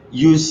that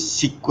use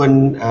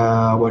sequence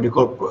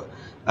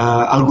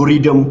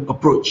algorithm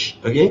approach.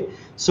 Okay,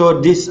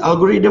 so this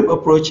algorithm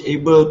approach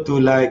able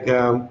to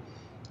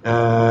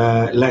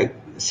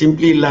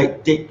simply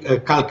like take a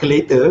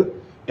calculator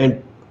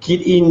and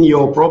key in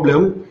your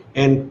problem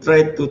and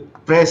try to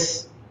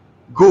press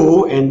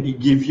go and it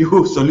give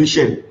you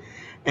solution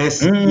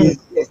as easy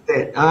as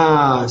that.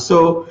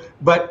 So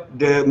but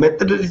the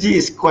methodology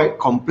is quite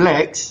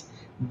complex,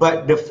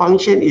 but the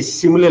function is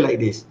similar like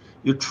this.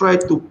 You try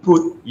to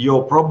put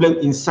your problem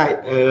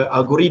inside an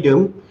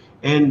algorithm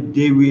and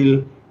they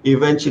will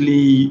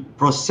eventually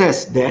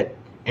process that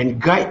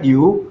and guide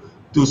you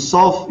to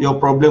solve your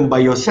problem by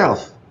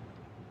yourself.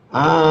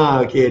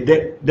 Okay,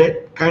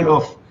 that kind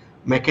of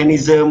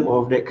mechanism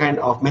of that kind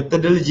of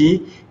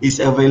methodology is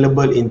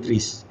available in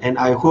TRIZ, and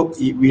I hope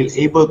it will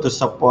able to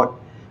support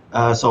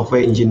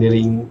software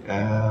engineering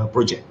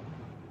project.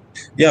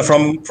 Yeah,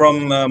 from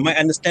my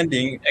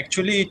understanding,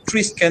 actually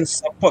TRIZ can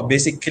support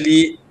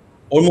basically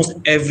almost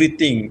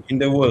everything in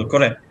the world,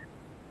 correct?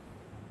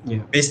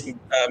 Yeah.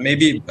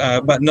 Maybe,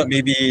 but not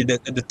maybe the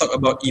talk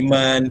about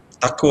iman,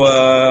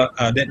 taqwa.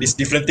 That is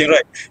different thing,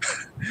 right?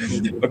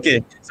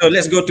 Okay, so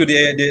let's go to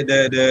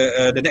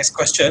the next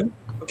question.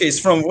 Okay,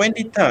 it's from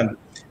Wendy Tan.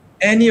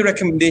 Any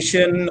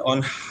recommendation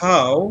on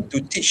how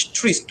to teach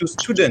TRIZ to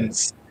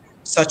students,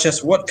 such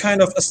as what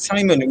kind of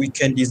assignment we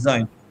can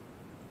design?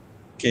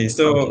 Okay,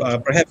 so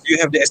perhaps you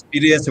have the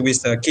experience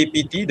with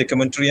KPT, the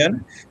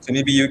Kementerian. So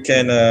maybe you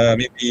can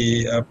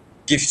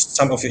give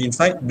some of your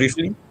insight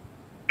briefly.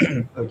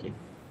 Okay.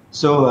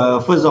 So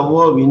first of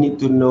all, we need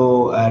to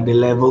know the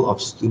level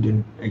of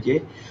student.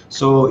 Okay.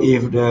 So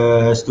if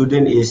the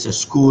student is a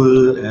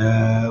school,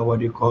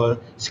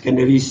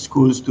 secondary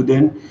school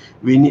student,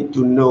 we need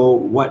to know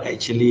what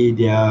actually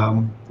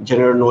their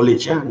general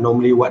knowledge.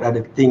 Normally, what are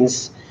the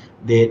things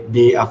that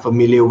they are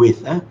familiar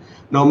with.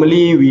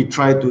 Normally, we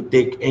try to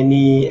take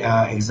any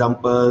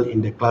example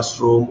in the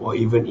classroom or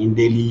even in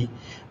daily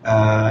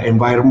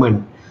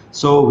environment.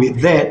 So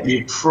with that,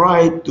 we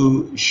try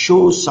to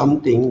show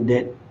something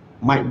that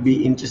might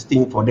be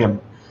interesting for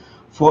them.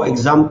 For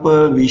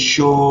example, we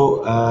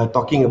show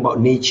talking about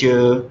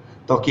nature,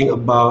 talking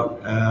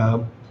about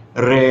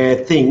rare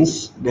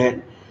things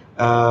that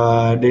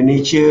the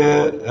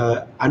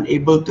nature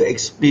unable to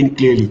explain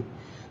clearly.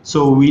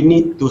 So we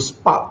need to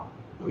spark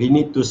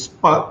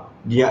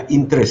their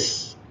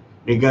interest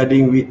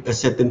regarding with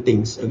certain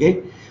things.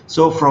 Okay,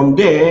 so from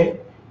there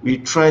we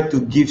try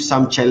to give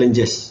some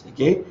challenges.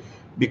 Okay,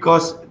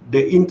 because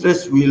the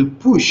interest will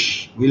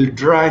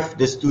drive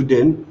the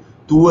student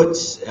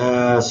towards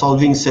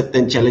solving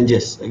certain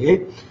challenges.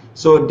 Okay,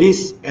 so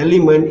this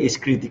element is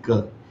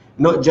critical.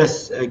 Not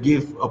just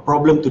give a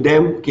problem to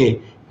them. Okay,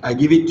 I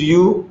give it to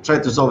you, try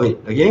to solve it.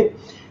 Okay,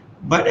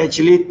 but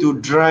actually to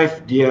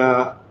drive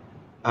their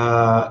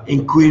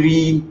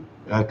inquiry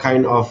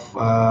kind of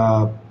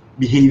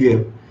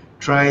behavior.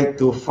 Try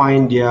to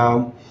find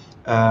their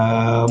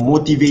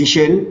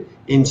motivation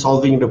in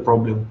solving the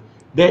problem.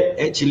 That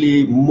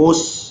actually more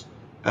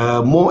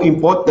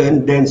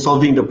important than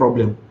solving the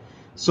problem.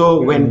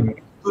 So when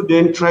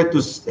students try to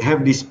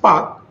have this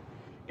spark,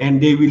 and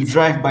they will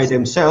drive by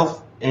themselves,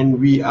 and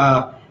we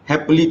are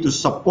happily to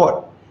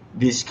support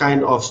this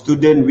kind of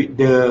student with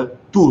the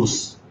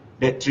tools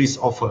that TRIZ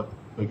offer.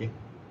 Okay.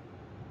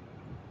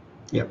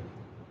 Yeah.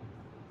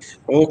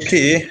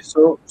 Okay,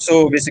 so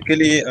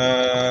basically,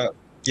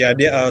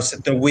 there are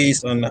certain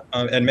ways and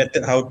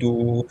method how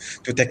to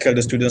tackle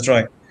the students,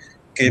 right?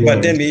 Okay, Yeah.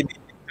 but then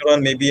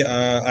maybe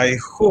I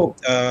hope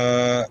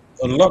a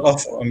lot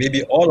of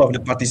maybe all of the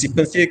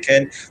participants here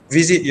can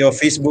visit your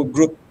Facebook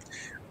group.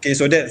 Okay,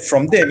 so that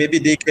from there maybe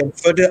they can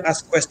further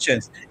ask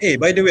questions. Hey,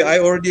 by the way, I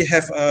already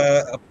have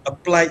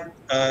applied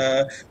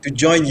to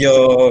join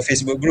your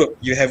Facebook group.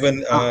 You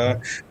haven't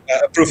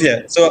approved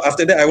yet. So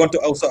after that, I want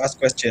to also ask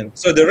questions.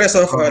 So the rest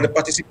of the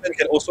participants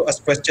can also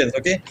ask questions.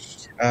 Okay.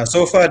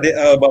 So far there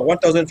are about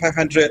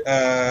 1,500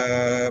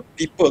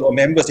 people or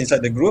members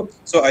inside the group.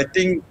 So I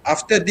think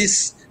after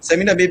this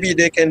seminar, maybe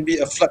there can be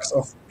a flux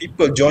of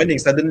people joining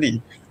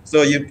suddenly.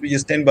 So you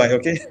stand by.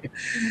 Okay.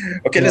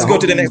 Okay. Let's go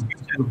to the next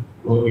question.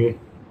 Okay.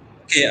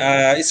 Okay,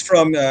 it's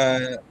from,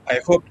 I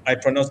hope I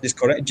pronounced this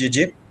correct,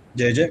 JJ.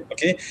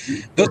 Okay.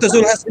 Dr.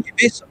 Zulhasni,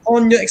 based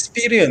on your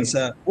experience,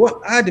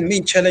 what are the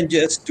main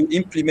challenges to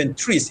implement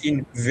TRIZ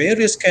in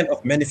various kind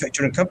of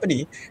manufacturing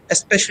company,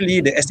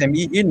 especially the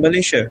SME in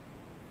Malaysia?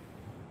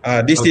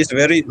 This is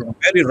very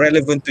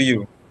relevant to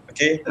you,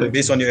 okay,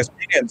 based on your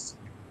experience.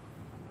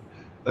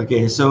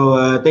 Okay,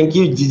 so thank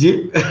you,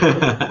 Gigi.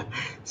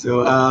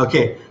 So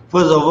okay,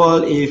 first of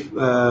all, if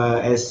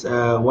as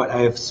what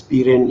I've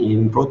experienced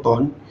in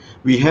Proton,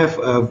 we have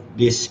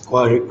this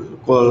called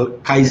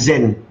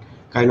Kaizen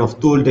kind of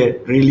tool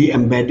that really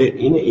embedded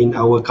in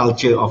our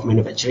culture of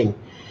manufacturing,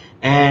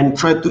 and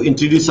try to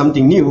introduce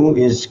something new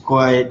is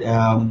quite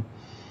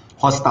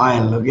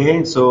hostile.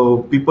 Okay,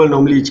 so people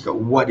normally cakap,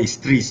 what is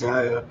trees?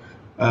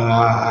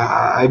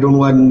 I don't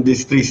want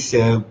this trees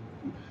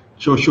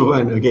show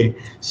one. Okay,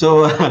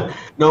 so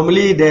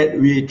normally that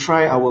we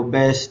try our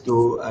best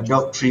to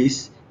adopt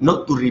trees,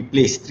 not to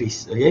replace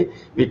trees. Okay,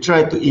 we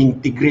try to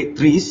integrate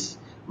trees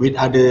with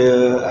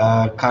other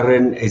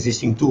current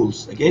existing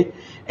tools. Okay,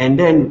 and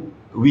then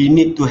we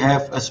need to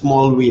have a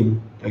small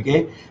win.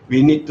 Okay,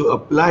 we need to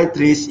apply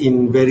trees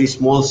in very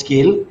small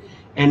scale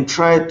and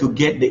try to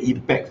get the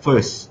impact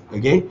first.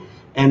 Okay,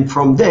 and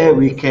from there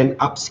we can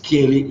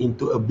upscale it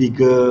into a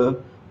bigger,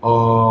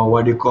 or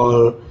what you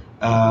call,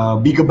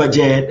 bigger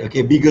budget,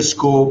 okay, bigger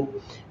scope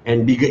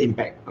and bigger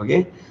impact.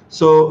 Okay,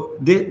 so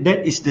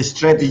that is the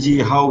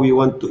strategy how we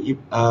want to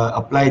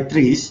apply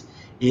trees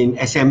in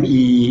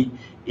SME.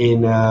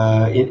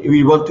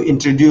 We want to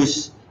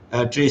introduce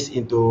trees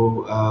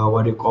into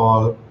what you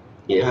call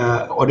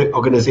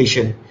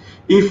organization.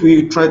 If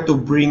we try to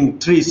bring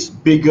trees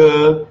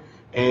bigger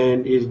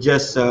and it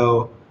just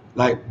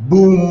like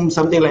boom,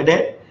 something like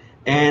that,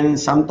 and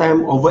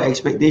sometimes over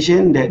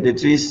expectation that the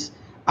trees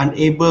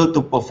unable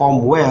to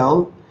perform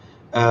well,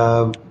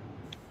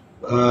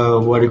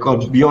 what you call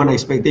beyond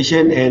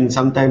expectation, and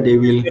sometimes they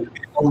will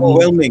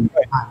Overwhelming,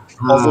 right?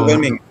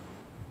 Overwhelming.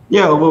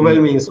 Yeah,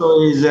 overwhelming.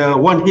 So it's a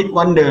one hit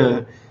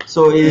wonder.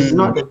 So it's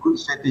not a good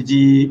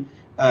strategy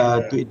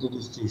to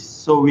introduce this.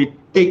 So we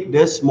take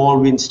the small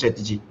win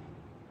strategy.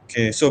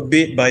 Okay, so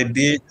bit by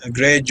bit,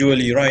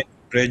 gradually, right?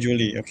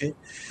 Gradually, okay.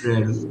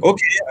 Really.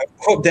 Okay, I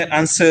hope that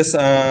answers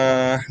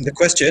the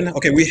question.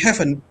 Okay, we have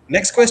a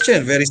next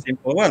question, very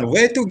simple one.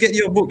 Where to get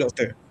your book,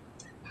 Doctor?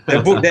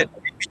 The book that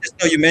just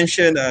now you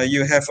mentioned,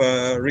 you have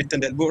written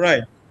that book,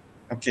 right?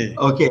 Okay.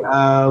 Okay.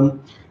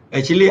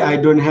 Actually, I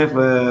don't have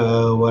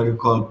a what you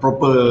call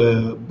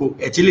proper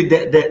book. Actually,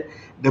 that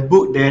the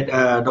book that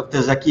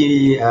Dr.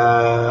 Zaki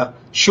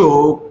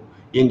showed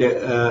in the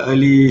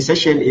early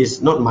session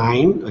is not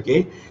mine.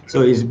 Okay,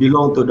 so it's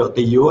belong to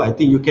Dr. Yo. I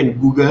think you can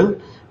Google.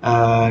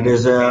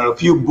 There's a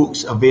few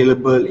books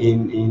available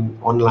in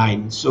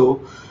online.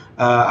 So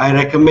I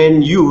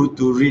recommend you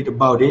to read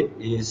about it.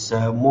 It's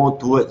more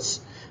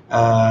towards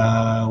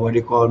what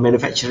they call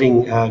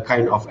manufacturing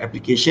kind of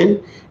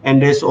application,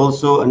 and there's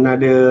also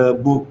another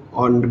book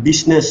on the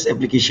business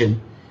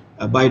application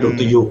by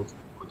Dr. Yo.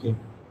 Okay.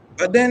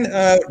 But then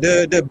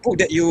the book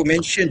that you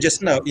mentioned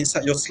just now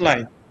inside your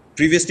slide,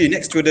 previously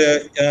next to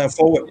the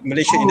forward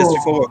Malaysia Industry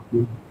Forward.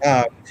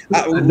 That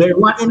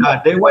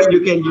one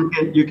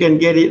you can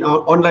get it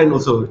online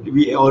also.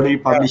 We already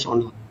published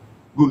on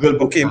Google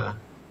Book. Okay.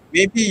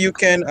 Maybe you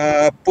can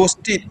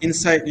post it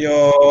inside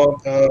your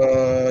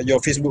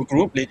Facebook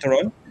group later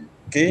on.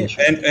 Okay,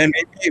 sure. And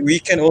maybe we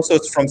can also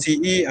from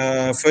CE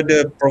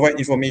further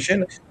provide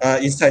information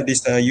inside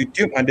this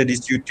YouTube, under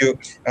this YouTube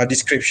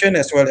description,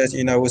 as well as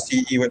in our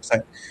CE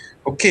website.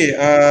 Okay,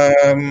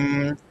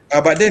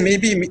 but then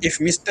maybe if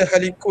Mr.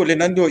 Haliko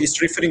Lenando is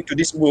referring to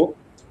this book,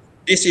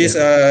 this is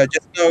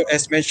just now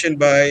as mentioned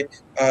by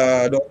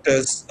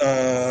Dr.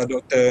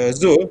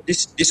 Zul.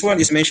 This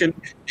one is mentioned.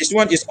 This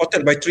one is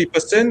authored by 3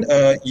 persons: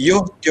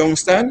 Yoh Tiong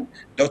San,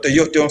 Dr.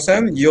 Yoh Tiong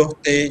San, Yoh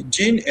Tae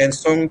Jin, and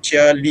Song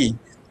Chia Lee.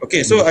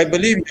 Okay, so I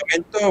believe your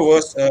mentor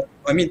was,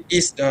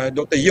 is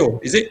Dr. Yoh.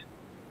 Is it?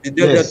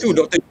 There are two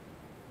Dr.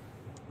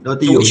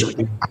 Yoh.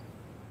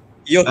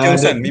 Yoh Tiong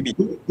San, maybe.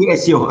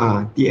 TSO.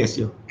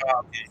 TSO.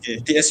 Okay,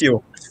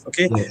 TSO.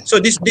 Okay, so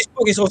this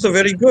book is also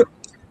very good.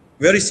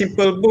 Very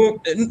simple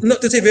book.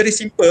 Not to say very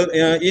simple.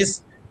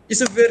 It's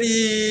a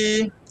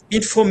very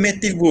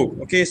informative book.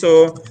 Okay,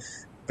 so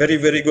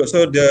very good.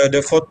 So the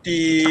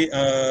 40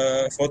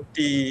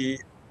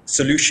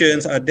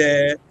 solutions are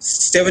there.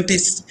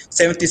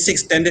 76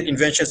 standard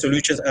invention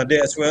solutions are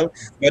there as well.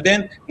 But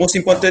then most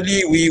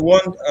importantly, we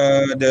want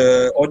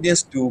the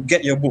audience to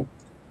get your book.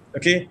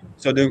 Okay,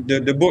 so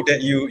the book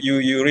that you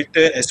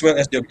written, as well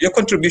as your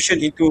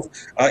contribution into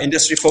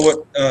industry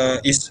forward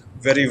is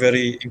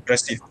very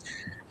impressive.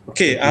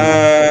 Okay,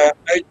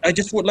 I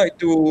just would like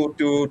to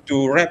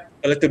wrap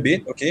a little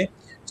bit. Okay,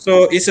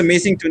 so it's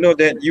amazing to know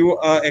that you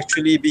are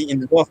actually being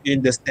involved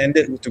in the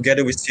standard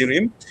together with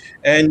CIRIM,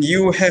 and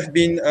you have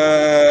been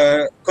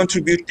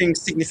contributing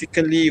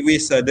significantly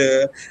with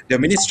the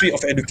Ministry of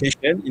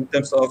Education in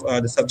terms of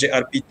the subject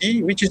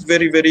RPT, which is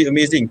very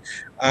amazing.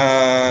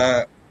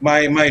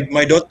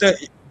 My daughter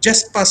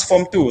just passed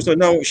Form 2, so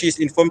now she's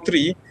in Form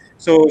 3,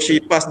 so she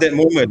passed that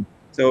moment.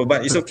 So,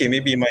 but it's okay.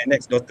 Maybe my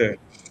next daughter.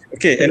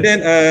 Okay, and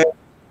then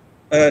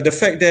the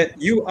fact that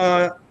you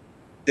are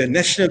the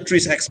National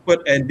TRIZ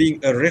Expert and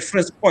being a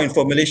reference point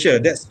for Malaysia,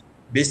 that's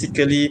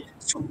basically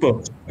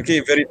super.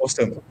 Okay, very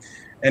awesome.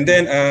 And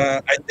then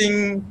I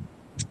think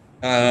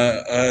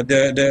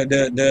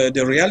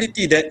the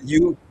reality that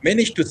you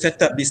managed to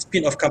set up this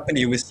spin-off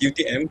company with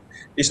UTM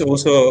is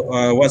also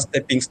one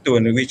stepping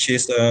stone, which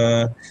is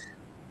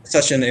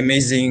such an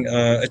amazing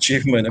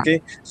achievement.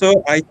 Okay,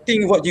 so I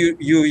think what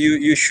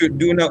you should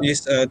do now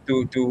is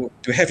to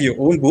have your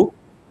own book,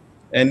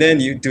 and then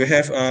you to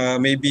have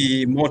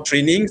maybe more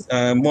trainings,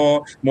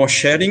 more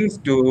sharings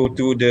to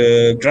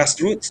the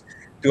grassroots,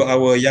 to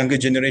our younger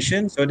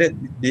generation so that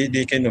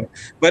they can know.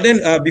 But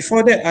then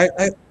before that,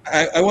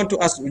 I want to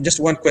ask just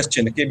one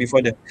question, okay,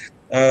 before that.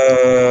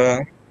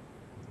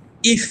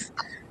 If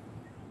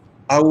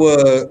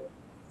our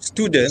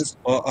students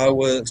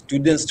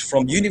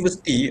from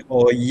university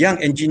or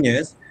young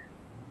engineers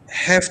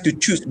have to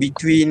choose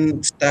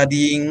between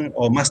studying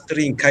or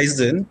mastering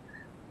Kaizen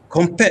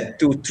compared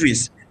to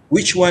TRIZ,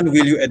 which one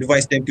will you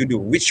advise them to do?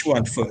 Which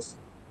one first?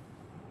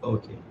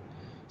 Okay.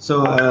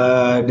 So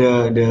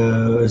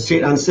the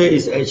straight answer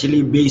is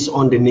actually based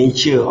on the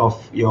nature of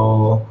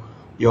your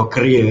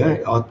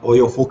career or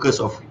your focus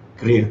of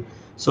career.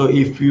 So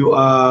if you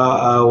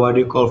are what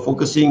you call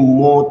focusing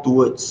more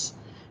towards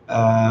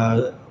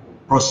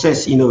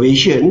process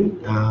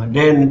innovation,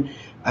 then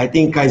I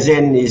think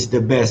Kaizen is the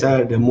best,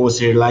 the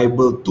most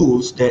reliable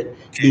tools that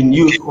been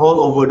used all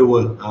over the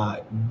world.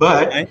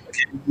 But if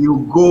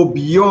you go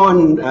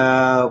beyond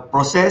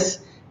process,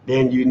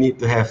 then you need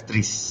to have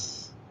TRIZ.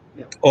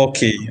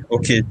 Okay.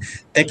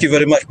 Thank you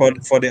very much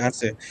for the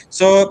answer.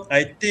 So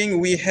I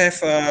think we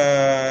have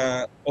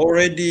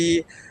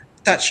already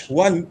touched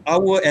 1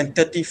 hour and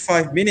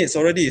 35 minutes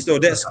already. So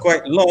that's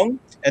quite long.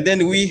 And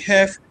then we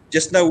have,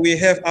 just now we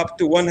have up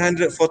to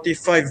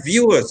 145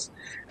 viewers.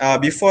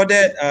 Before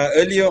that,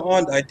 earlier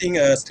on, I think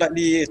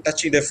slightly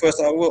touching the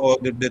first hour or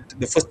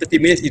the first 30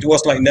 minutes, it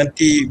was like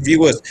 90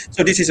 viewers.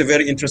 So this is a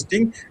very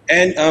interesting.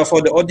 And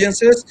for the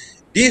audiences,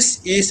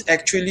 this is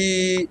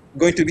actually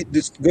going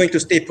to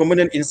stay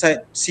permanent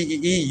inside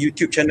CEE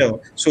YouTube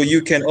channel. So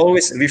you can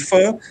always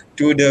refer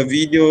to the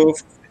video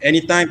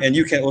anytime, and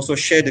you can also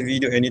share the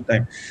video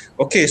anytime.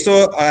 Okay,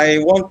 so I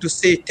want to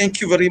say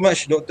thank you very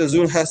much, Dr.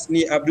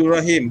 Zulhasni Abdul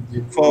Rahim,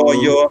 for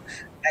your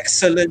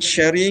excellent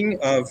sharing,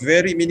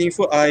 very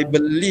meaningful. I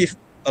believe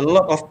a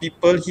lot of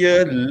people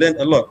here learn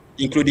a lot,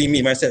 including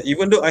me myself.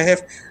 Even though I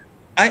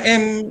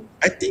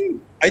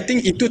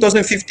think in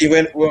 2015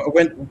 when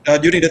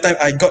during the time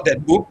I got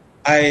that book,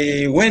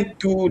 I went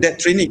to that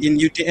training in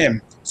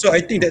UTM. So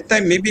I think that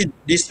time maybe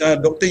this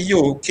Dr.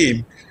 Yo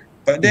came,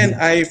 but then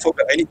I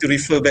forgot. I need to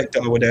refer back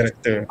to our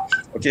director.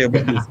 Okay,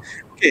 about this.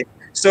 Okay.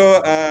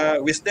 So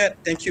with that,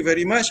 thank you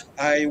very much.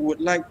 I would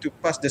like to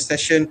pass the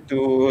session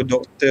to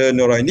Dr.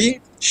 Noraini.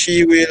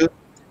 She will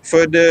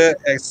further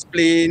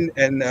explain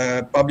and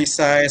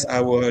publicize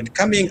our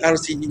coming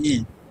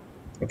RCEE.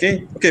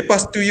 Okay,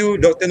 pass to you,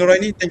 Dr.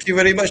 Noraini. Thank you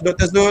very much,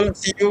 Dr. Zul.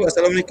 See you.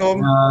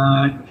 Assalamualaikum.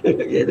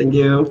 Yeah, thank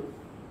you.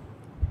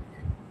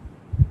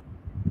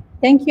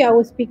 Thank you, our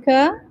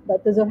speaker,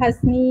 Dr.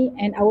 Zulhasni,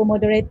 and our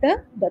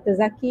moderator,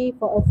 Dr. Zaki,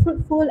 for a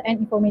fruitful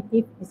and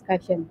informative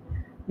discussion.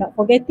 Not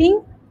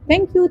forgetting,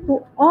 thank you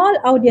to all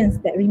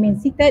audience that remain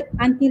seated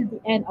until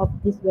the end of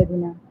this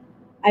webinar.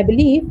 I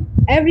believe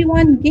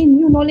everyone gained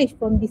new knowledge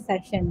from this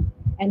session,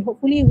 and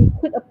hopefully we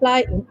could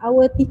apply in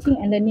our teaching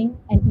and learning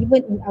and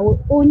even in our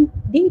own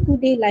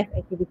day-to-day life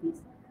activities.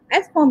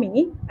 As for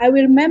me, I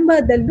will remember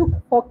the look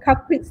for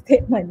culprit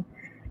statement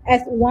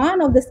as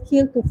one of the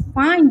skills to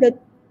find the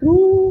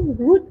true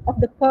root of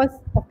the cause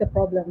of the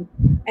problem.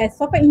 As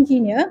software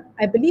engineer,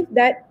 I believe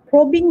that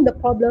probing the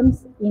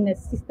problems in a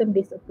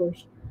system-based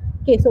approach.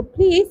 Okay, so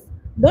please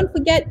don't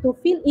forget to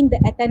fill in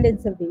the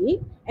attendance survey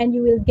and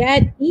you will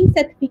get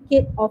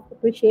e-certificate of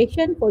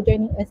appreciation for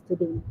joining us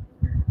today.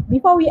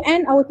 Before we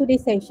end our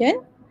today's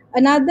session,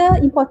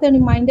 another important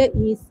reminder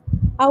is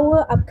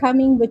our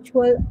upcoming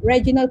virtual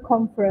regional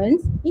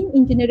conference in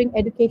engineering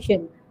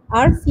education,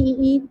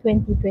 RCEE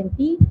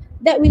 2020,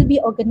 that will be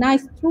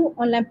organized through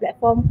online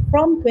platform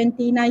from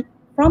 29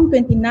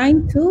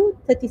 to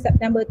 30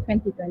 September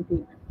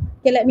 2020.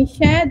 Okay, let me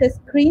share the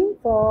screen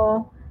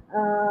for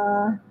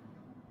I'm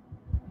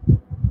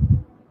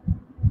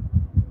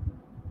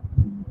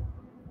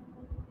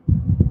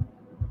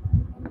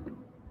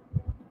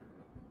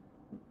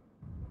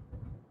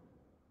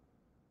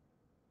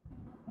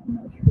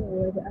not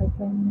sure whether I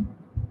can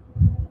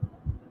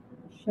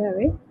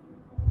share it.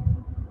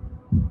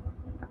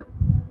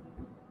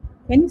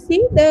 Can you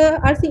see the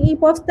RCE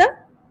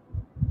poster?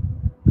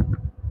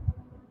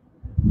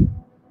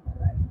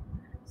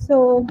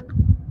 So,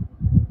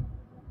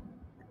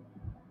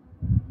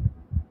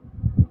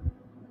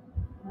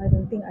 I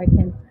don't think I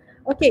can.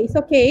 Okay, it's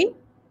okay.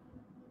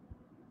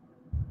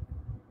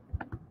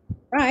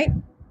 Right.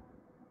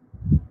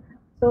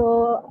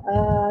 So,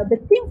 the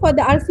theme for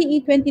the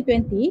RCE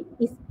 2020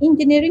 is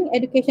Engineering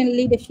Education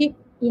Leadership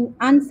in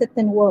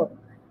Uncertain World.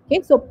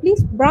 Okay, so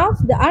please browse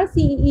the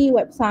RCEE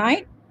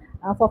website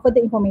for further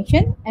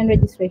information and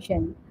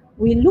registration.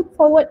 We look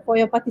forward for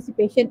your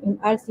participation in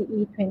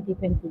RCE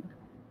 2020.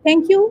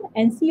 Thank you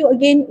and see you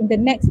again in the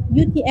next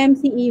UTM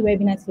CEE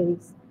Webinar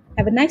Series.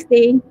 Have a nice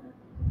day.